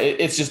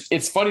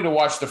 It's funny to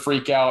watch the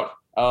freak out.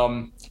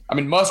 I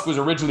mean, Musk was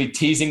originally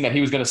teasing that he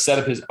was going to set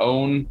up his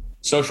own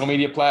social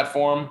media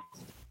platform.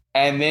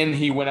 And then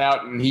he went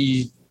out and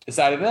he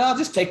decided, I'll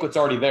just take what's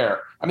already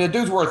there. I mean, the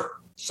dude's worth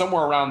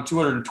somewhere around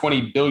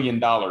 $220 billion.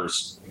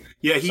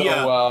 Yeah,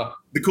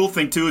 the cool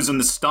thing, too, is in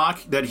the stock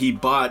that he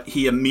bought,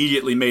 he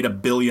immediately made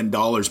 $1 billion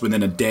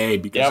within a day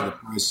because of the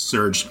price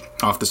surge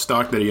off the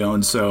stock that he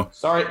owns. So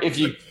sorry if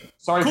you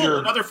Sorry if Cool, you're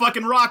another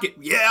fucking rocket.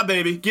 Yeah,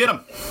 baby, get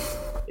him.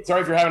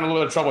 Sorry if you're having a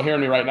little trouble hearing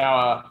me right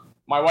now.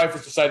 My wife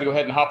has decided to go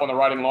ahead and hop on the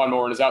riding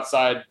lawnmower and is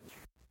outside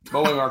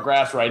mowing our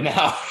grass right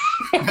now.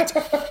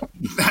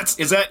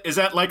 Is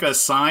that like a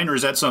sign, or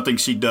is that something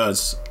she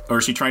does, or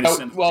is she trying to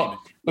send?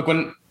 Well, look,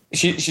 when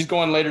she's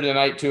going later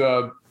tonight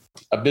to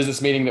a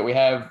business meeting that we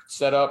have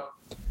set up.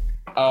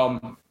 But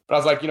I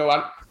was like,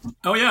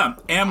 Oh yeah,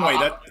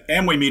 Amway.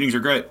 Amway meetings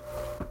are great.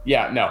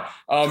 Yeah, no.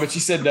 And she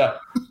said,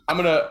 I'm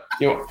gonna,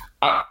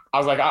 I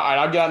was like,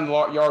 I'll get out in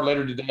the yard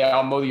later today.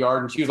 I'll mow the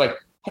yard. And she was like,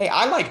 hey,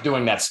 I like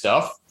doing that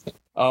stuff.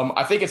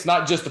 I think it's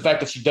not just the fact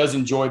that she does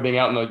enjoy being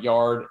out in the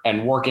yard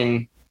and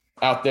working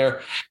out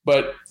there,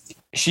 but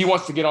she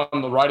wants to get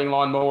on the riding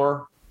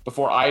lawnmower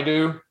before I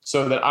do,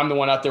 so that I'm the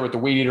one out there with the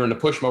weed eater and the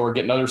push mower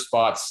getting other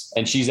spots,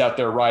 and she's out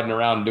there riding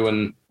around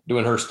doing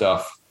her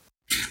stuff.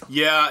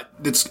 Yeah,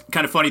 it's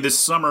kind of funny. This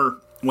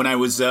summer when I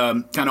was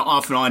kind of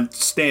off and on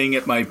staying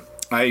at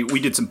we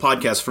did some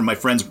podcasts from my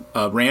friend's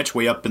ranch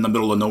way up in the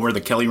middle of nowhere,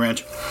 the Kelly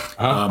Ranch.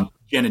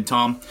 Jen and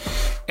Tom,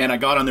 and I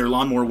got on their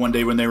lawnmower one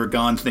day when they were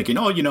gone, thinking,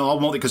 I'll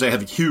mow it because I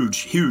have a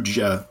huge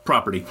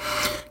property.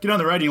 Get on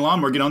the riding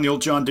lawnmower, get on the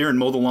old John Deere and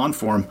mow the lawn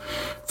for him.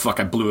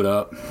 Fuck, I blew it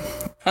up.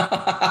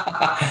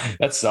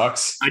 That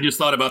sucks. I just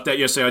thought about that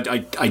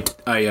yesterday. I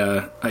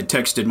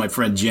texted my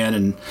friend Jen,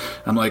 and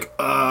I'm like,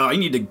 I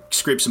need to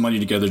scrape some money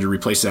together to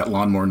replace that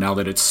lawnmower now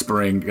that it's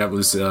spring. That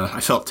was I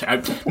felt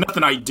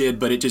nothing I did,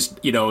 but it just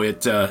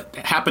it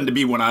happened to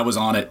be when I was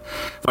on it.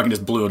 Fucking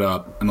just blew it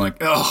up. I'm like,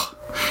 oh.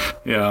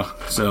 Yeah,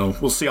 so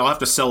we'll see. I'll have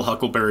to sell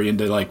Huckleberry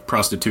into like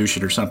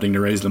prostitution or something to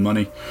raise the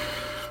money.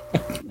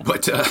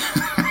 But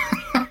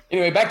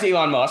anyway, back to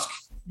Elon Musk.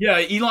 Yeah,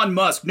 Elon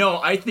Musk.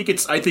 No, I think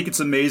it's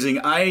amazing.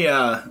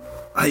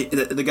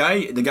 The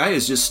guy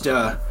is just.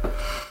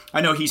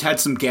 I know he's had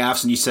some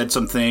gaffes and he said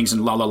some things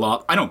and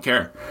la. I don't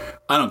care.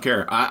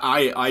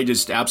 I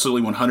just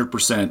absolutely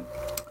 100%.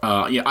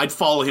 I'd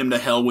follow him to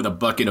hell with a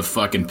bucket of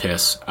fucking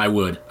piss. I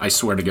would. I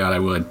swear to God, I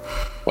would.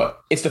 Well,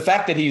 it's the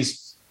facts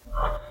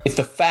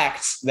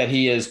that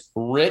he is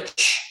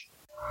rich,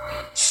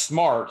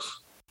 smart,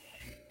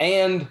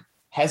 and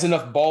has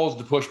enough balls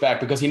to push back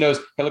because he knows,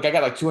 hey, look, I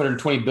got like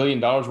 $220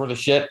 billion worth of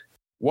shit.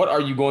 What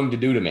are you going to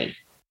do to me?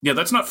 Yeah,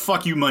 that's not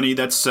fuck you money.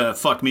 That's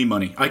fuck me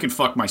money. I can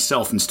fuck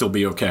myself and still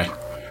be okay.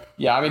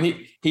 Yeah, I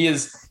mean,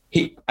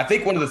 I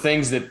think one of the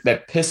things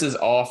that pisses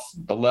off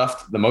the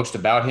left the most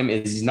about him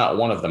is he's not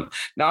one of them.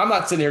 Now, I'm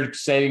not sitting here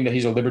saying that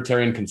he's a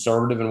libertarian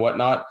conservative and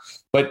whatnot,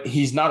 but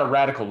he's not a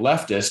radical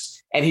leftist.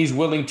 And he's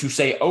willing to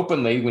say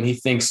openly when he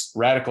thinks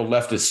radical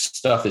leftist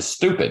stuff is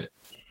stupid.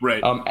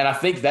 Right. And I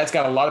think that's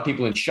got a lot of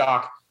people in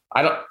shock.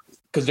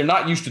 Because they're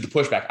not used to the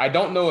pushback. I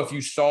don't know if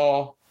you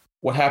saw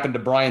what happened to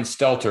Brian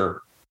Stelter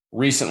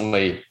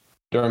recently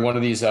during one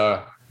of these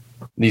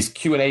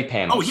Q&A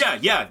panels. Oh,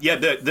 yeah.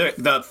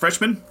 The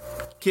freshman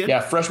kid?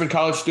 Yeah, freshman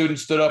college student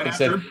stood up and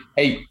said,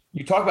 hey,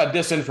 you talk about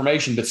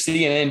disinformation, but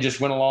CNN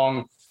just went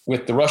along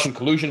with the Russian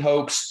collusion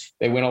hoax.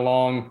 They went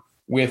along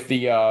with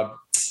the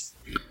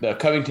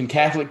Covington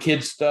Catholic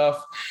kids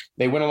stuff.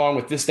 They went along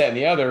with this, that, and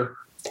the other,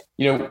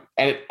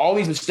 and all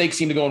these mistakes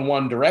seem to go in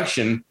one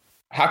direction.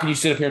 How can you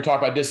sit up here and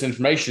talk about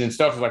disinformation and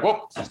stuff? It's like,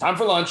 well, it's time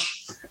for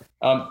lunch.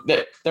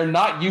 They're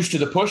not used to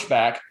the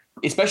pushback,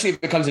 especially if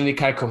it comes in any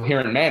kind of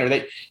coherent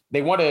manner.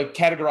 They want to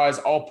categorize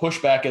all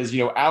pushback as,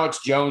 Alex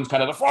Jones,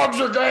 kind of the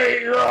frogs are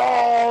gay,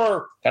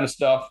 kind of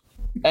stuff.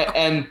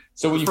 And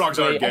so when you run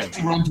to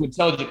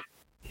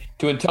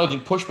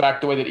intelligent pushback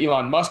the way that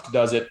Elon Musk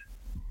does it,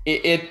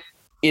 it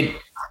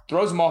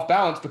throws them off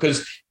balance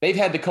because they've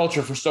had the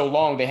culture for so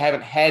long, they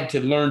haven't had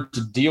to learn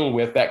to deal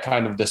with that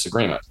kind of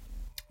disagreement.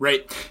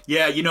 Right.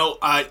 Yeah,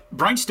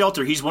 Brian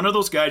Stelter, he's one of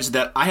those guys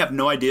that I have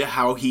no idea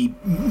how he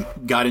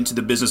got into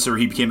the business or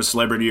he became a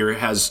celebrity or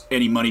has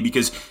any money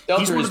because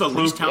he's one of the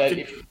least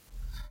talented.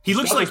 He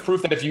looks like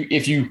proof that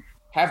if you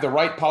have the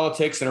right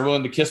politics and are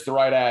willing to kiss the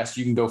right ass,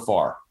 you can go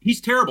far. He's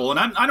terrible, and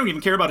I don't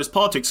even care about his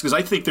politics because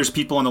I think there's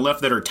people on the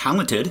left that are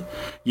talented.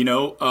 He ain't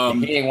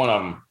one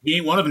of them. He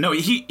ain't one of them. No,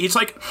 it's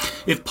like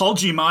if Paul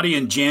Giamatti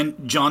and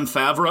John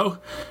Favreau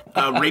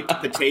raped a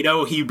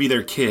potato, he would be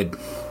their kid.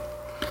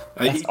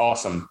 That's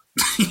awesome.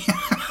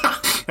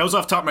 That was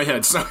off the top of my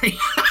head. Sorry.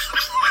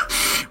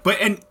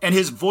 But and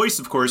his voice,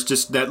 of course,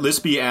 just that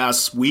lispy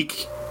ass,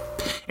 weak.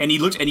 And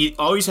he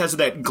always has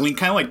that gleam,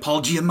 kind of like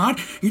Paul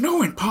Giamatti.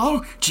 When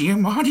Paul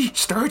Giamatti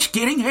starts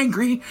getting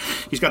angry,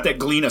 he's got that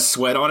gleam of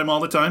sweat on him all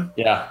the time.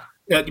 Yeah.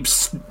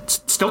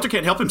 Stelter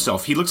can't help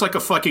himself. He looks like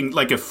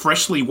a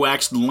freshly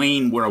waxed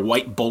lane where a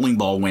white bowling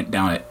ball went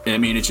down it. I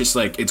mean, it's just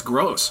like, it's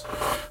gross.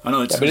 I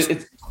know but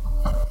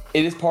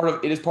it is part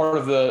of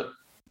the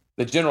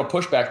general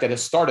pushback that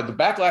has started. The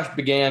backlash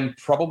began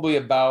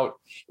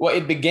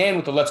it began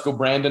with the Let's Go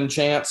Brandon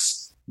chants.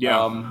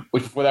 Yeah.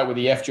 Which before that with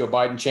the F Joe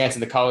Biden chants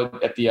in the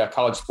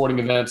college sporting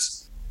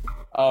events.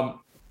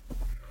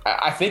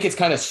 I think it's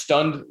kind of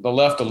stunned the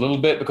left a little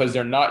bit because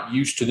they're not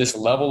used to this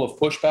level of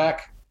pushback.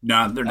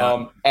 No, they're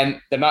not. And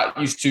they're not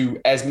used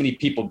to as many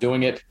people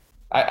doing it.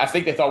 I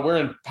think they thought we're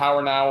in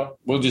power now.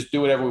 We'll just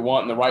do whatever we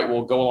want and the right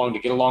will go along to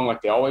get along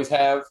like they always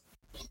have.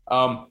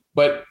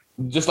 But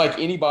just like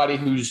anybody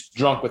who's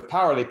drunk with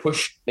power, they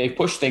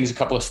push things a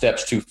couple of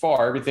steps too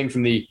far. Everything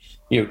from the,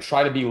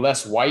 try to be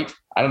less white.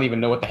 I don't even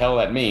know what the hell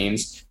that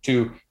means,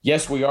 to,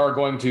 yes, we are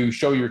going to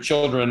show your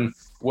children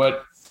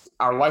what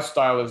our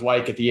lifestyle is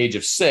like at the age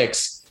of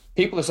 6.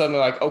 People are suddenly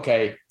like,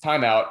 okay,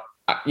 time out.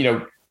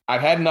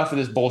 I've had enough of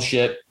this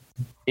bullshit.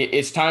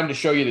 It's time to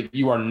show you that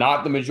you are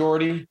not the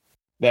majority,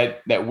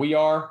 that we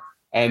are.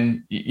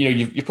 And,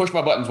 you pushed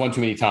my buttons one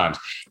too many times.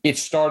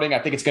 It's starting. I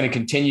think it's going to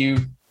continue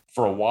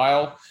for a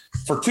while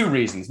for 2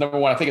 reasons. Number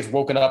one, I think it's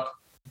woken up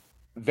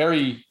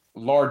very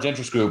large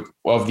interest group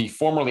of the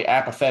formerly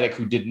apathetic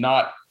who did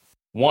not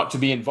want to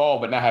be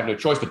involved, but now have no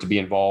choice but to be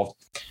involved.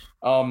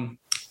 And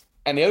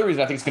the other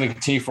reason I think it's going to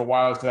continue for a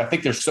while is because I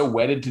think they're so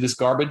wedded to this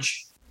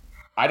garbage.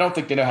 I don't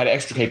think they know how to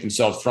extricate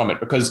themselves from it,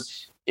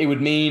 because it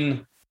would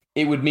mean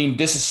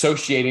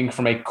disassociating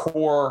from a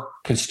core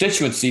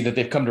constituency that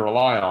they've come to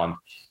rely on.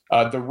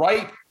 The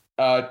right,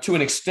 to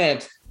an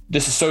extent,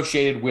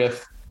 disassociated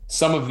with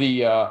some of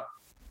the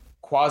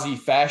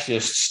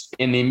quasi-fascists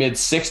in the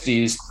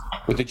mid-'60s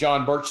with the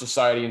John Birch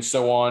Society and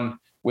so on,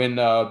 when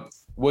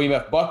William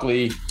F.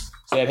 Buckley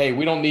said, hey,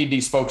 we don't need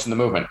these folks in the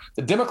movement.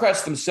 The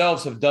Democrats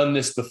themselves have done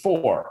this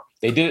before.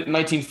 They did it in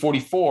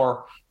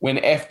 1944 when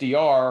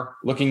FDR,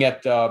 looking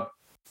at,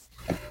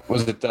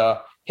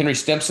 Henry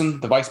Stimson,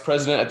 the vice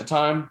president at the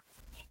time,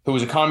 who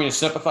was a communist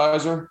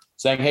sympathizer,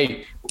 saying,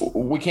 hey,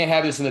 we can't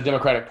have this in the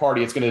Democratic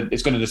Party. It's going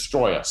to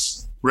destroy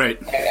us.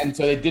 Right. And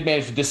so they did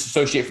manage to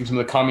disassociate from some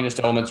of the communist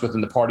elements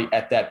within the party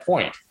at that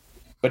point.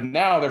 But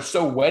now they're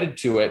so wedded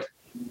to it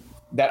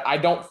that I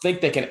don't think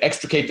they can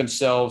extricate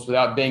themselves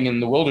without being in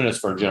the wilderness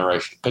for a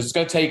generation. Because it's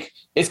going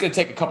to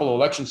take a couple of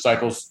election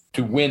cycles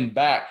to win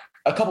back,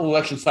 a couple of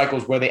election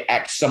cycles where they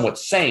act somewhat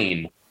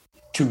sane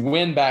to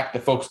win back the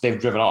folks they've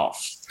driven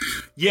off.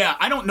 Yeah,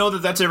 I don't know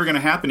that that's ever going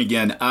to happen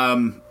again.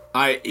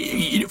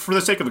 For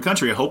the sake of the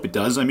country, I hope it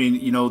does. I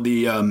mean,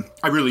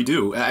 I really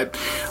do. I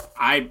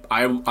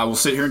will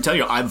sit here and tell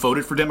you, I've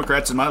voted for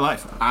Democrats in my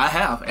life. I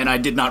have, and I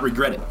did not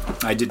regret it.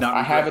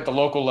 I have at the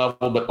local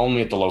level, but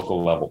only at the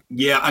local level.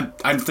 Yeah,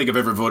 I don't think I've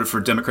ever voted for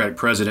a Democratic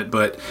president,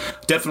 but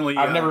definitely.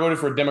 I've never voted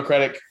for a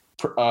Democratic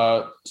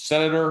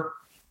senator,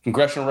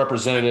 congressional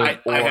representative.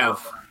 I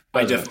have.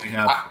 I definitely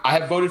have. I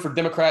have voted for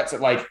Democrats at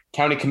like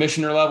county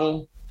commissioner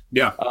level.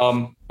 Yeah.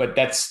 But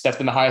that's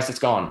been the highest it's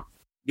gone.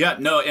 Yeah,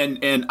 no,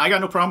 and I got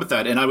no problem with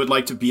that, and I would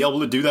like to be able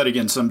to do that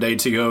again someday.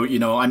 To go,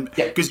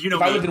 because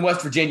if I lived in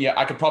West Virginia,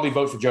 I could probably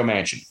vote for Joe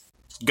Manchin.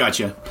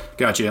 Gotcha.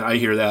 I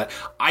hear that.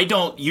 I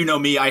don't.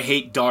 Me. I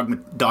hate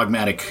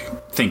dogmatic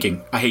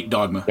thinking. I hate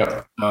dogma.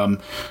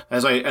 Yep.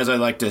 As I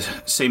like to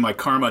say, my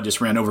karma just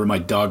ran over my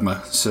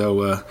dogma.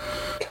 So,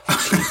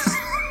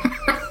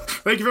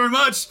 thank you very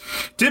much.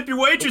 Tip your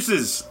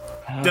waitresses.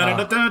 I'm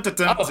a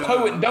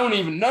poet and don't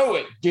even know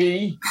it,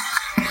 D.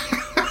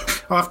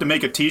 I'll have to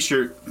make a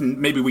T-shirt.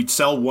 Maybe we'd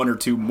sell 1 or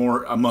 2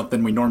 more a month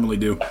than we normally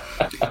do.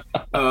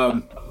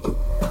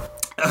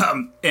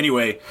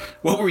 Anyway,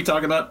 what were we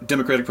talking about?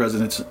 Democratic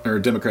presidents or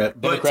Democrat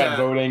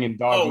voting and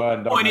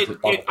dogma.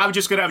 I was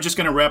just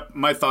gonna wrap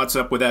my thoughts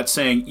up with that,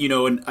 saying,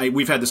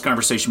 we've had this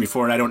conversation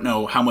before, and I don't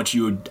know how much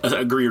you would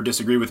agree or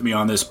disagree with me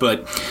on this,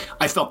 but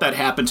I felt that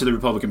happened to the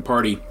Republican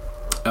Party.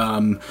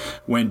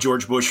 When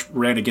George Bush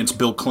ran against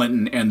Bill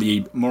Clinton, and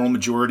the moral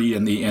majority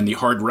and the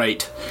hard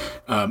right,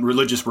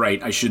 religious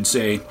right, I should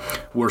say,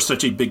 were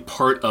such a big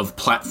part of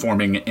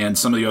platforming and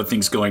some of the other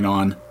things going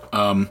on.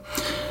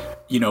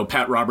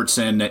 Pat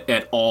Robertson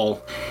et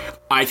al.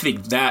 I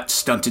think that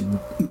stunted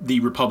the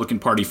Republican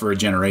Party for a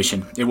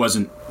generation. It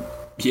wasn't,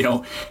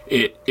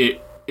 it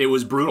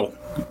was brutal.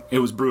 It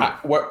was brutal.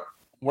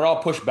 We're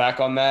all pushed back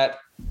on that.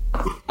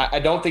 I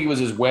don't think it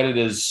was as wedded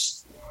as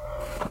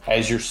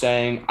you're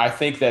saying. I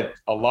think that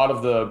a lot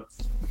of the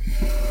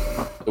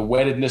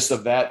weddedness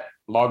of that,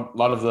 a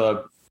lot of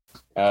the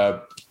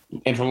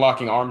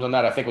interlocking arms on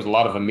that, I think was a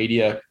lot of a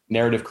media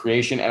narrative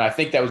creation. And I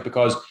think that was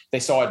because they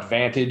saw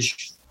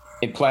advantage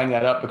in playing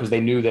that up, because they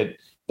knew that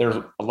there's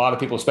a lot of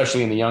people,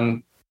 especially in the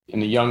young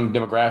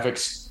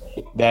demographics,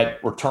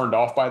 that were turned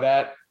off by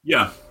that.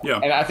 Yeah.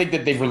 And I think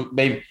that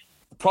the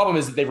problem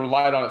is that they've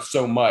relied on it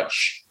so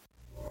much,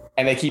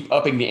 and they keep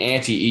upping the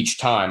ante each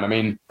time. I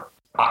mean,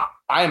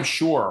 I am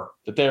sure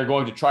that they're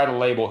going to try to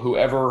label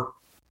whoever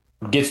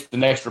gets the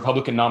next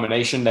Republican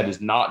nomination that is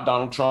not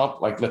Donald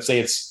Trump. Like, let's say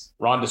it's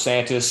Ron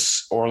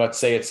DeSantis, or let's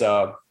say it's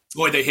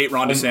boy, they hate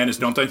Ron DeSantis,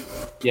 don't they?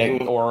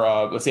 Yeah,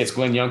 or let's say it's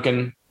Glenn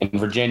Youngkin in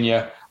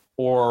Virginia,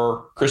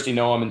 or Kristi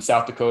Noem in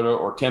South Dakota,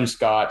 or Tim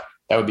Scott.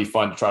 That would be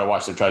fun to try to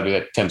watch them try to do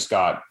that. Tim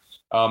Scott.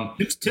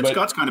 Tim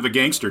Scott's kind of a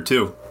gangster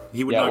too.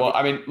 He would. Yeah, well,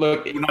 I mean,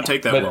 look, he would not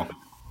take that well.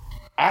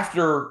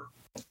 After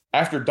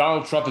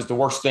Donald Trump is the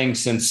worst thing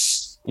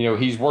since,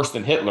 he's worse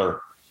than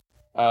Hitler.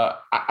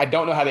 I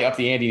don't know how they up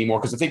the ante anymore,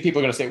 because I think people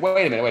are going to say,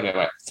 wait a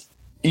minute.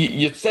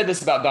 You said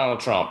this about Donald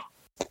Trump,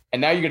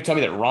 and now you're going to tell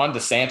me that Ron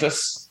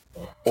DeSantis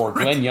or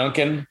Glenn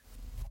Youngkin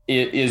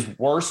is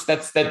worse?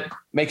 That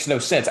makes no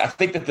sense. I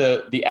think that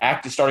the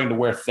act is starting to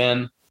wear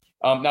thin.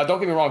 Now, don't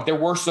get me wrong. There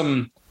were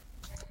some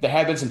there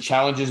have been some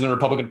challenges in the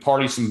Republican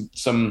Party.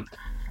 Some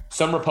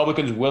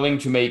Republicans willing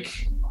to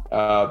make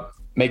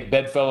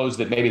bedfellows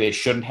that maybe they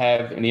shouldn't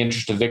have in the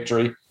interest of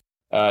victory.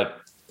 A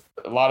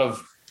lot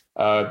of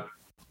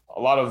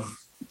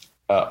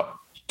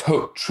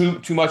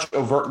too much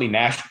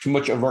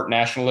overt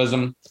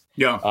nationalism.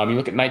 Yeah. You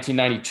look at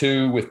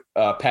 1992 with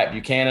Pat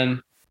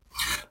Buchanan.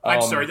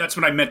 I'm sorry, that's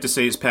what I meant to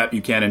say is Pat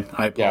Buchanan.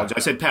 I apologize. Yeah. I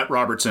said Pat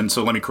Robertson,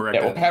 so let me correct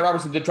that. Well, Pat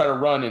Robertson did try to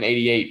run in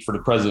 '88 for the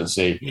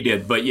presidency. He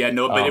did, but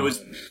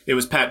it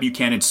was Pat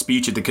Buchanan's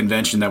speech at the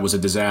convention that was a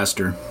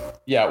disaster.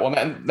 Yeah, well,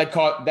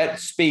 that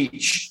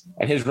speech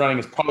and his running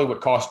is probably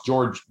what cost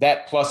George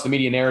that, plus the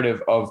media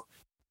narrative of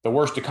the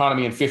worst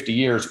economy in 50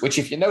 years, which,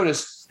 if you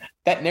notice,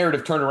 that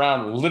narrative turned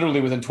around literally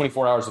within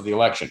 24 hours of the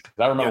election.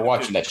 I remember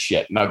watching that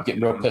shit and I was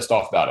getting real pissed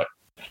off about it.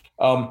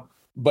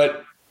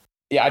 But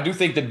yeah, I do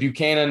think that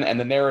Buchanan and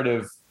the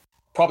narrative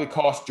probably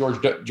cost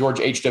George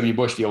H.W.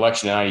 Bush the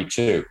election in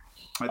 '92.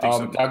 I think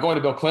so. Now, going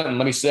to Bill Clinton,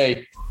 let me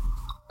say,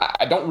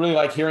 I don't really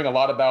like hearing a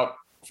lot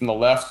from the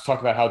left talk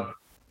about how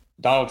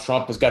Donald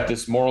Trump has got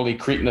this morally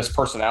cretinous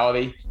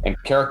personality and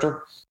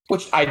character,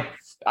 which I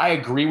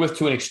agree with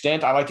to an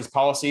extent. I like his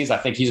policies. I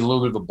think he's a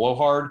little bit of a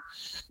blowhard.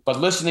 But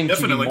listening to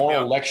the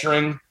moral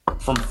lecturing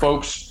from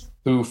folks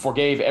who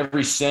forgave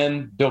every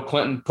sin, Bill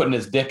Clinton putting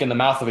his dick in the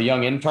mouth of a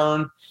young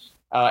intern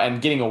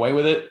and getting away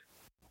with it,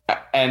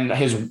 and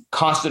his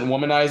constant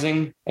womanizing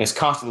and his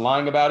constant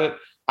lying about it,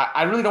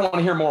 I really don't want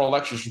to hear moral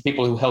lectures from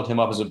people who held him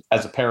up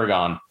as a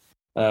paragon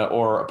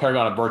or a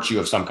paragon of virtue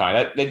of some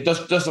kind. That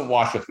just doesn't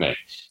wash with me.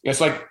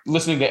 It's like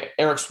listening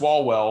to Eric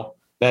Swalwell,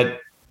 that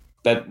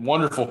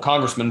wonderful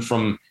congressman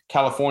from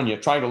California,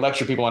 trying to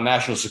lecture people on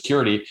national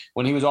security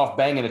when he was off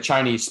banging a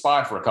Chinese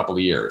spy for a couple of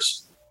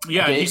years.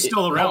 Yeah, he's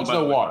still around.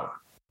 No water.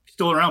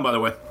 Still around, by the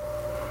way.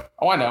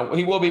 Oh, I know.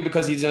 He will be,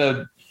 because he's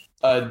in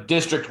a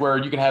district where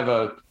you can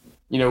have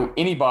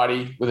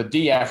anybody with a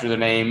D after their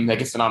name that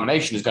gets the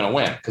nomination is going to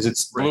win because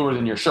it's bluer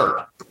than your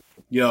shirt.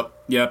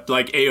 Yep.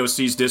 Like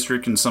AOC's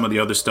district and some of the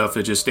other stuff.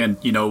 It just, and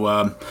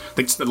I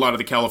think a lot of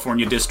the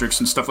California districts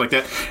and stuff like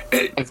that.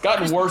 It's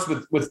gotten worse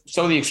with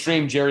some of the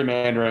extreme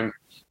gerrymandering.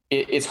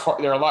 It's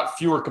hard. There are a lot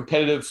fewer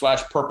competitive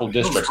 / purple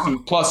districts.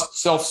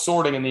 Plus,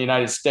 self-sorting in the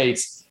United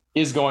States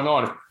is going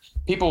on.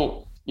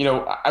 People,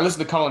 I listen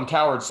to Colin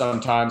Cowherd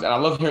sometimes, and I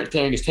love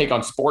hearing his take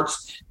on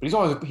sports. But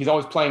he's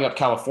always playing up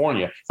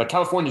California. It's like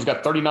California's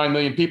got 39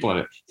 million people in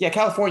it. Yeah,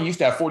 California used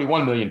to have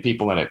 41 million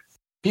people in it.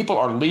 People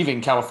are leaving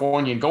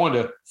California and going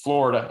to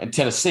Florida and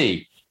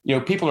Tennessee.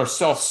 People are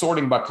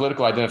self-sorting by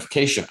political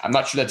identification. I'm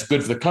not sure that's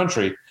good for the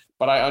country,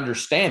 but I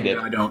understand it.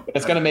 I don't.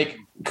 It's going to make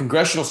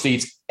congressional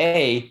seats,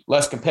 A,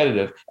 less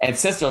competitive. And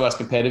since they're less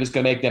competitive, it's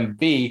going to make them,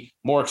 B,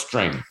 more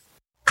extreme.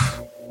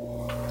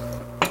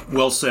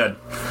 Well said.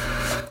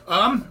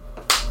 How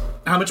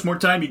much more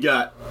time you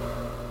got?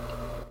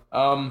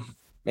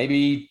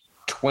 Maybe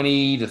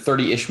 20 to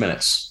 30-ish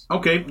minutes.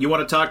 Okay, you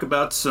want to talk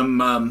about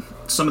some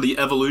of the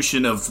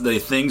evolution of the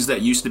things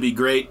that used to be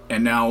great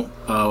and now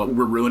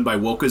we're ruined by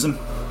wokeism?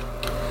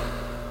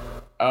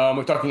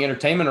 We're talking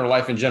entertainment or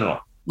life in general?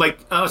 Like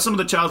some of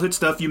the childhood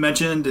stuff you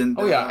mentioned. And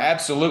oh, yeah,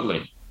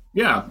 absolutely.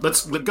 Yeah,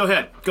 go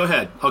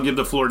ahead. I'll give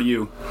the floor to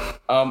you.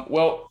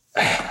 Well,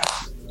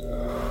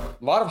 a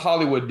lot of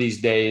Hollywood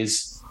these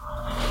days,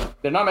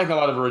 they're not making a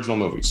lot of original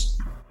movies.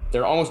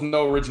 There are almost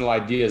no original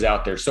ideas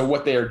out there. So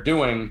what they are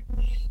doing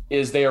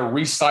is they are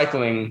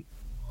recycling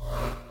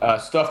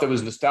stuff that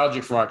was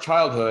nostalgic from our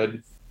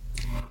childhood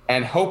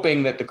and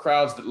hoping that the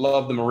crowds that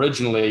loved them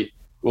originally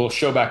will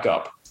show back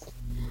up.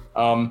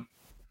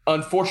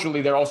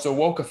 Unfortunately, they're also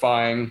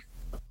wokeifying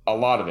a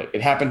lot of it.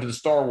 It happened to the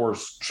Star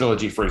Wars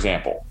trilogy, for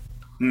example,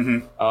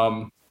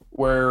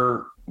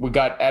 where we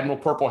got Admiral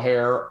Purple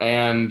Hair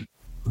and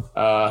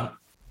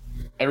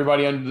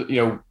everybody under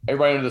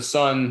the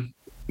sun,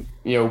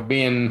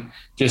 being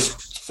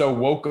just so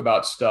woke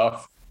about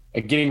stuff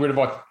and getting rid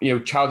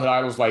of childhood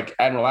idols like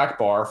Admiral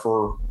Akbar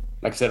for,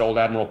 like I said, old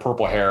Admiral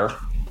Purple Hair,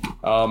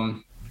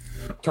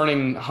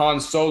 turning Han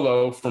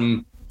Solo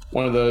from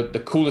one of the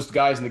coolest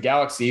guys in the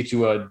galaxy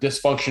to a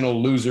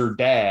dysfunctional loser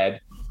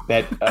dad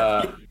that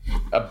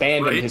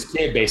abandoned his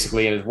kid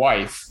basically and his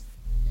wife.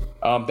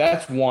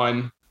 That's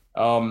one.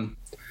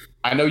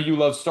 I know you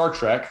love Star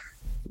Trek,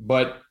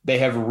 but they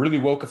have really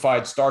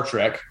wokeified Star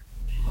Trek.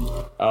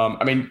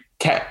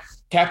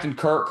 Captain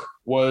Kirk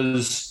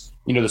was,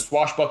 the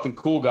swashbuckling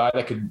cool guy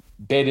that could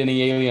bed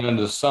any alien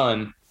under the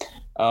sun.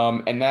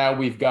 And now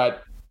we've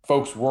got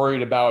folks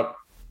worried about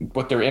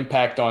what their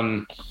impact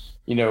on,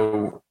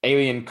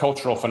 alien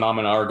cultural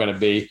phenomena are going to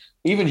be.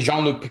 Even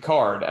Jean-Luc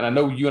Picard, and I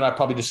know you and I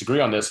probably disagree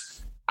on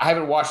this. I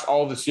haven't watched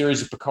all of the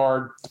series of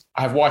Picard.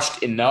 I've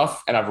watched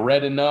enough and I've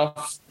read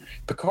enough.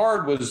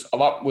 Picard was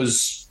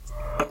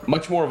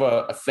much more of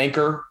a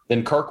thinker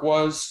than Kirk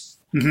was,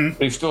 but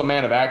he's still a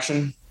man of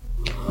action.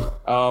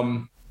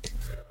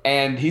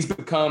 And he's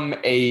become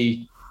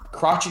a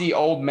crotchety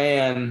old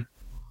man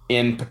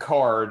in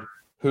Picard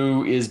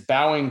who is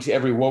bowing to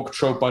every woke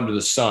trope under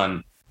the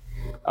sun,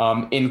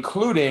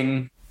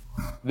 including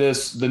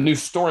the new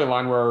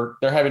storyline where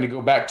they're having to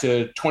go back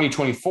to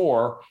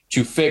 2024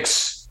 to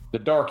fix the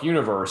dark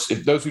universe.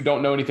 If those who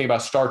don't know anything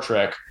about Star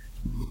Trek,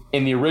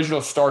 in the original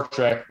Star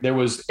Trek, there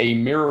was a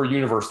mirror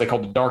universe they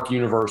called the Dark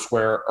Universe,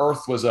 where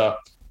Earth was a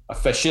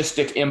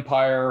fascistic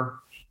empire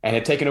and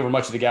had taken over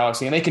much of the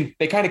galaxy. And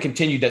they kind of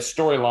continued that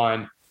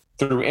storyline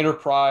through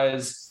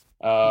Enterprise,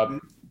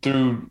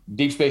 through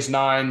Deep Space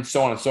Nine,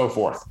 so on and so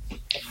forth.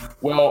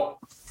 Well,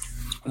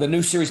 the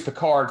new series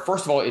Picard,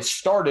 first of all, it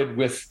started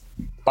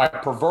by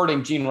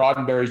perverting Gene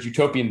Roddenberry's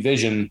utopian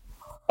vision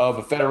of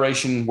a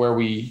federation where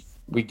we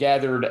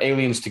gathered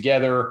aliens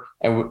together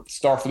and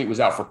Starfleet was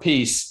out for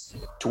peace,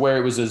 to where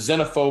it was a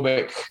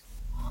xenophobic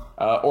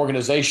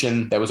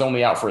organization that was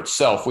only out for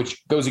itself,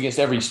 which goes against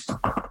every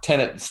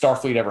tenet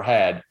Starfleet ever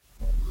had.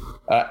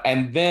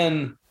 And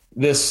then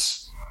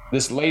this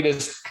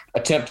latest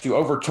attempt to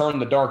overturn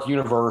the dark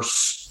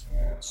universe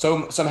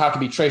somehow can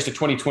be traced to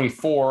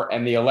 2024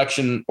 and the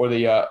election or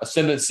the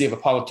ascendancy of a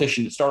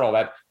politician to start all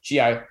that. Gee,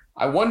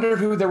 I wonder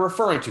who they're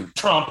referring to.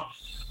 Trump.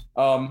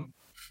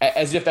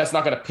 As if that's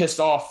not going to piss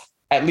off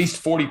at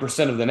least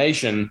 40% of the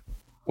nation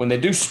when they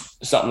do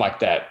something like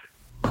that.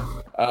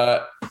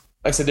 Like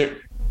I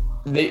said,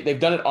 they've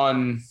done it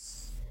on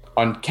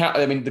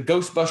the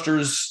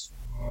Ghostbusters,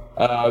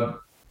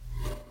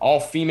 all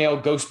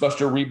female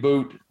Ghostbuster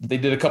reboot they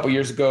did a couple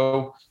years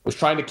ago was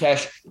trying to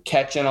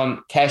cash in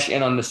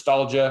on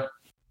nostalgia,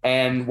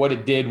 and what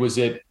it did was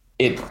it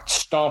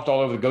stomped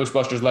all over the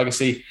Ghostbusters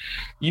legacy.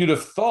 You'd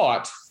have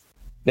thought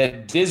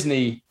that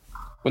Disney,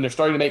 when they're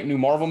starting to make new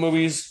Marvel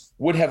movies,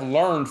 would have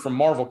learned from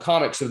Marvel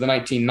Comics of the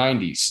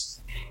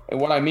 1990s.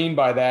 And what I mean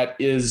by that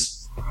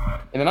is,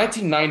 in the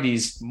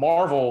 1990s,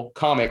 Marvel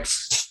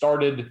Comics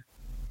started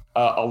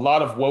a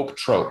lot of woke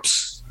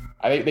tropes.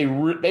 I think they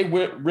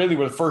really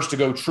were the first to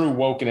go true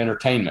woke in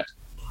entertainment.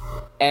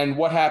 And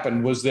what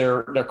happened was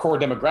their core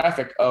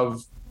demographic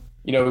of,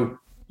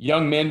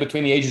 young men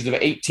between the ages of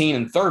 18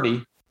 and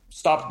 30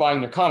 stopped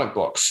buying their comic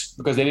books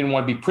because they didn't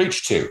want to be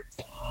preached to.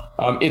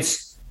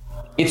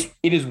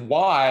 It is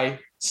why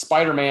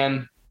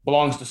Spider-Man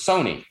belongs to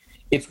Sony.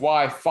 It's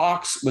why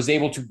Fox was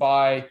able to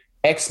buy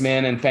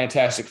X-Men and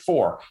Fantastic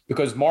Four,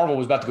 because Marvel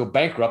was about to go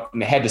bankrupt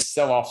and they had to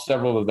sell off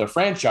several of their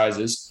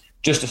franchises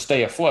just to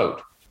stay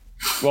afloat.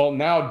 Well,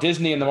 now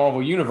Disney and the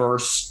Marvel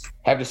Universe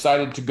have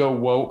decided to go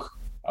woke.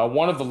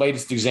 One of the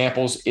latest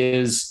examples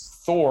is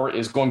Thor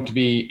is going to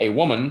be a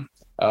woman.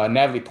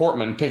 Natalie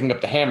Portman picking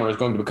up the hammer is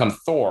going to become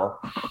Thor,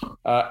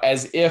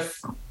 as if,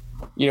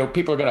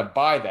 people are going to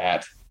buy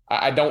that.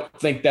 I don't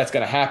think that's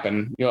going to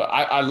happen.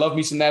 I love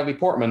me some Natalie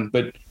Portman,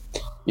 but,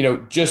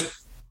 just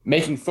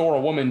making Thor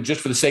a woman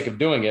just for the sake of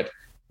doing it,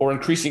 or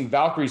increasing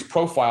Valkyrie's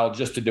profile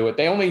just to do it.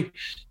 They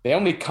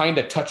only kind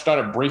of touched on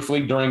it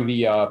briefly during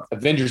the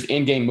Avengers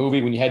Endgame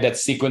movie, when you had that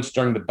sequence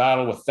during the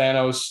battle with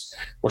Thanos,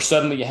 where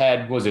suddenly you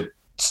had,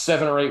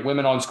 7 or 8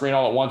 women on screen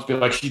all at once, be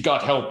like, she's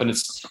got help, and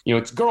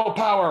it's girl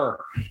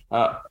power.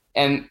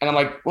 And I'm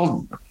like,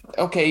 well,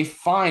 okay,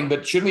 fine,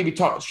 but shouldn't we be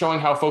showing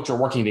how folks are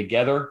working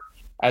together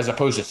as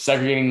opposed to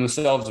segregating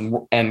themselves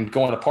and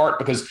going apart?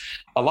 Because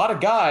a lot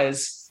of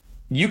guys,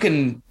 you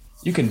can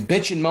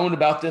bitch and moan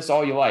about this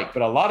all you like,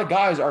 but a lot of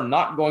guys are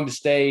not going to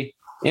stay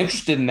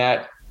interested in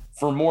that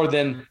for more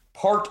than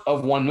part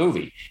of one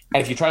movie.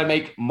 And if you try to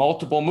make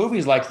multiple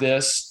movies like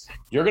this,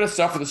 you're going to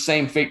suffer the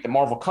same fate that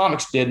Marvel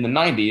Comics did in the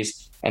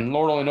 90s. And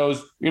Lord only knows,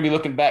 you're going to be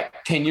looking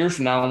back 10 years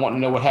from now and wanting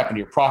to know what happened to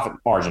your profit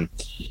margin.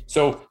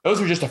 So those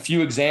are just a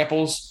few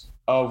examples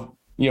of,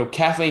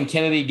 Kathleen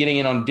Kennedy getting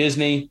in on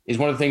Disney is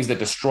one of the things that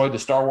destroyed the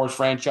Star Wars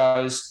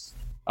franchise,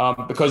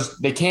 because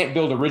they can't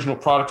build original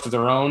products of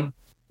their own.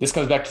 This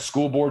comes back to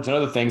school boards and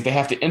other things. They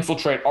have to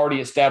infiltrate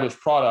already established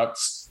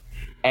products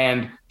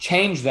and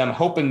change them,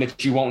 hoping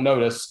that you won't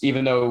notice,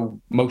 even though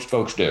most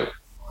folks do.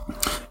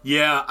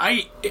 Yeah,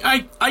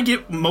 I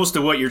get most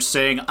of what you're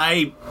saying.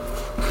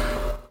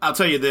 I'll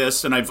tell you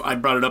this, and I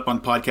brought it up on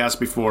podcasts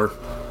before.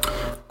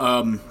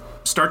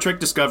 Star Trek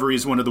Discovery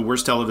is one of the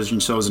worst television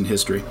shows in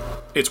history.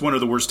 It's one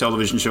of the worst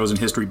television shows in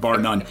history, bar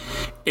none.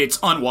 It's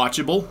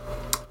unwatchable.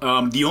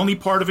 The only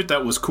part of it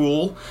that was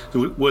cool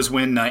was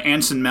when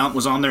Anson Mount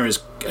was on there as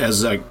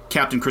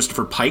Captain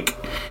Christopher Pike,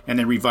 and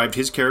they revived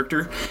his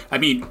character. I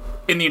mean,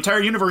 in the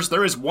entire universe,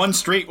 there is one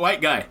straight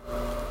white guy.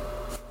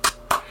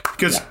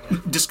 Because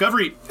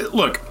Discovery,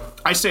 look,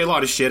 I say a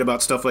lot of shit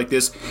about stuff like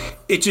this.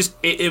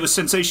 It was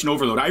sensation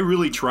overload. I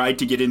really tried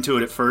to get into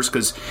it at first,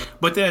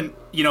 but then,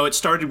 it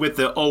started with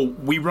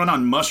we run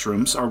on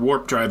mushrooms. Our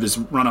warp drive is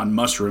run on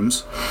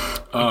mushrooms.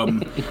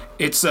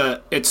 It's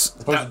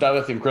opposed to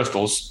dilithium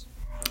crystals.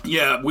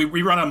 Yeah,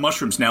 we run on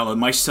mushrooms now, the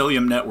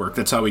mycelium network.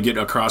 That's how we get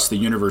across the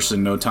universe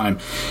in no time.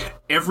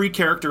 Every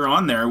character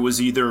on there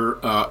was either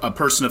a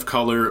person of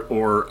color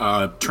or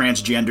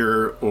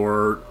transgender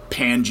or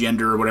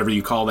pangender or whatever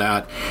you call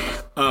that.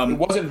 It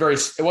wasn't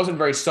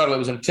very subtle. It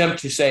was an attempt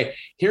to say,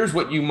 here's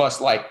what you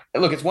must like.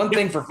 And look, it's one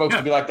thing for folks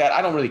to be like that.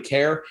 I don't really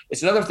care.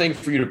 It's another thing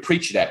for you to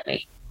preach it at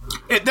me.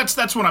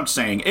 That's what I'm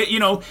saying.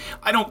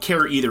 I don't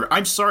care either.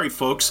 I'm sorry,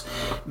 folks.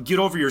 Get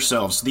over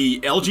yourselves. The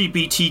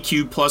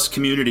LGBTQ plus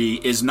community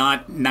is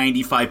not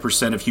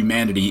 95% of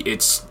humanity.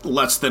 It's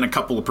less than a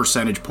couple of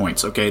percentage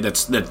points. Okay, it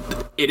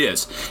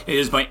is. It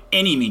is by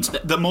any means.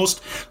 The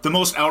most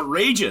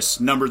outrageous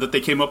number that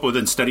they came up with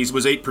in studies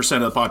was 8%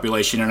 of the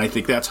population, and I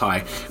think that's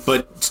high.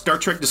 But Star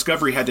Trek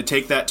Discovery had to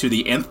take that to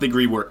the nth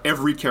degree, where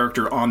every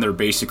character on there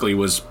basically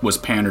was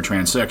pan or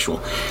transsexual.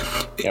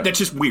 Yep. That's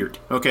just weird.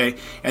 Okay,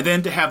 and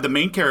then to have the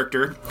main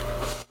character,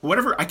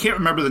 whatever, I can't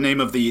remember the name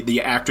of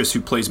the actress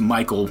who plays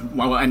Michael.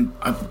 And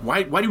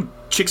why do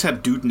chicks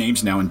have dude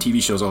names now in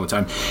TV shows all the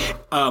time?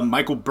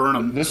 Michael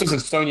Burnham. This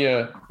wasn't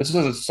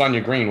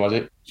Sonia Green, was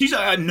it? She's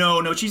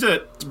no. She's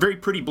a very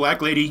pretty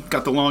black lady,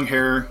 got the long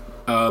hair.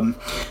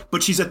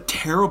 But she's a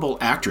terrible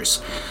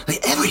actress. Like,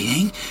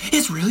 everything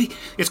is really...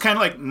 It's kind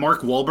of like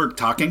Mark Wahlberg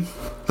talking.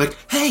 Like,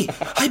 hey,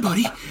 hi,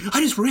 buddy.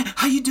 I just ran.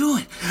 How you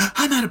doing?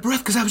 I'm out of breath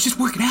because I was just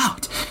working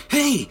out.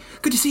 Hey,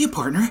 good to see you,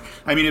 partner.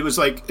 I mean, it was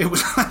like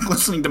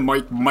listening to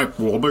Mike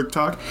Wahlberg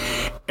talk.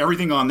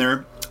 Everything on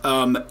there.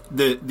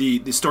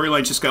 The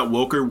storyline just got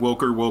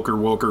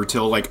woker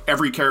till like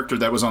every character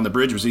that was on the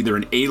bridge was either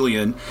an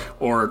alien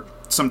or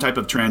some type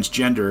of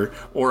transgender,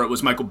 or it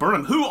was Michael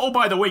Burnham, who, oh,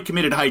 by the way,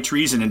 committed high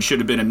treason and should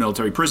have been in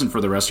military prison for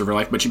the rest of her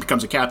life, but she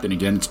becomes a captain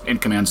again and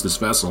commands this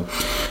vessel.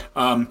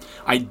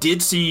 I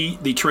did see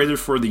the trailer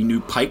for the new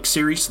Pike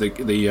series,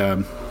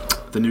 the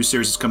new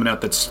series is coming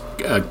out. That's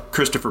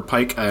Christopher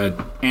Pike,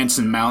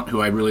 Anson Mount, who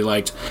I really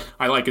liked.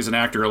 I like as an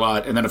actor a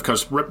lot, and then of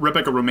course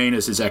Rebecca Romijn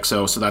is his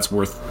XO, so that's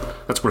worth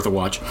a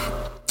watch.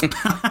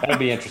 That'd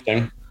be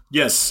interesting.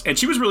 Yes, and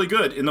she was really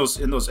good in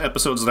those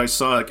episodes that I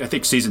saw, I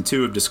think season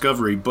 2 of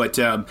Discovery. But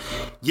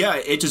yeah,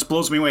 it just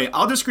blows me away.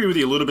 I'll disagree with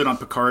you a little bit on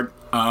Picard.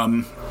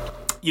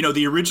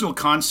 The original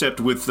concept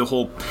with the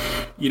whole,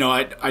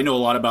 I know a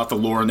lot about the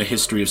lore and the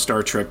history of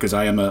Star Trek because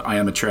I am a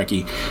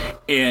Trekkie,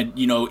 and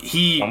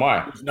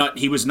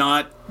he was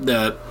not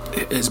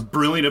as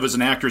brilliant of as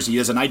an actor as he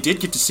is, and I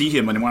did get to see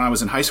him when I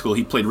was in high school.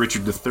 He played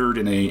Richard III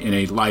in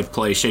a live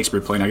play,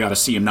 Shakespeare play, and I got to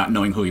see him not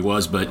knowing who he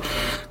was, but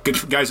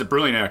good guy's a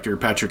brilliant actor,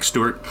 Patrick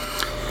Stewart,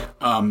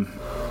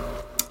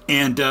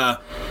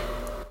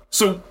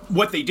 So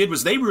what they did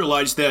was they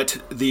realized that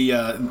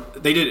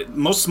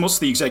most of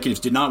the executives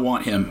did not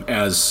want him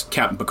as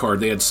Captain Picard.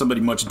 They had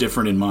somebody much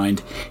different in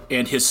mind,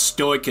 and his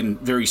stoic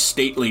and very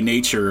stately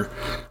nature.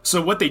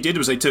 So what they did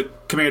was they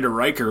took Commander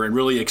Riker and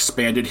really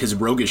expanded his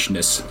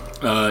roguishness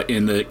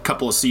in the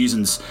couple of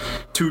seasons,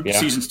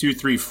 seasons 2,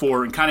 3,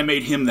 4, and kind of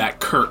made him that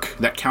Kirk,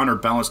 that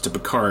counterbalance to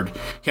Picard.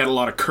 He had a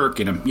lot of Kirk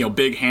in him.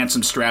 Big,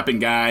 handsome, strapping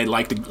guy,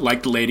 liked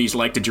the ladies,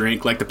 liked to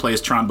drink, liked to play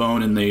his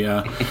trombone in the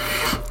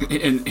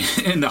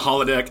in the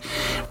holodeck.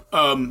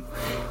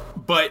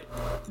 But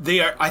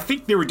I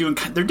think they're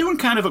doing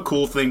kind of a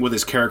cool thing with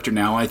his character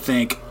now. I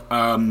think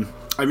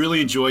I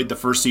really enjoyed the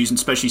first season,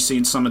 especially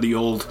seeing some of the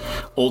old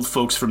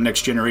folks from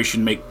Next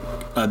Generation make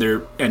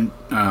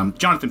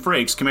Jonathan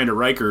Frakes, Commander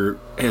Riker,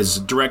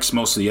 directs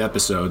most of the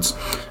episodes,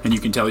 and you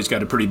can tell he's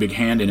got a pretty big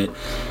hand in it.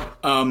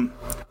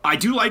 I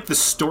do like the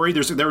story.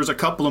 There was a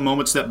couple of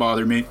moments that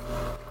bothered me.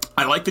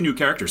 I like the new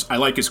characters. I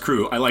like his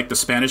crew. I like the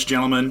Spanish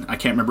gentleman. I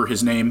can't remember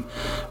his name,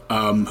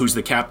 who's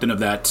the captain of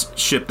that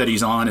ship that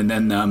he's on. And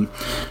then,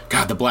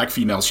 the black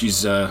female.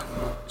 She's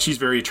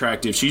very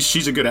attractive.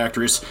 She's a good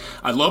actress.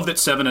 I love that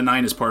 7 of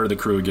 9 is part of the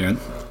crew again.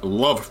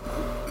 Love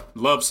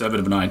 7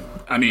 of 9.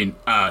 I mean,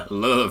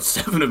 love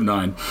 7 of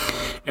 9.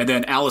 And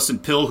then Alison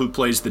Pill, who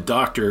plays the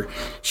Doctor.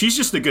 She's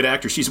just a good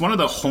actor. She's one of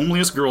the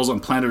homeliest girls on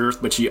planet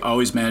Earth, but she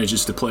always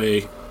manages to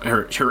play.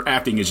 Her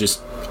acting is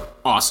just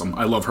awesome.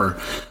 I love her.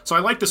 So I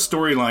like the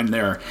storyline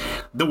there.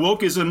 The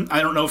wokeism,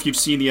 I don't know if you've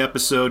seen the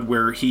episode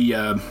where he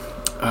 10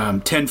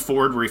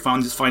 Ford, where he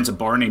finds a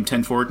bar named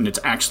 10 Ford, and it's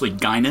actually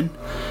Guinan,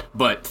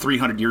 but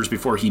 300 years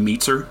before he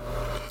meets her.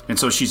 And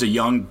so she's a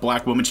young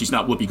black woman. She's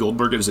not Whoopi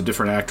Goldberg. It was a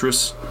different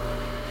actress.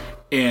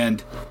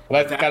 And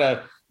that kind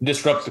of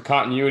disrupts the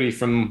continuity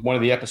from one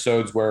of the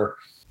episodes where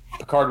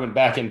Picard went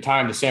back in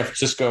time to San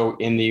Francisco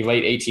in the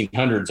late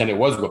 1800s, and it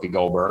was Whoopi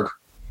Goldberg.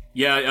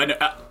 Yeah,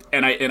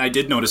 and I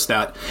did notice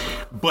that,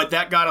 but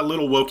that got a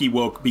little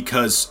woke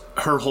because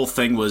her whole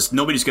thing was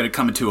nobody's going to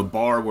come into a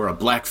bar where a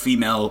black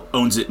female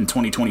owns it in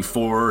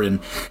 2024, and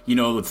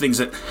the things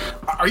that.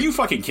 Are you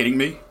fucking kidding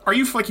me? Are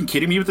you fucking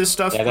kidding me with this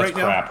stuff right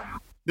crap. now?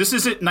 This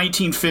isn't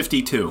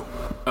 1952,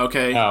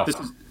 okay? No.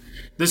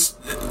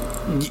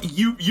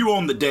 You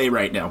own the day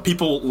right now.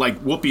 People like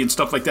Whoopi and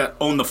stuff like that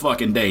own the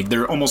fucking day.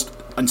 They're almost,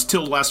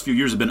 until the last few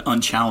years, have been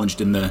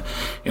unchallenged in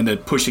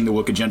the pushing the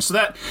woke agenda. So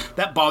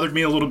that bothered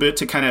me a little bit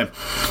to kind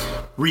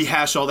of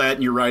rehash all that.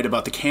 And you're right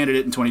about the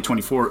candidate in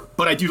 2024.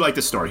 But I do like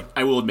the story.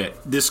 I will admit,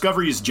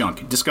 Discovery is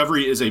junk.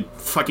 Discovery is a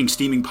fucking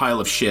steaming pile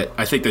of shit.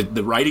 I think that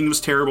the writing was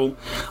terrible.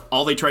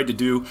 All they tried to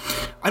do,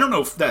 I don't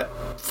know if that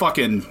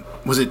fucking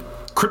was it.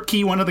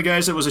 Kripke, one of the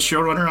guys that was a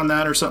showrunner on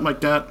that or something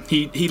like that.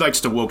 He likes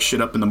to woke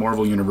shit up in the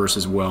Marvel universe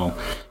as well.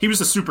 He was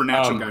the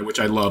Supernatural guy, which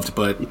I loved,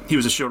 but he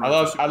was a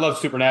showrunner. I love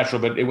Supernatural,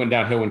 but it went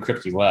downhill when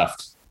Kripke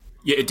left.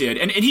 Yeah, it did.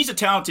 And he's a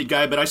talented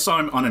guy, but I saw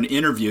him on an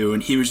interview,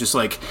 and he was just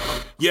like,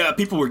 yeah,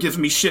 people were giving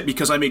me shit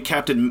because I made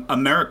Captain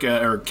America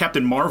or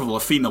Captain Marvel a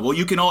female. Well,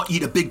 you can all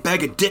eat a big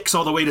bag of dicks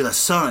all the way to the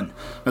sun.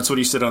 That's what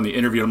he said on the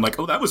interview. I'm like,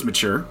 oh, that was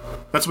mature.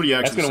 That's what he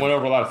actually said. That's going to win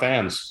over a lot of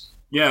fans.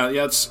 Yeah,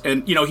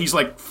 and he's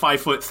like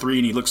 5'3",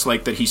 and he looks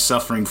like that he's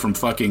suffering from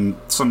fucking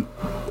some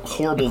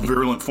horrible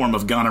virulent form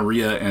of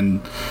gonorrhea and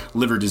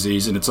liver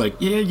disease, and it's like,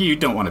 yeah, you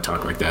don't want to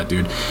talk like that,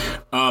 dude.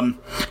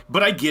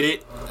 But I get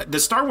it. The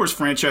Star Wars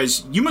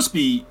franchise, you must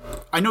be.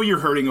 I know you're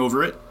hurting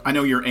over it. I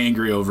know you're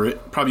angry over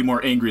it. Probably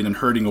more angry than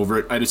hurting over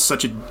it.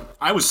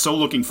 I was so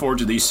looking forward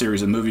to these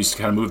series of movies to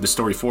kind of move the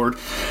story forward.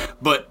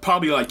 But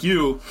probably like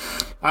you,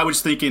 I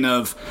was thinking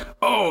of,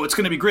 oh, it's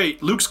going to be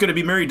great. Luke's going to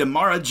be married to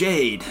Mara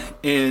Jade,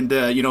 and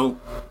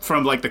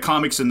from like the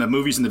comics and the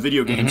movies and the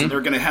video games, and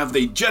they're going to have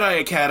the Jedi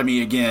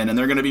Academy again, and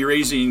they're going to be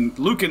raising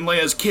Luke and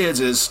Leia's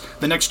kids as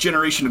the next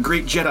generation of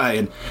great Jedi.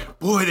 And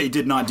boy, they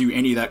did not do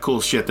any of that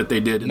cool shit that they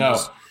did in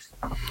this.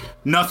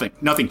 Nothing.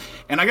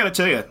 And I got to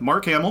tell you,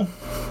 Mark Hamill,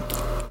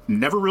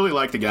 never really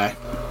liked the guy.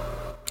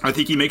 I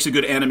think he makes a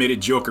good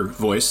animated Joker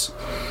voice.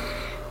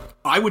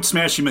 I would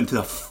smash him into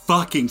the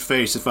fucking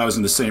face if I was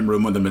in the same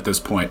room with him at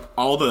this point.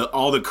 All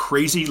the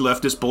crazy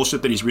leftist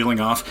bullshit that he's reeling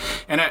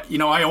off. And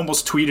I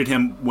almost tweeted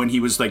him when he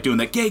was like doing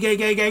that gay,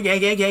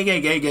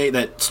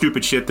 that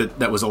stupid shit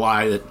that was a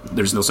lie, that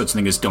there's no such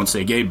thing as don't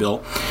say gay,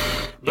 Bill.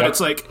 But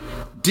It's like,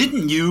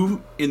 didn't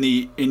you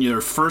in your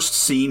first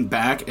scene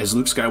back as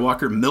Luke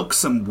Skywalker milk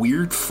some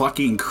weird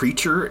fucking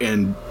creature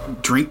and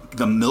drink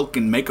the milk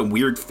and make a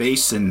weird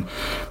face, and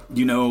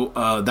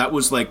that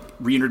was like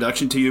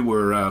reintroduction to you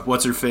where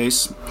what's her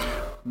face,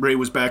 Rey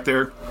was back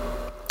there.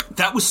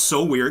 That was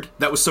so weird.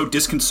 That was so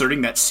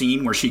disconcerting, that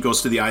scene where she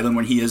goes to the island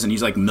when he is, and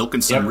he's like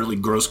milking some really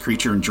gross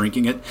creature and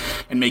drinking it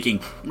and making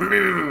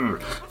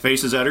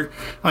faces at her.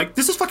 Like,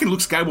 this is fucking Luke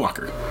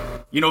Skywalker.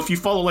 If you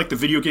follow like the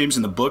video games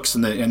and the books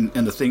and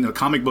the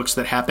comic books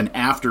that happen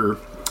after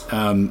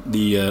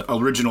the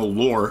original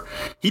lore,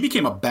 he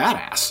became a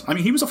badass. I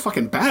mean, he was a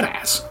fucking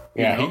badass.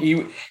 Yeah,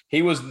 he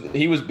became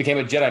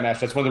a Jedi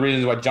Master. That's one of the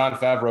reasons why Jon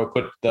Favreau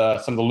put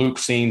some of the Luke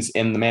scenes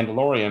in The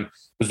Mandalorian,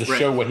 was to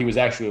show what he was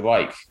actually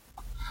like.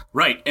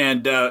 Right,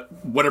 and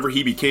whatever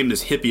he became,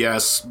 this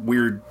hippie-ass,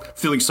 weird,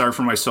 feeling sorry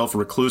for myself,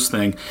 recluse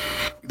thing,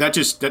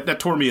 that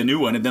tore me a new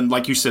one. And then,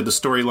 like you said, the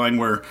storyline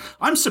where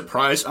I'm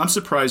surprised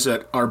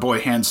that our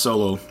boy Han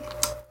Solo,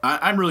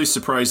 I'm really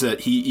surprised that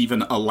he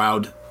even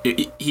allowed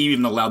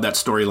that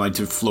storyline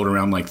to float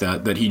around like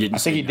that he didn't. I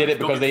think he did it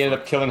because they ended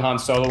up killing Han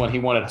Solo, and he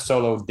wanted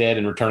Solo dead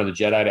in Return of the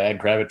Jedi to add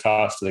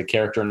gravitas to the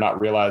character, and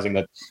not realizing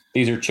that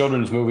these are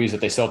children's movies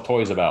that they sell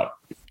toys about.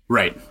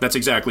 Right. That's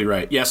exactly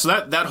right. Yeah, so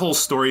that whole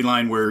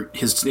storyline where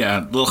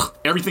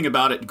everything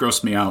about it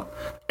grossed me out.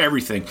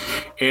 Everything.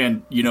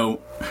 And,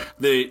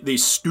 the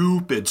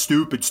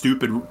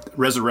stupid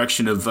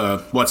resurrection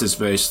of,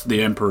 what's-his-face,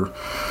 the Emperor.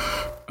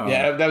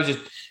 That was just,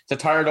 it's a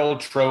tired old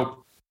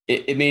trope.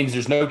 It means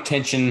there's no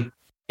tension.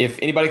 If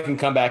anybody can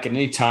come back at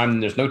any time, then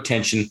there's no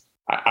tension.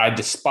 I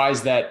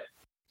despise that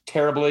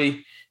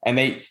terribly. And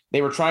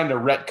they were trying to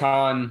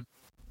retcon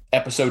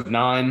Episode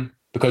 9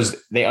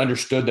 because they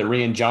understood that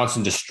Rian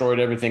Johnson destroyed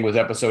everything with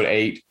Episode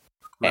 8.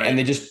 Right. And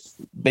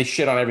they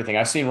shit on everything.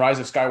 I've seen Rise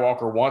of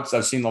Skywalker once.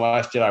 I've seen The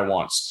Last Jedi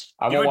once.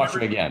 I won't watch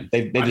it again.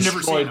 I've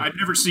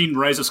never seen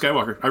Rise of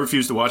Skywalker. I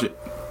refuse to watch it.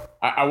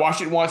 I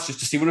watched it once just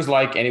to see what it was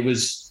like, and it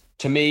was,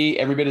 to me,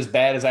 every bit as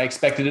bad as I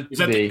expected it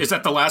to be. Is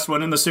that the last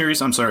one in the series?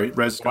 I'm sorry,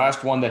 Rise of Skywalker.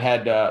 Last one that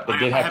had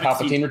did have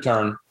Palpatine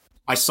return.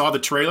 I saw the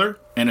trailer,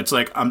 and it's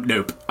like,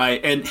 nope.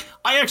 I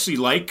actually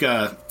like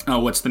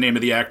what's the name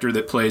of the actor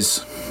that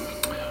plays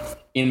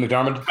Ian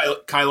McDiarmid?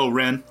 Kylo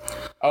Ren.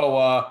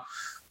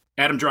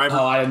 Adam Driver.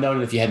 Oh, I'd have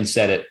known it if you hadn't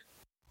said it.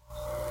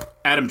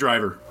 Adam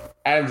Driver,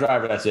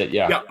 that's it,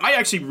 yeah. Yeah, I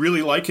actually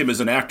really like him as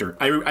an actor.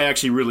 I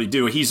actually really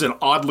do. He's an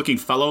odd-looking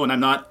fellow, and I'm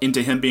not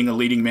into him being a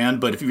leading man,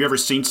 but if you've ever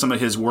seen some of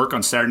his work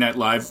on Saturday Night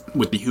Live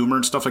with the humor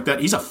and stuff like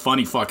that, he's a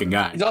funny fucking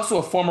guy. He's also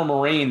a former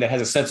Marine that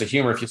has a sense of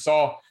humor. If you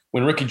saw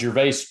when Ricky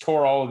Gervais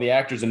tore all of the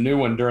actors a new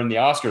one during the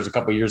Oscars a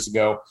couple of years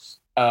ago,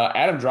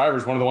 Adam Driver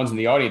is one of the ones in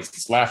the audience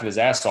that's laughing his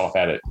ass off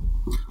at it.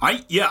 I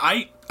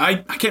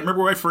can't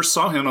remember where I first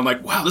saw him. I'm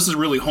like, wow, this is a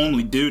really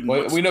homely dude.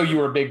 Well, we know you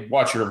were a big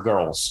watcher of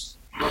girls.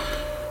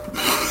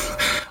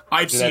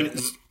 I've seen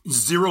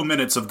 0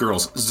 minutes of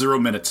girls. 0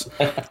 minutes.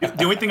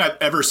 The only thing I've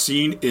ever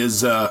seen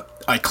is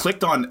I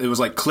clicked on, it was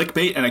like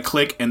clickbait, and I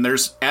click, and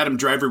there's Adam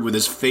Driver with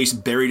his face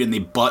buried in the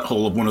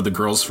butthole of one of the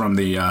girls from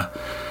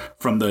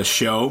the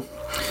show.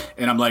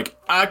 And I'm like,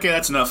 okay,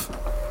 that's enough.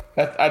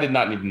 I did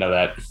not need to know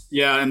that.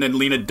 Yeah, and then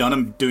Lena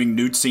Dunham doing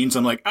nude scenes.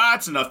 I'm like,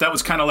 that's enough. That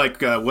was kind of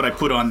like what I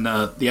put on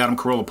the Adam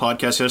Carolla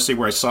podcast yesterday,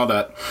 where I saw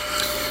that.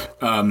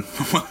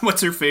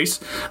 What's her face?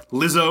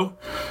 Lizzo.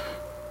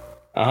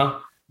 Uh-huh.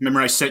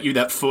 Remember I sent you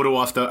that photo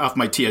off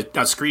my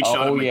screenshot?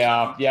 Oh,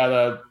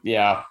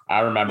 yeah. I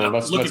remember.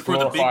 Let's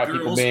glorify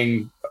people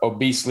being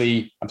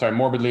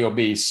morbidly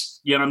obese.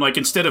 Yeah, and I'm like,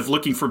 instead of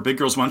looking for big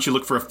girls, why don't you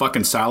look for a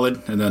fucking salad?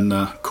 And then,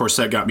 of course,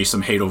 that got me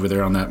some hate over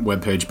there on that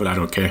webpage, but I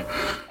don't care.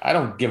 I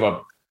don't give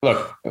a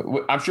Look,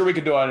 I'm sure we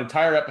could do an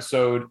entire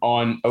episode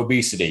on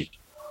obesity.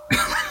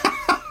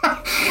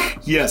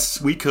 Yes,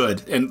 we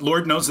could. And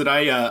Lord knows that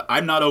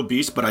I'm not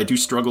obese, but I do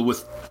struggle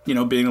with,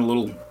 being a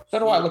little. So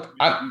do I. Look,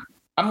 I'm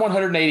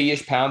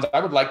 180-ish pounds. I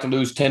would like to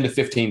lose 10 to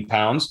 15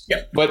 pounds.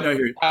 Yeah, but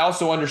I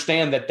also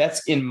understand that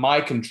that's in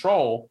my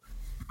control.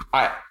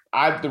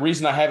 The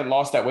reason I haven't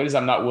lost that weight is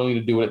I'm not willing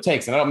to do what it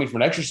takes. And I don't mean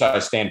from an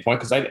exercise standpoint,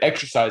 because I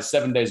exercise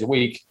 7 days a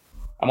week.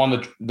 I'm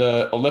on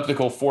the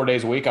elliptical 4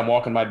 days a week. I'm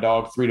walking my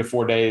dog 3 to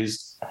 4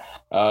 days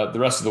the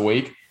rest of the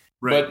week.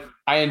 Right. But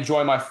I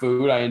enjoy my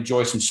food. I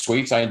enjoy some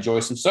sweets. I enjoy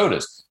some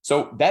sodas.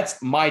 So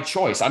that's my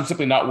choice. I'm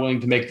simply not willing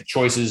to make the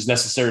choices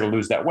necessary to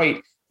lose that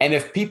weight. And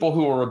if people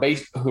who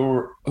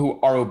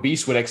are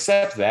obese would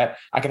accept that,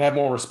 I could have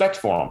more respect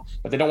for them.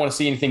 But they don't want to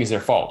see anything as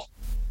their fault.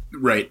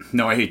 Right.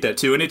 No, I hate that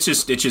too. And it's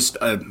just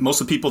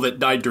most of the people that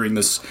died during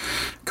this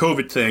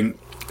COVID thing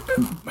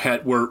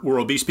were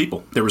obese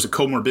people. There was a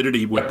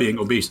comorbidity with being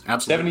obese.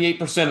 Absolutely.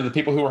 78% of the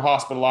people who were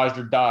hospitalized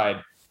or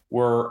died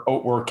were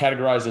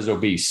categorized as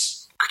obese.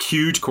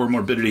 Huge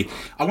comorbidity.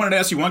 I wanted to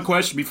ask you one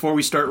question before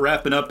we start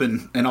wrapping up,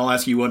 and I'll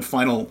ask you one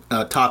final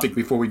topic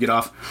before we get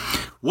off.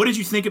 What did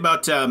you think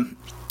about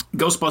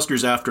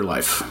Ghostbusters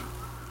Afterlife?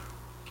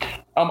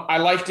 I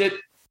liked it.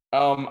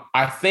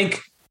 I think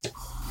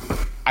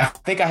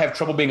I have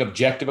trouble being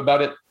objective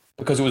about it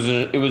because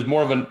it was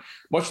more of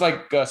much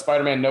like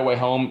Spider-Man No Way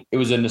Home. It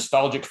was a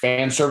nostalgic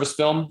fan service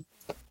film.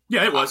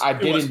 Yeah, it was. I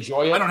did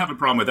enjoy it. I don't have a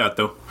problem with that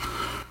though.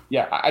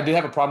 Yeah, I did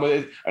have a problem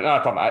with it. Not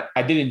a problem.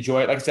 I did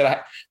enjoy it. Like I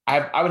said,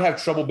 I would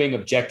have trouble being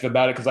objective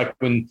about it because, like,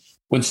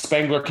 when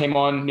Spengler came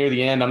on near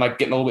the end, I'm like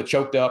getting a little bit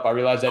choked up. I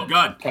realized that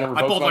kind of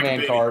revoked my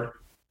man card.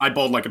 I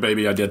bawled like a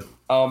baby. I did.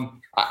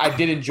 I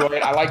did enjoy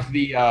it. I liked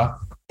the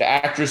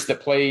actress that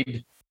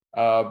played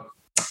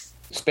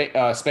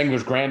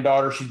Spengler's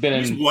granddaughter.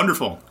 She's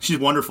wonderful. She's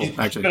wonderful.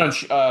 Actually,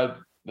 she's been on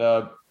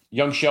the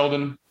Young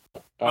Sheldon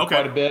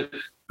quite a bit.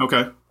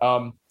 Okay.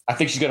 I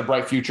think she's got a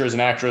bright future as an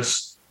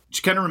actress.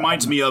 She kind of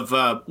reminds me of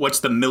what's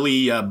the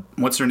Millie?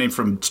 What's her name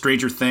from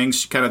Stranger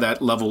Things? Kind of that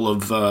level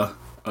of.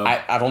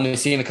 I've only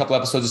seen a couple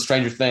episodes of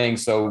Stranger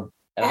Things, and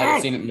I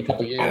haven't seen it in a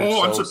couple of years.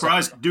 Oh, I'm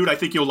surprised, dude! I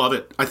think you'll love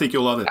it. I've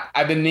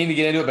been needing to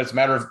get into it, but it's a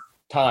matter of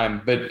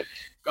time. But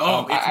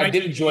I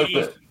did enjoy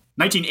it.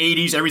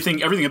 1980s,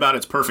 everything about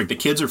it's perfect. The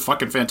kids are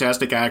fucking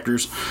fantastic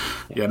actors.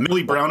 Yeah,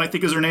 Millie Brown, I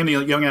think is her name, the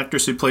young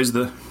actress who plays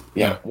the.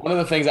 Yeah, one of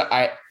the things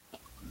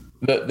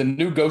The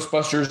new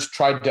Ghostbusters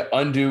tried to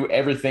undo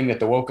everything that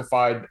the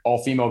wokeified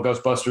all-female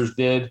Ghostbusters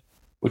did,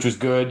 which was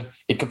good.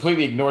 It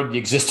completely ignored the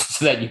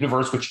existence of that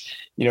universe, which,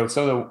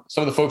 some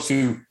of the folks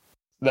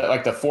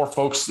like the 4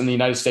 folks in the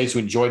United States who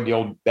enjoyed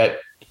that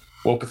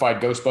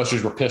wokeified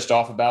Ghostbusters were pissed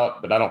off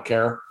about, but I don't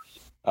care.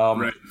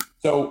 Right.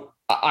 So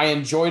I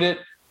enjoyed it.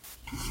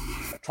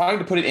 Trying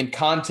to put it in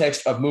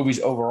context of movies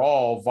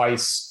overall,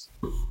 Vice,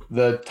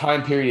 the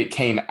time period it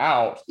came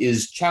out,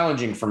 is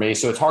challenging for me.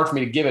 So it's hard for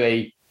me to give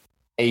it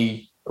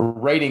a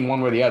rating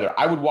one way or the other.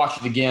 I would watch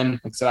it again.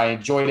 Like I said, I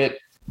enjoyed it.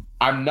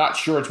 I'm not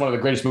sure it's one of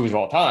the greatest movies of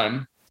all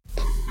time.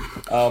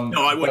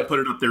 No, I wouldn't put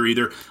it up there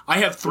either. I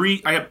have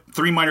three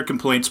minor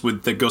complaints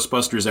with the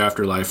Ghostbusters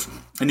Afterlife,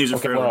 and these are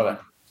fairly.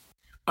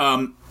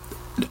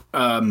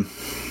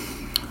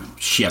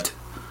 Shit.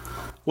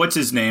 What's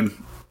his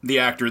name? The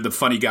actor, the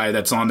funny guy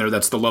that's on there.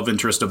 That's the love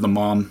interest of the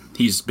mom.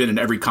 He's been in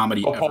every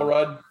comedy. Paul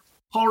Rudd.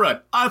 Paul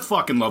Rudd. I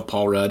fucking love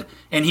Paul Rudd,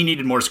 and he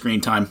needed more screen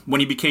time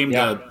when he became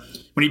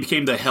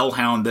the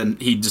hellhound. Then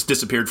he just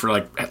disappeared for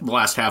like the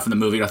last half of the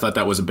movie. I thought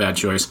that was a bad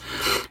choice.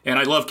 And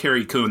I love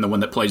Carrie Coon, the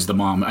one that plays the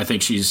mom. I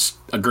think she's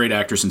a great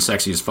actress and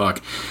sexy as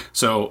fuck.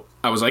 So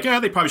I was like,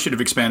 they probably should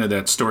have expanded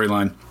that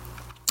storyline.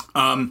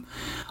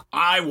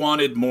 I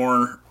wanted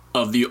more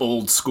of the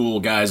old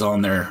school guys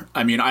on there.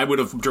 I mean, I would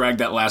have dragged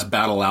that last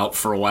battle out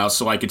for a while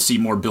so I could see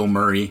more Bill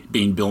Murray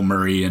being Bill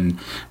Murray and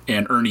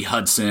Ernie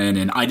Hudson.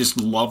 And I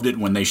just loved it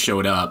when they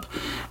showed up.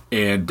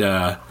 And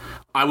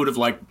I would have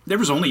liked, there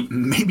was only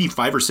maybe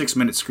 5 or 6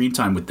 minutes screen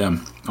time with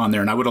them on there.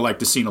 And I would have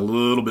liked to seen a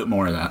little bit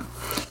more of that.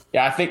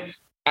 Yeah,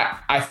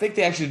 I think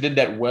they actually did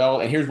that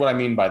well. And here's what I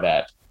mean by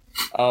that.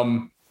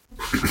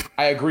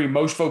 I agree.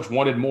 Most folks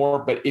wanted more,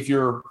 but if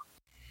you're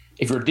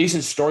a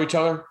decent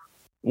storyteller,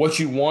 what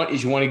you want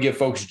is you want to give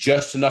folks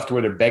just enough to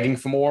where they're begging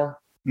for more,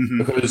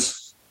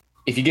 because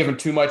if you give them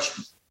too much,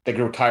 they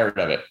grow tired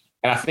of it.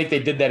 And I think they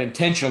did that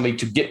intentionally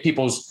to get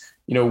people's,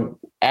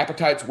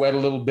 appetites wet a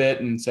little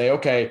bit and say,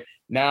 okay,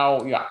 now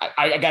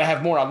I got to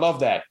have more. I love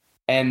that.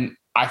 And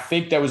I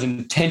think that was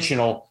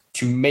intentional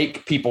to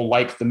make people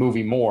like the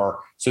movie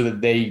more so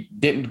that they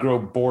didn't grow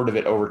bored of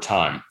it over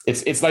time.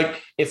 It's like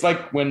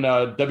when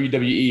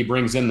WWE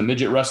brings in the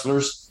midget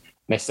wrestlers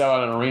and they sell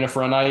out an arena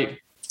for a night.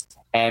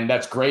 And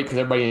that's great because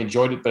everybody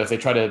enjoyed it. But if they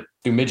try to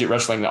do midget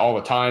wrestling all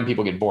the time,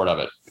 people get bored of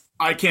it.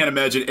 I can't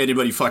imagine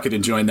anybody fucking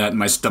enjoying that. And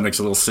my stomach's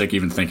a little sick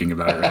even thinking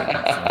about it right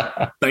now.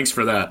 So, thanks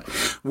for that.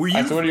 What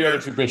are your other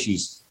 2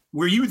 issues?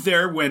 Were you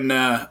there when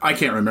I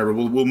can't remember.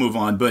 We'll move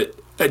on. But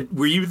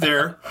were you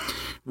there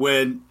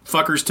when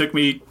fuckers took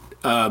me?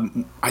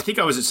 I think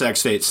I was at Sac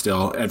State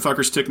still. And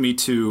fuckers took me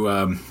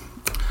to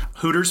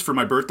Hooters for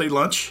my birthday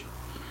lunch.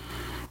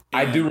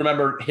 I do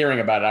remember hearing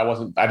about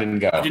it. I didn't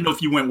go. I didn't know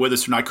if you went with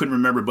us or not. I couldn't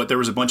remember, but there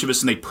was a bunch of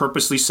us, and they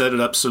purposely set it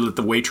up so that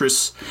the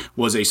waitress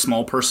was a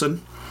small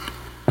person.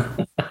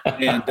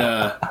 And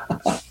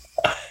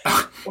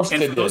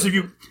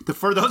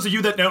for those of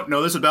you that don't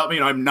know this about me,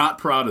 and I'm not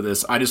proud of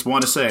this, I just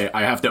want to say,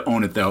 I have to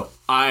own it though.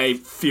 I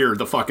fear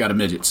the fuck out of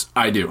midgets.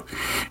 I do.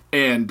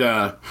 And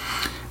so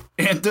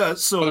one of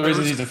the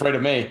reasons he's afraid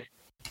of me.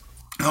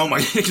 Oh my,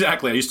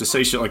 exactly. I used to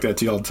say shit like that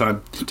to you all the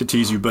time to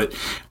tease you, but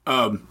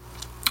I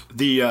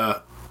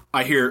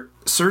hear,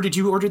 "Sir, did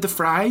you order the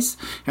fries?"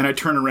 And I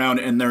turn around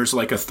and there's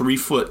like a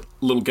 3-foot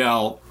little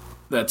gal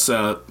that's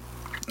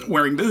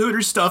wearing the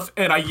Hooters stuff,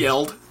 and I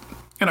yelled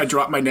and I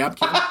dropped my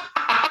napkin.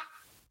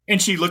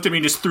 And she looked at me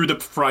and just threw the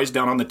fries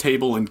down on the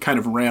table and kind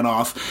of ran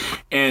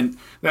off. And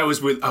that was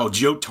with,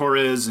 Joe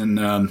Torres and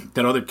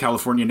that other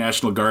California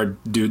National Guard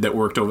dude that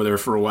worked over there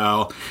for a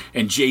while.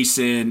 And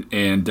Jason.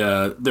 And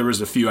there was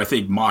a few, I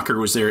think Mocker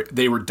was there.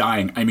 They were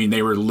dying. I mean,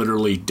 they were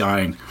literally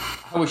dying.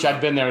 I wish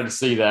I'd been there to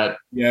see that.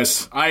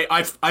 Yes.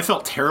 I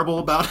felt terrible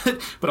about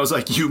it. But I was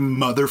like, you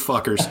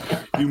motherfuckers.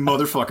 You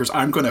motherfuckers.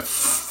 I'm going to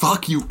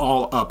fuck you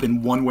all up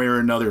in one way or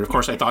another. Of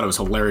course, I thought it was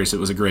hilarious. It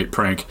was a great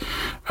prank.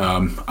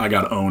 I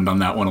got owned on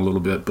that one a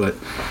little bit, but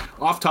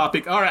off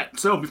topic. All right,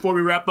 so before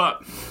we wrap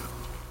up,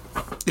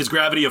 is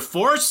gravity a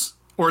force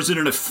or is it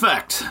an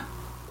effect?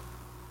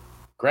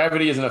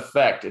 Gravity is an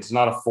effect. It's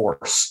not a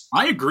force.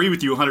 I agree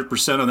with you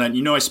 100% on that.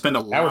 You know, I spend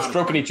a lot. Now we're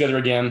stroking each other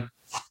again.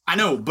 I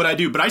know, but I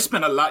do. But I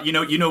spend a lot. You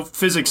know,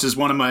 physics is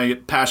one of my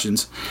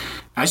passions.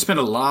 I spend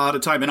a lot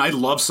of time, and I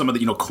love some of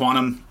the,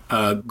 quantum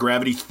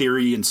gravity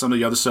theory and some of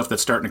the other stuff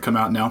that's starting to come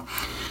out now.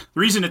 The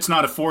reason it's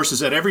not a force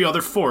is that every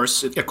other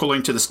force,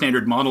 according to the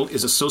standard model,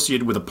 is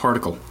associated with a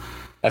particle.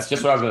 That's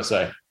just what I was going to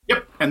say.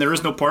 Yep, and there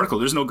is no particle.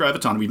 There's no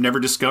graviton. We've never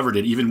discovered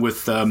it, even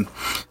with the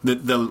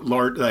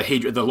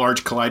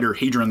large collider,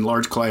 hadron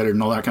large collider,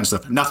 and all that kind of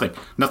stuff.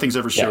 Nothing's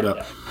ever showed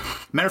up.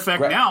 Matter of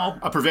fact, now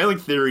a prevailing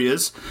theory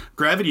is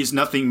gravity is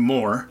nothing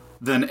more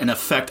than an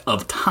effect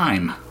of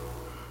time.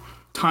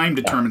 Time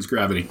determines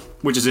gravity,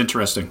 which is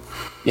interesting.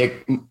 Yeah,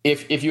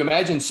 if you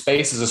imagine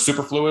space as a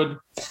superfluid,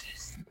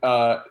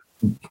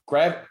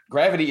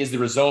 gravity is the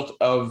result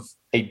of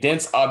a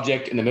dense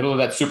object in the middle of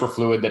that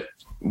superfluid that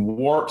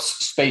warps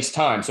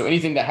space-time. So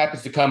anything that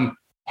happens to come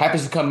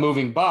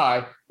moving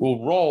by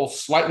will roll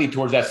slightly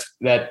towards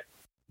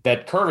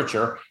that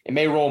curvature. It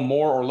may roll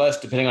more or less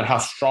depending on how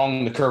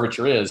strong the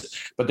curvature is.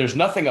 But there's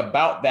nothing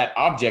about that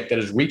object that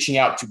is reaching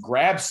out to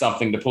grab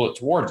something to pull it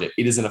towards it.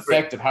 It is an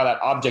effect of how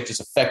that object is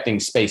affecting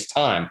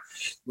space-time.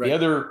 Right.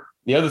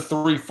 The other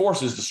three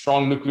forces, the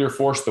strong nuclear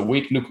force, the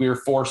weak nuclear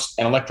force,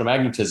 and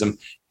electromagnetism,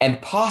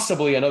 and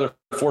possibly another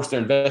force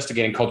they're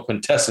investigating called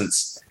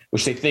quintessence,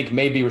 which they think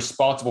may be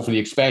responsible for the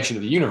expansion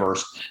of the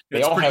universe.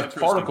 They all have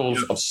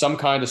particles of some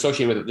kind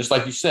associated with it, just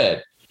like you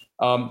said.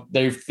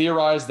 They've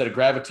theorized that a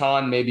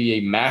graviton may be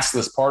a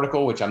massless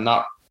particle, which I'm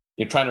not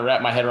trying to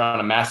wrap my head around.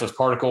 A massless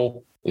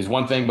particle is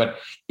one thing, but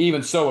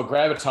even so, a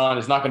graviton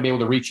is not going to be able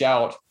to reach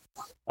out.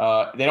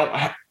 They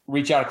don't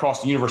reach out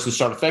across the universe and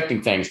start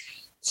affecting things.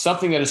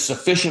 Something that is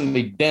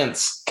sufficiently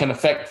dense can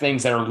affect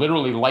things that are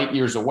literally light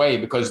years away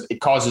because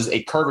it causes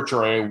a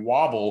curvature or a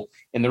wobble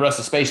in the rest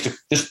of space, to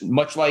just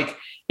much like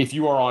if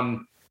you are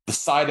on the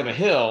side of a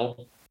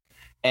hill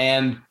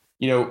and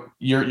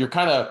you're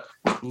kind of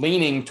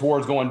leaning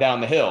towards going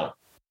down the hill.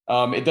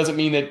 It doesn't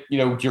mean that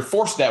you're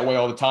forced that way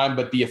all the time,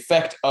 but the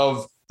effect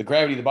of the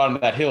gravity at the bottom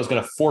of that hill is going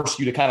to force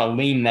you to kind of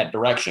lean in that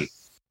direction.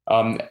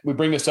 We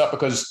bring this up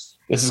because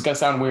this is going to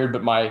sound weird,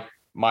 but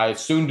my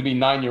soon-to-be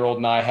 9-year-old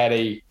and I had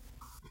a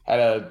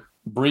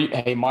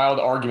mild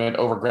argument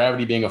over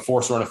gravity being a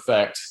force or an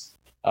effect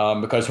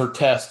because her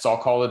tests all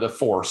call it a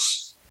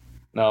force.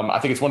 I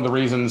think it's one of the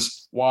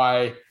reasons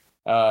why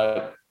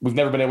we've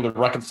never been able to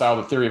reconcile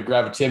the theory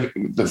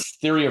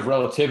of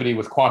relativity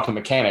with quantum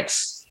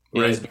mechanics.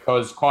 Right. Is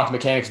because quantum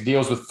mechanics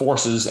deals with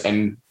forces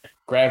and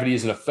gravity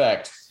is an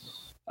effect.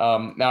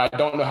 Now I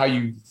don't know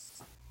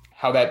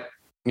how that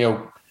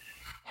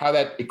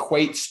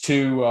equates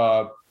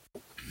to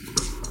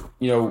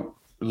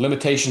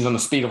limitations on the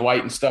speed of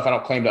light and stuff. I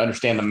don't claim to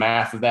understand the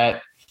math of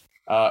that.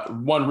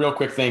 One real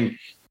quick thing.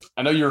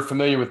 I know you're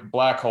familiar with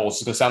black holes.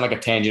 It's going to sound like a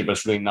tangent, but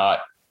it's really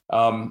not.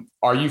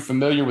 Are you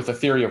familiar with the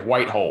theory of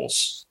white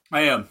holes?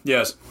 I am,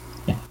 yes.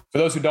 For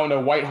those who don't know,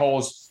 white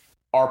holes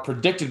are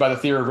predicted by the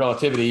theory of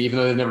relativity, even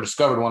though they've never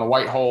discovered one. A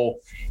white hole,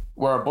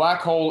 where a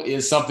black hole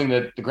is something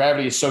that the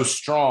gravity is so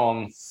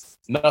strong,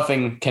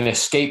 nothing can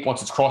escape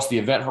once it's crossed the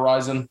event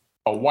horizon.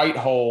 A white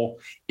hole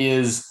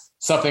is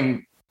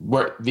something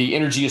where the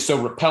energy is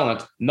so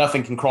repellent,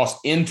 nothing can cross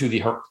into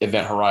the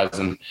event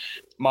horizon.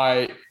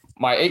 My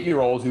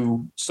 8-year-old,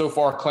 who so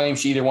far claims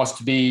she either wants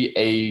to be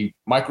a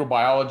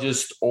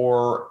microbiologist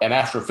or an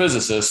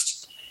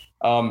astrophysicist,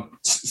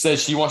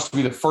 says she wants to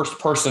be the first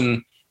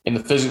person in the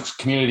physics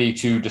community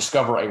to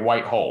discover a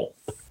white hole.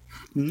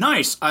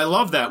 Nice. I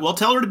love that. Well,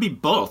 tell her to be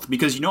both,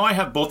 because I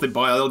have both a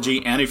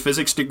biology and a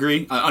physics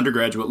degree,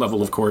 undergraduate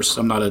level, of course.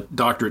 I'm not a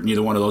doctorate in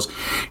either one of those.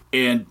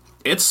 And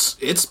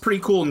it's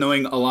pretty cool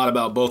knowing a lot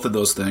about both of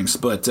those things.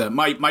 But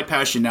my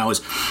passion now is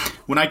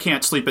when I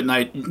can't sleep at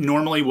night.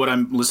 Normally, what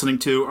I'm listening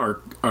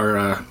to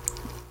are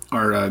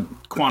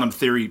quantum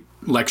theory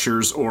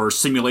lectures or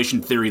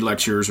simulation theory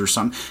lectures or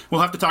something.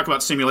 We'll have to talk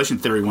about simulation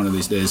theory one of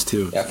these days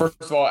too. Yeah,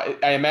 first of all,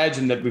 I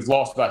imagine that we've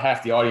lost about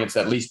half the audience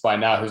at least by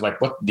now who's like,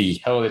 what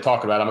the hell are they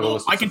talking about? I'm going to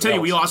listen. I can tell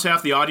you we lost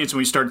half the audience when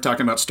we started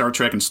talking about Star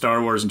Trek and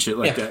Star Wars and shit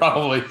like that.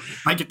 Probably.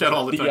 I get that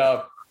all the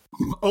time.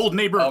 Old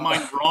neighbor of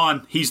mine,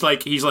 Ron, he's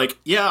like,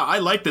 yeah, I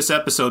like this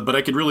episode, but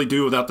I could really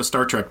do without the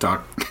Star Trek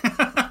talk. First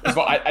of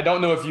all, I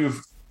don't know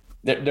if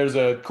there's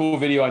a cool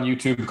video on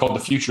YouTube called The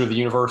Future of the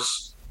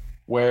Universe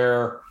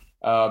where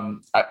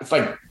it's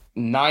like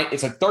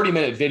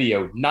 30-minute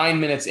video. 9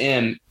 minutes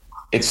in,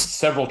 it's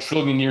several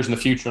trillion years in the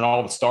future, and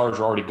all the stars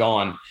are already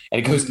gone, and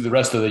it goes through the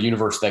rest of the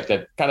universe. That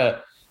kind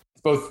of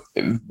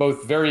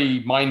both very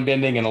mind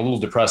bending and a little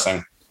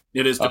depressing.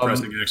 It is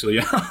depressing, actually.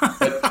 Yeah.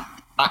 But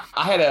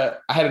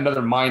I had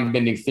another mind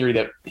bending theory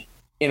that,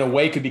 in a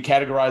way, could be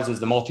categorized as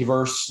the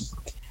multiverse,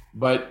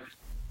 but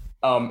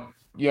a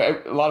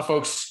lot of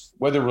folks,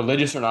 whether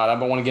religious or not, I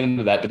don't want to get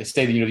into that, but they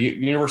say that the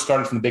universe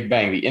started from the Big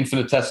Bang, the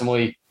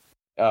infinitesimally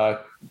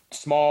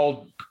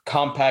small,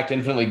 compact,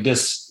 infinitely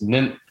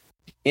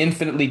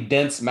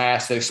dense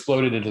mass that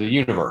exploded into the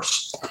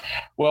universe.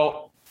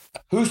 Well,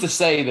 who's to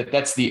say that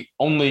that's the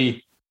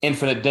only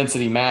infinite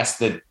density mass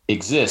that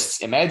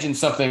exists? Imagine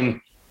something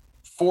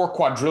 4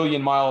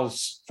 quadrillion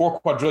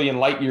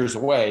light years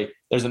away.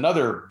 There's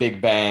another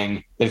Big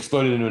Bang that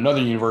exploded into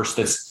another universe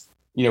that's,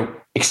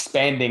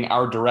 expanding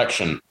our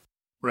direction.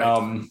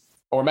 Right.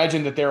 Or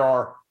imagine that there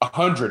are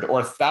 100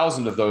 or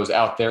 1,000 of those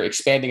out there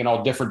expanding in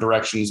all different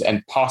directions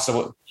and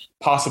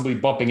possibly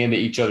bumping into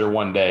each other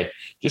one day.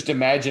 Just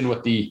imagine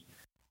what the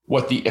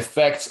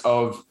effects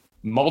of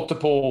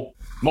multiple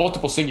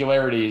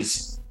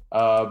singularities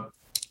out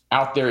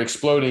there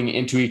exploding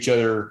into each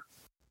other,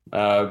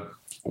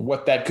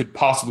 what that could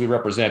possibly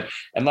represent.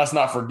 And let's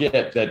not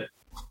forget that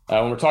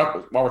while we're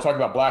talking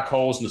about black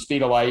holes and the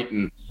speed of light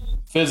and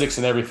physics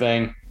and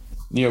everything,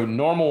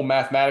 normal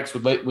mathematics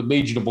would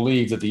lead you to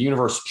believe that the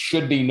universe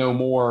should be no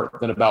more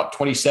than about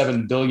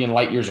 27 billion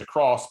light years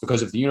across,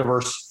 because if the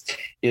universe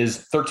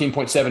is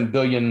 13.7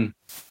 billion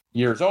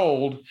years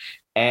old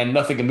and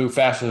nothing can move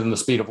faster than the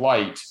speed of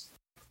light,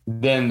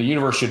 then the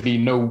universe should be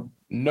no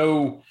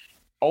more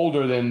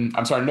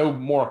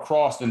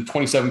across than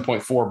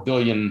 27.4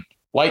 billion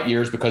light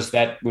years, because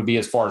that would be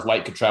as far as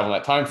light could travel in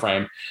that time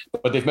frame.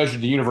 But they've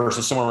measured the universe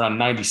as somewhere around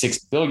 96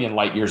 billion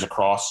light years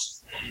across.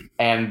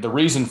 And the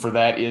reason for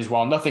that is,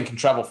 while nothing can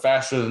travel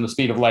faster than the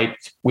speed of light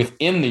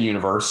within the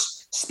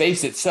universe,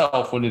 space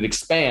itself, when it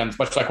expands,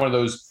 much like one of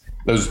those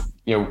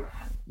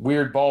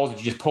weird balls that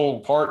you just pull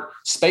apart,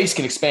 space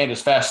can expand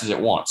as fast as it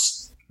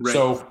wants. Right.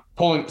 So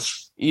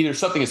either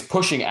something is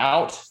pushing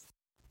out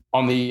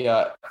on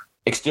the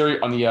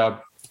exterior, on the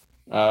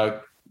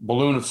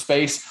balloon of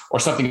space, or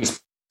something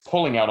is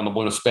pulling out on the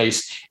balloon of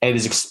space, and it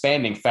is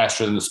expanding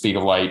faster than the speed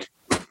of light,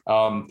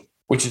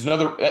 which is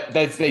another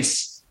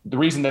the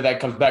reason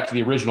that comes back to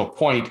the original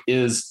point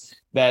is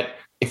that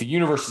if the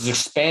universe is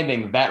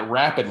expanding that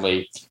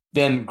rapidly,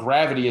 then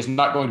gravity is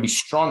not going to be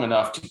strong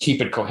enough to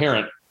keep it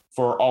coherent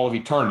for all of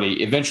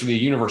eternity. Eventually, the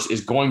universe is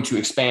going to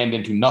expand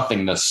into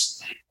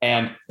nothingness.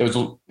 And there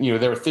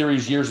were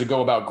theories years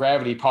ago about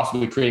gravity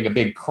possibly creating a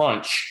big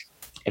crunch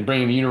and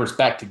bringing the universe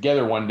back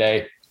together one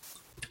day,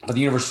 but the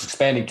universe is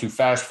expanding too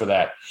fast for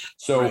that.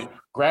 So right.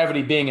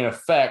 Gravity being in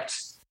effect,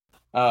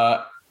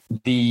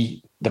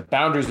 the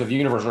boundaries of the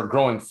universe are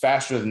growing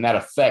faster than that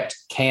effect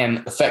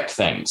can affect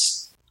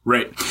things.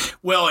 Right.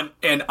 Well,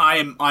 and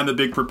I'm a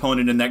big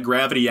proponent in that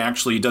gravity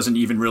actually doesn't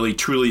even really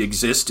truly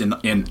exist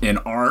in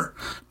our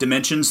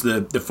dimensions,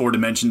 the 4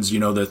 dimensions,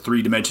 the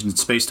 3 dimensions in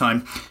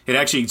space-time. It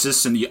actually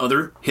exists in the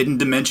other hidden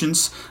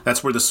dimensions.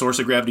 That's where the source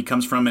of gravity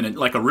comes from. And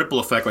like a ripple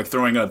effect, like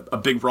throwing a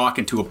big rock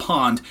into a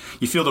pond,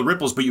 you feel the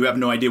ripples, but you have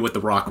no idea what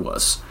the rock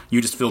was. You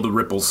just feel the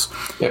ripples.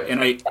 Yep.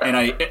 And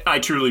I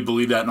truly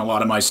believe that in a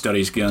lot of my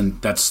studies. Again,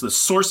 that's the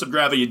source of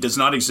gravity. It does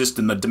not exist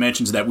in the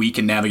dimensions that we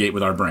can navigate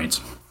with our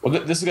brains. Well,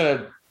 this is going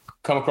to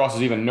come across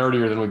as even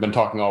nerdier than we've been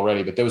talking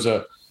already, but there was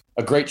a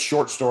great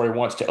short story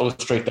once to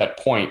illustrate that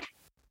point.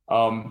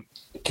 To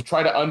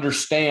try to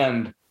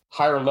understand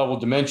higher level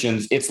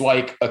dimensions, it's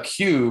like a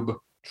cube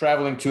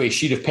traveling to a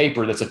sheet of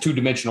paper that's a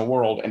 2-dimensional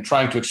world and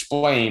trying to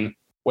explain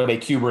what a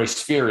cube or a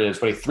sphere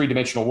is, what a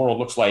 3-dimensional world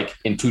looks like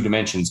in 2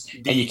 dimensions,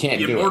 and you can't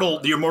do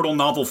it. The immortal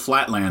novel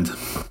Flatland.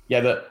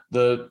 Yeah,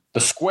 the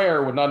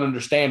square would not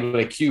understand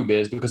what a cube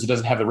is because it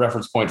doesn't have the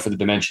reference point for the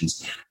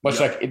dimensions.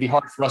 Much like it'd be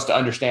hard for us to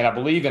understand. I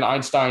believe in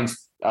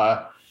Einstein's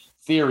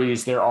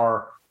theories, there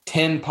are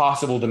 10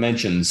 possible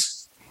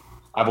dimensions.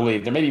 I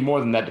believe there may be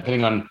more than that,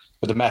 depending on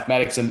what the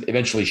mathematics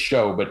eventually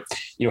show. But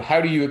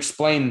how do you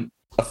explain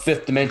a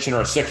 5th dimension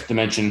or a 6th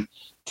dimension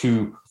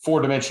to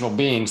 4-dimensional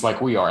beings like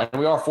we are? And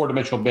we are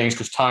 4-dimensional beings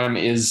because time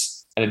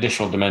is an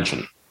additional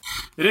dimension.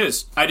 It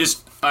is. I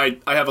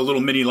have a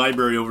little mini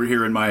library over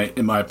here in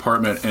my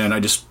apartment, and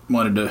I just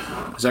wanted to.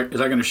 Is that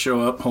going to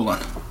show up? Hold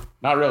on.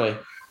 Not really.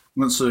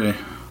 Let's see.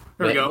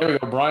 There we go. There we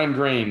go. Brian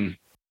Greene.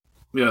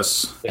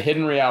 Yes. The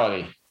Hidden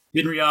Reality.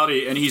 Hidden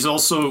Reality, and he's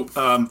also,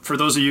 for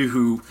those of you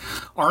who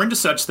are into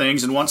such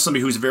things and want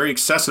somebody who's very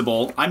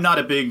accessible, I'm not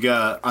a big,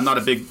 I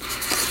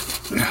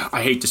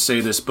hate to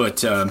say this,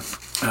 but,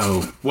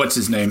 what's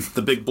his name?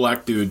 The big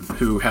black dude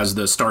who has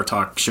the Star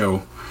Talk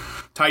show.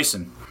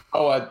 Tyson.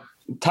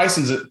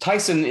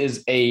 Tyson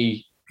is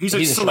a... He's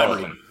a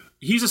celebrity. Charlatan.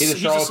 He's a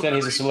charlatan.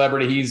 He's a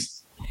celebrity.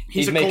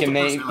 He's making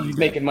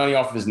money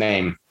off of his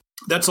name.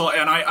 That's all,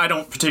 and I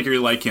don't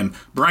particularly like him.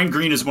 Brian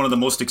Greene is one of the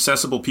most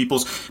accessible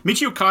peoples.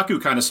 Michio Kaku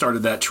kind of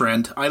started that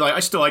trend. I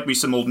still like me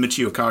some old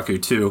Michio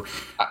Kaku too.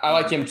 I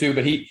like him too,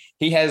 but he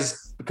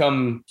has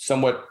become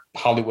somewhat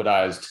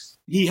Hollywoodized.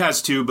 He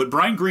has too, but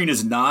Brian Greene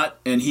is not,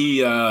 and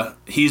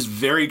he's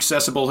very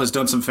accessible. Has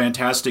done some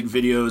fantastic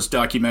videos,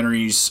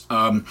 documentaries.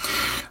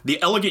 The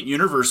Elegant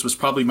Universe was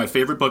probably my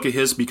favorite book of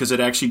his because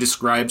it actually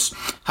describes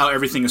how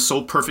everything is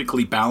so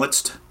perfectly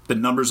balanced. The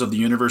numbers of the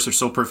universe are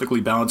so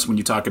perfectly balanced when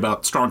you talk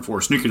about strong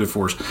force, nuclear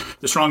force,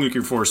 the strong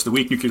nuclear force, the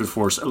weak nuclear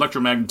force,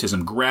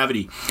 electromagnetism,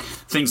 gravity,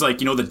 things like,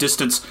 the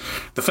distance,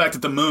 the fact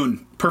that the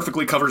moon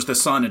perfectly covers the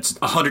sun. It's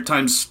 100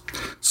 times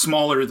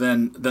smaller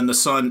than the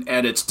sun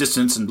at its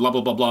distance and blah,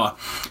 blah, blah, blah.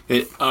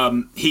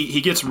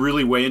 He gets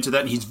really way into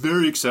that, and he's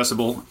very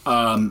accessible,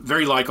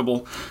 very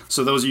likable.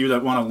 So those of you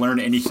that want to learn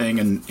anything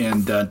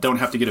and don't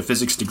have to get a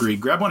physics degree,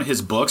 grab one of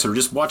his books or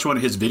just watch one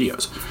of his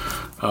videos.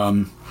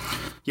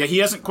 Yeah, he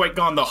hasn't quite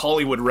gone the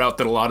Hollywood route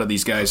that a lot of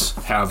these guys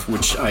have,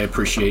 which I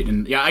appreciate.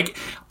 And yeah,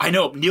 I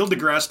know Neil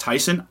deGrasse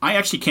Tyson, I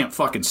actually can't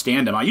fucking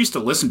stand him. I used to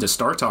listen to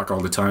Star Talk all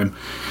the time,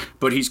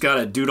 but he's got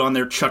a dude on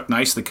there, Chuck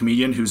Nice, the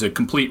comedian, who's a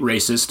complete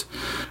racist,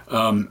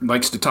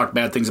 likes to talk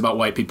bad things about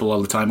white people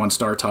all the time on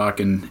Star Talk,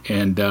 and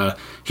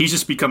he's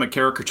just become a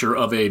caricature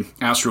of a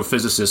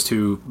astrophysicist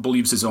who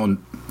believes his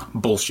own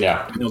bullshit.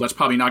 Yeah. I know that's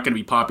probably not going to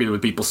be popular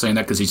with people saying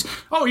that because he's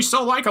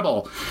so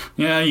likable.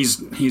 Yeah, he's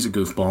a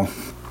goofball.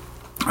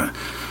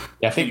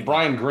 Yeah, I think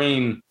Brian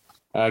Greene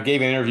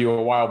gave an interview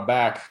a while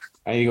back.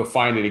 I need to go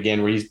find it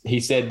again, where he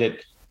said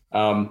that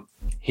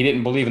he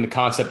didn't believe in the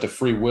concept of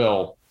free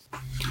will.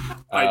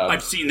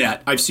 I've seen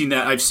that.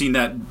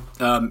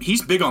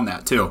 He's big on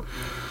that too.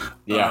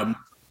 Yeah,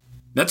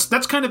 that's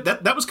kind of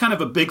that was kind of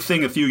a big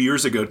thing a few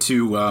years ago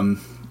too.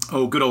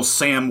 Good old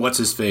Sam, what's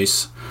his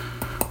face?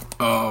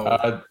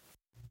 Big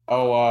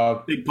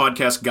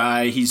podcast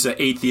guy. He's an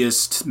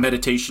atheist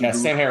meditation. Yeah,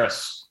 Sam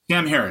Harris.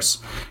 Sam Harris.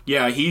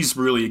 Yeah, he's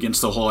really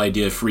against the whole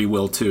idea of free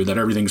will, too, that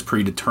everything's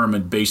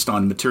predetermined based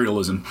on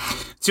materialism.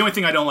 It's the only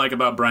thing I don't like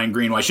about Brian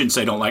Greene. Well, I shouldn't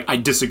say I don't like. I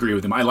disagree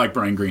with him. I like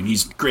Brian Greene.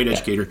 He's a great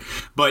educator.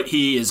 But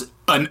he is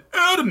an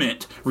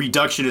adamant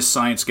reductionist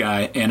science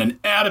guy and an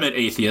adamant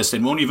atheist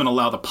and won't even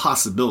allow the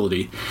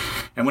possibility.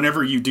 And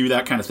whenever you do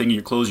that kind of thing,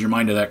 you close your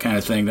mind to that kind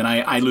of thing, then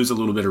I lose a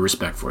little bit of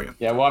respect for you.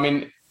 Yeah, well, I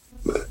mean,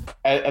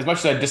 as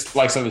much as I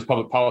dislike some of his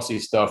public policy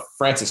stuff,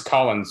 Francis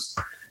Collins,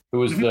 who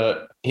was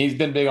he's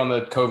been big on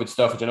the COVID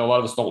stuff, which I know a lot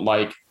of us don't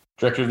like,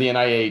 director of the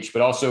NIH,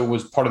 but also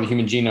was part of the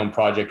Human Genome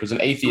Project, was an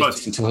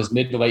atheist until his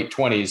mid to late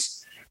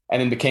 20s,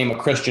 and then became a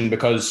Christian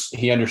because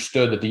he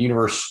understood that the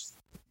universe,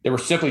 there were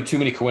simply too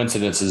many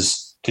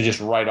coincidences to just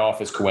write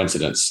off as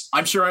coincidence.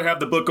 I'm sure I have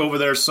the book over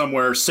there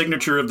somewhere.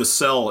 Signature of the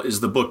Cell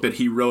is the book that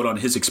he wrote on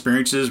his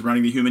experiences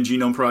running the Human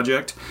Genome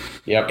Project.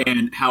 Yep.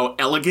 And how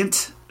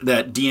elegant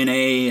that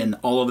DNA and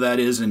all of that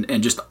is,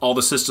 and just all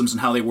the systems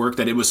and how they work,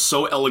 that it was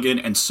so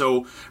elegant and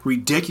so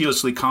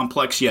ridiculously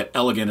complex yet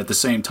elegant at the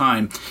same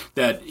time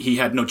that he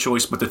had no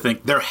choice but to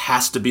think there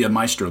has to be a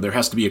maestro, there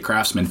has to be a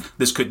craftsman.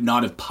 This could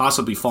not have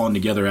possibly fallen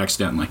together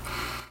accidentally.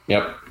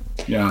 Yep.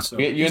 Yeah. So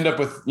you end up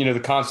with, the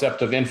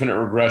concept of infinite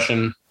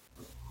regression,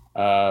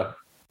 the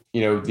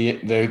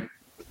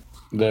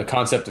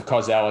concept of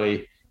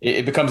causality.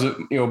 It becomes,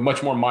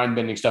 much more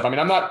mind-bending stuff. I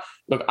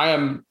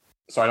mean,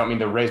 sorry, I don't mean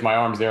to raise my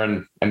arms there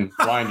and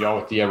blind y'all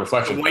with the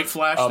reflection. The white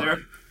flash there.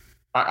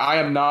 I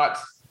am not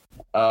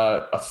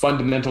a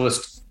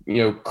fundamentalist,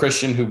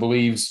 Christian who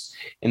believes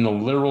in the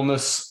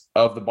literalness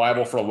of the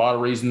Bible for a lot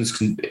of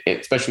reasons,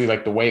 especially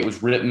like the way it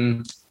was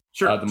written,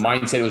 the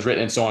mindset it was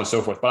written, and so on and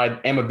so forth. But I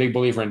am a big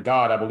believer in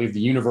God. I believe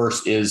the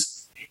universe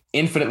is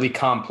infinitely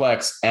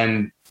complex,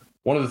 and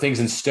one of the things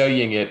in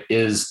studying it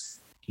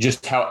is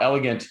just how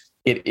elegant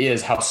it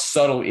is, how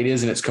subtle it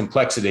is in its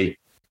complexity.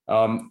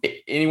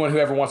 Anyone who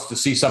ever wants to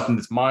see something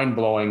that's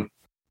mind-blowing,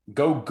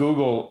 go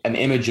Google an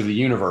image of the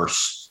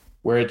universe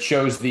where it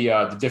shows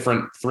the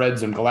different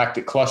threads and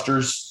galactic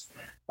clusters.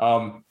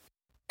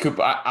 Coop,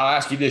 I'll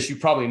ask you this. You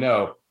probably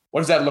know.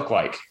 What does that look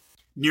like?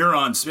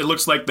 Neurons. It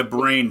looks like the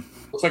brain.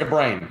 It looks like a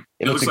brain.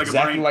 It looks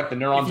exactly like the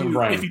neurons in the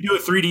brain. If you do a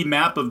 3D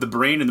map of the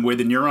brain and the way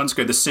the neurons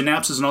go, the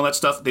synapses and all that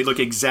stuff, they look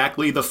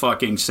exactly the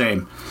fucking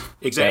same.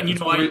 Exactly.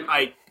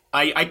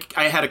 I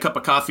had a cup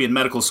of coffee in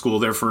medical school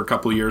there for a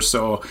couple of years,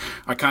 so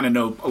I kind of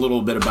know a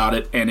little bit about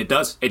it, and it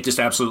does. It just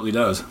absolutely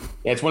does.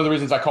 Yeah, it's one of the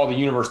reasons I call the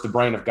universe the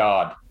brain of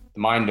God.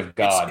 mind of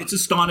God. It's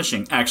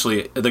astonishing,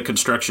 actually, the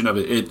construction of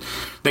it.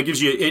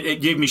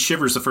 It gave me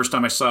shivers the first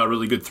time I saw a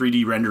really good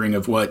 3D rendering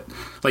of what,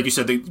 like you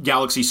said, the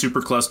galaxy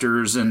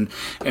superclusters and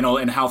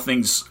how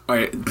things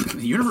are.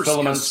 The universe, the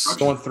filaments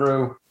going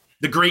through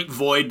the Great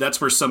Void.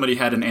 That's where somebody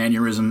had an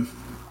aneurysm.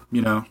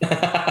 You know.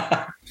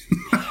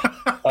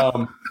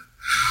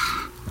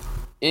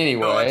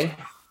 Anyway,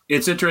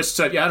 it's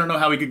interesting. Yeah, I don't know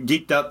how we could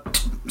geeked up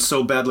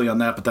so badly on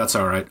that, but that's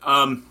all right.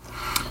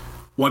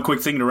 One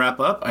quick thing to wrap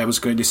up, I was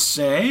going to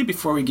say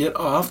before we get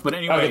off, but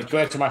anyway. Go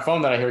ahead to my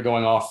phone that I hear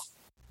going off.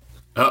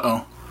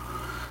 Uh-oh.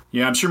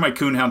 Yeah, I'm sure my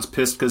coonhound's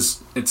pissed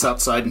because it's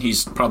outside and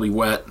he's probably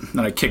wet, and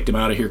I kicked him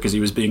out of here because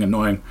he was being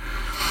annoying.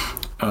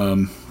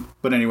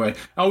 But anyway.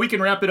 Oh, we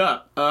can wrap it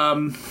up.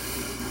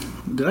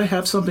 Did I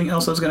have something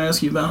else I was going to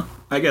ask you about?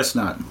 I guess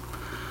not.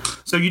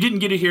 So you didn't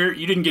get to hear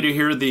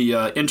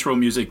the intro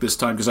music this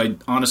time because I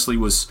honestly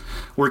was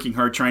working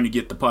hard trying to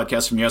get the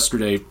podcast from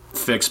yesterday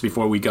fixed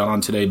before we got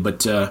on today.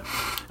 But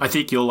I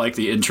think you'll like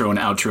the intro and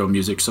outro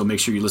music, so make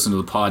sure you listen to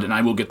the pod, and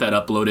I will get that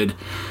uploaded.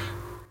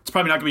 It's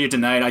probably not going to be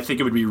tonight. I think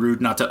it would be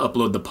rude not to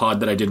upload the pod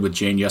that I did with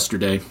Jane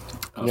yesterday.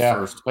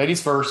 First.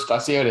 Ladies first. I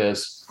see how it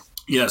is.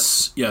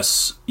 Yes.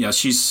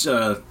 She's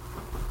a.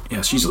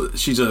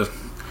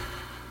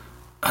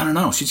 I don't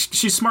know.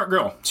 She's a smart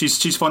girl.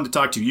 She's fun to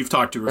talk to. You've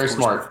talked to her. Very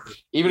smart.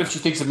 Even if she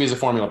thinks of me as a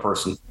formula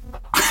person.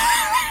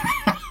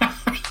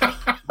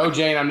 Oh,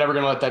 Jane, I'm never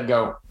going to let that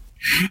go.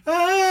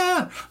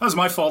 That was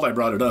my fault I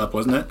brought it up,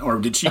 wasn't it? Or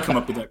did she come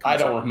up with that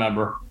concept? I don't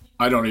remember.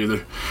 I don't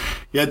either.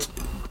 Yeah,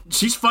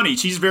 she's funny.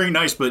 She's very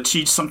nice, but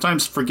she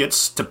sometimes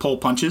forgets to pull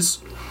punches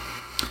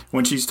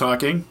when she's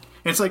talking.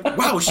 And it's like,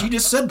 wow, she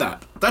just said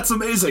that. That's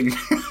amazing.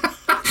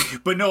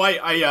 But no,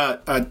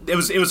 it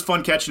was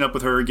fun catching up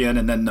with her again,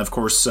 and then of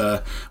course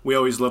we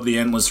always love the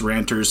endless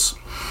ranters,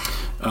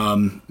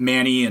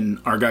 Manny and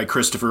our guy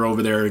Christopher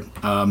over there.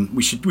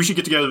 We should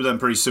get together with them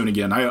pretty soon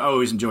again. I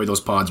always enjoy those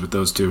pods with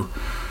those two.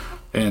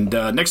 And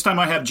next time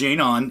I have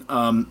Jane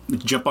on,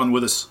 jump on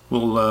with us.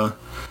 We'll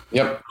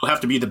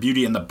have to be the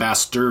Beauty and the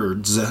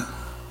Bastards.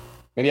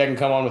 Maybe I can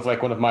come on with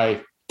like one of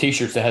my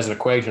T-shirts that has an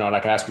equation on it. I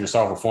can ask you to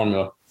solve a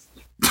formula.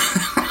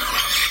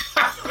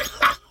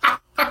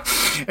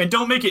 And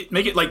don't make it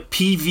like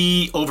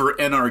PV over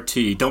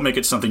NRT. Don't make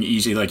it something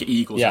easy like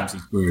E equals MC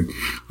squared.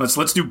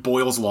 Let's do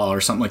Boyle's Law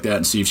or something like that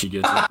and see if she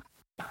gets it.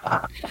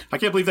 I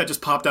can't believe that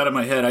just popped out of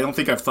my head. I don't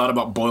think I've thought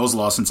about Boyle's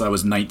Law since I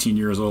was 19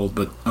 years old,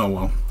 but oh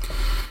well.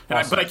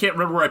 Awesome. But I can't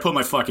remember where I put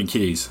my fucking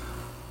keys.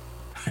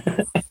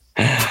 All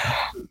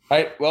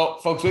right, well,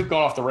 folks, we've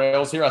gone off the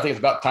rails here. I think it's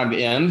about time to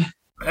end.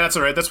 That's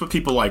all right. That's what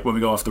people like when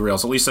we go off the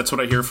rails. At least that's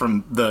what I hear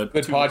from the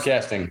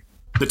podcasting.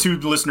 The two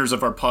listeners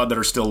of our pod that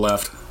are still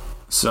left.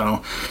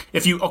 So,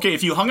 if you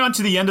hung on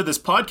to the end of this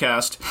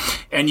podcast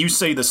and you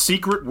say the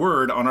secret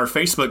word on our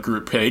Facebook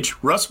group page,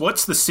 Russ,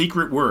 what's the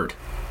secret word?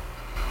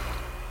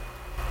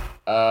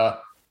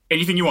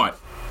 Anything you want.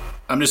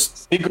 I'm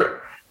just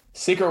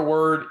secret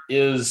word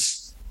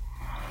is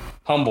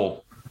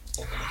humble.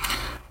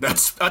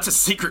 That's a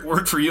secret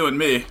word for you and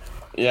me.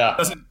 Yeah,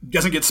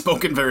 doesn't get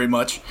spoken very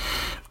much.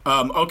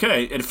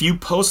 Okay, and if you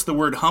post the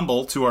word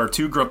humble to our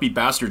Two Grumpy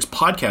Bastards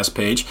podcast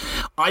page,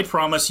 I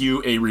promise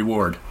you a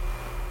reward.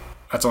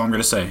 That's all I'm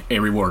going to say. A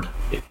reward.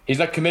 He's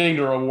not committing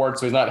to a reward,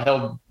 so he's not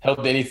held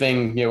to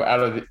anything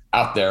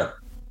out there.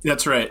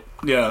 That's right.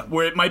 Yeah,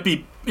 where it might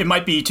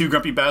be Two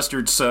Grumpy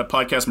Bastards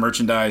podcast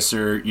merchandise,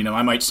 or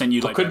I might send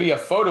you. It could be a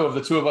photo of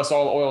the two of us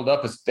all oiled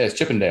up as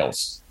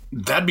Chippendales.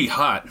 That'd be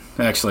hot,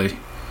 actually.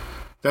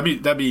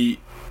 That'd be.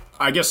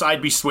 I guess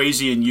I'd be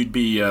Swayze and you'd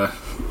be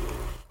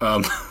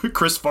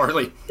Chris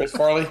Farley. Chris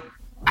Farley.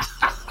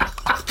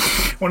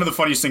 One of the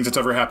funniest things that's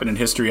ever happened in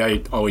history.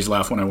 I always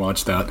laugh when I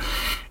watch that.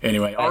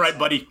 Anyway, all right,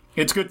 buddy.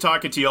 It's good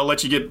talking to you. I'll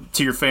let you get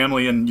to your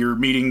family and your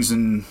meetings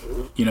and,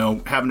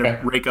 having to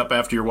rake up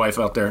after your wife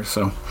out there.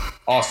 So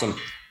awesome.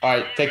 All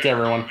right. Take care,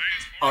 everyone.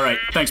 All right.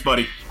 Thanks,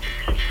 buddy.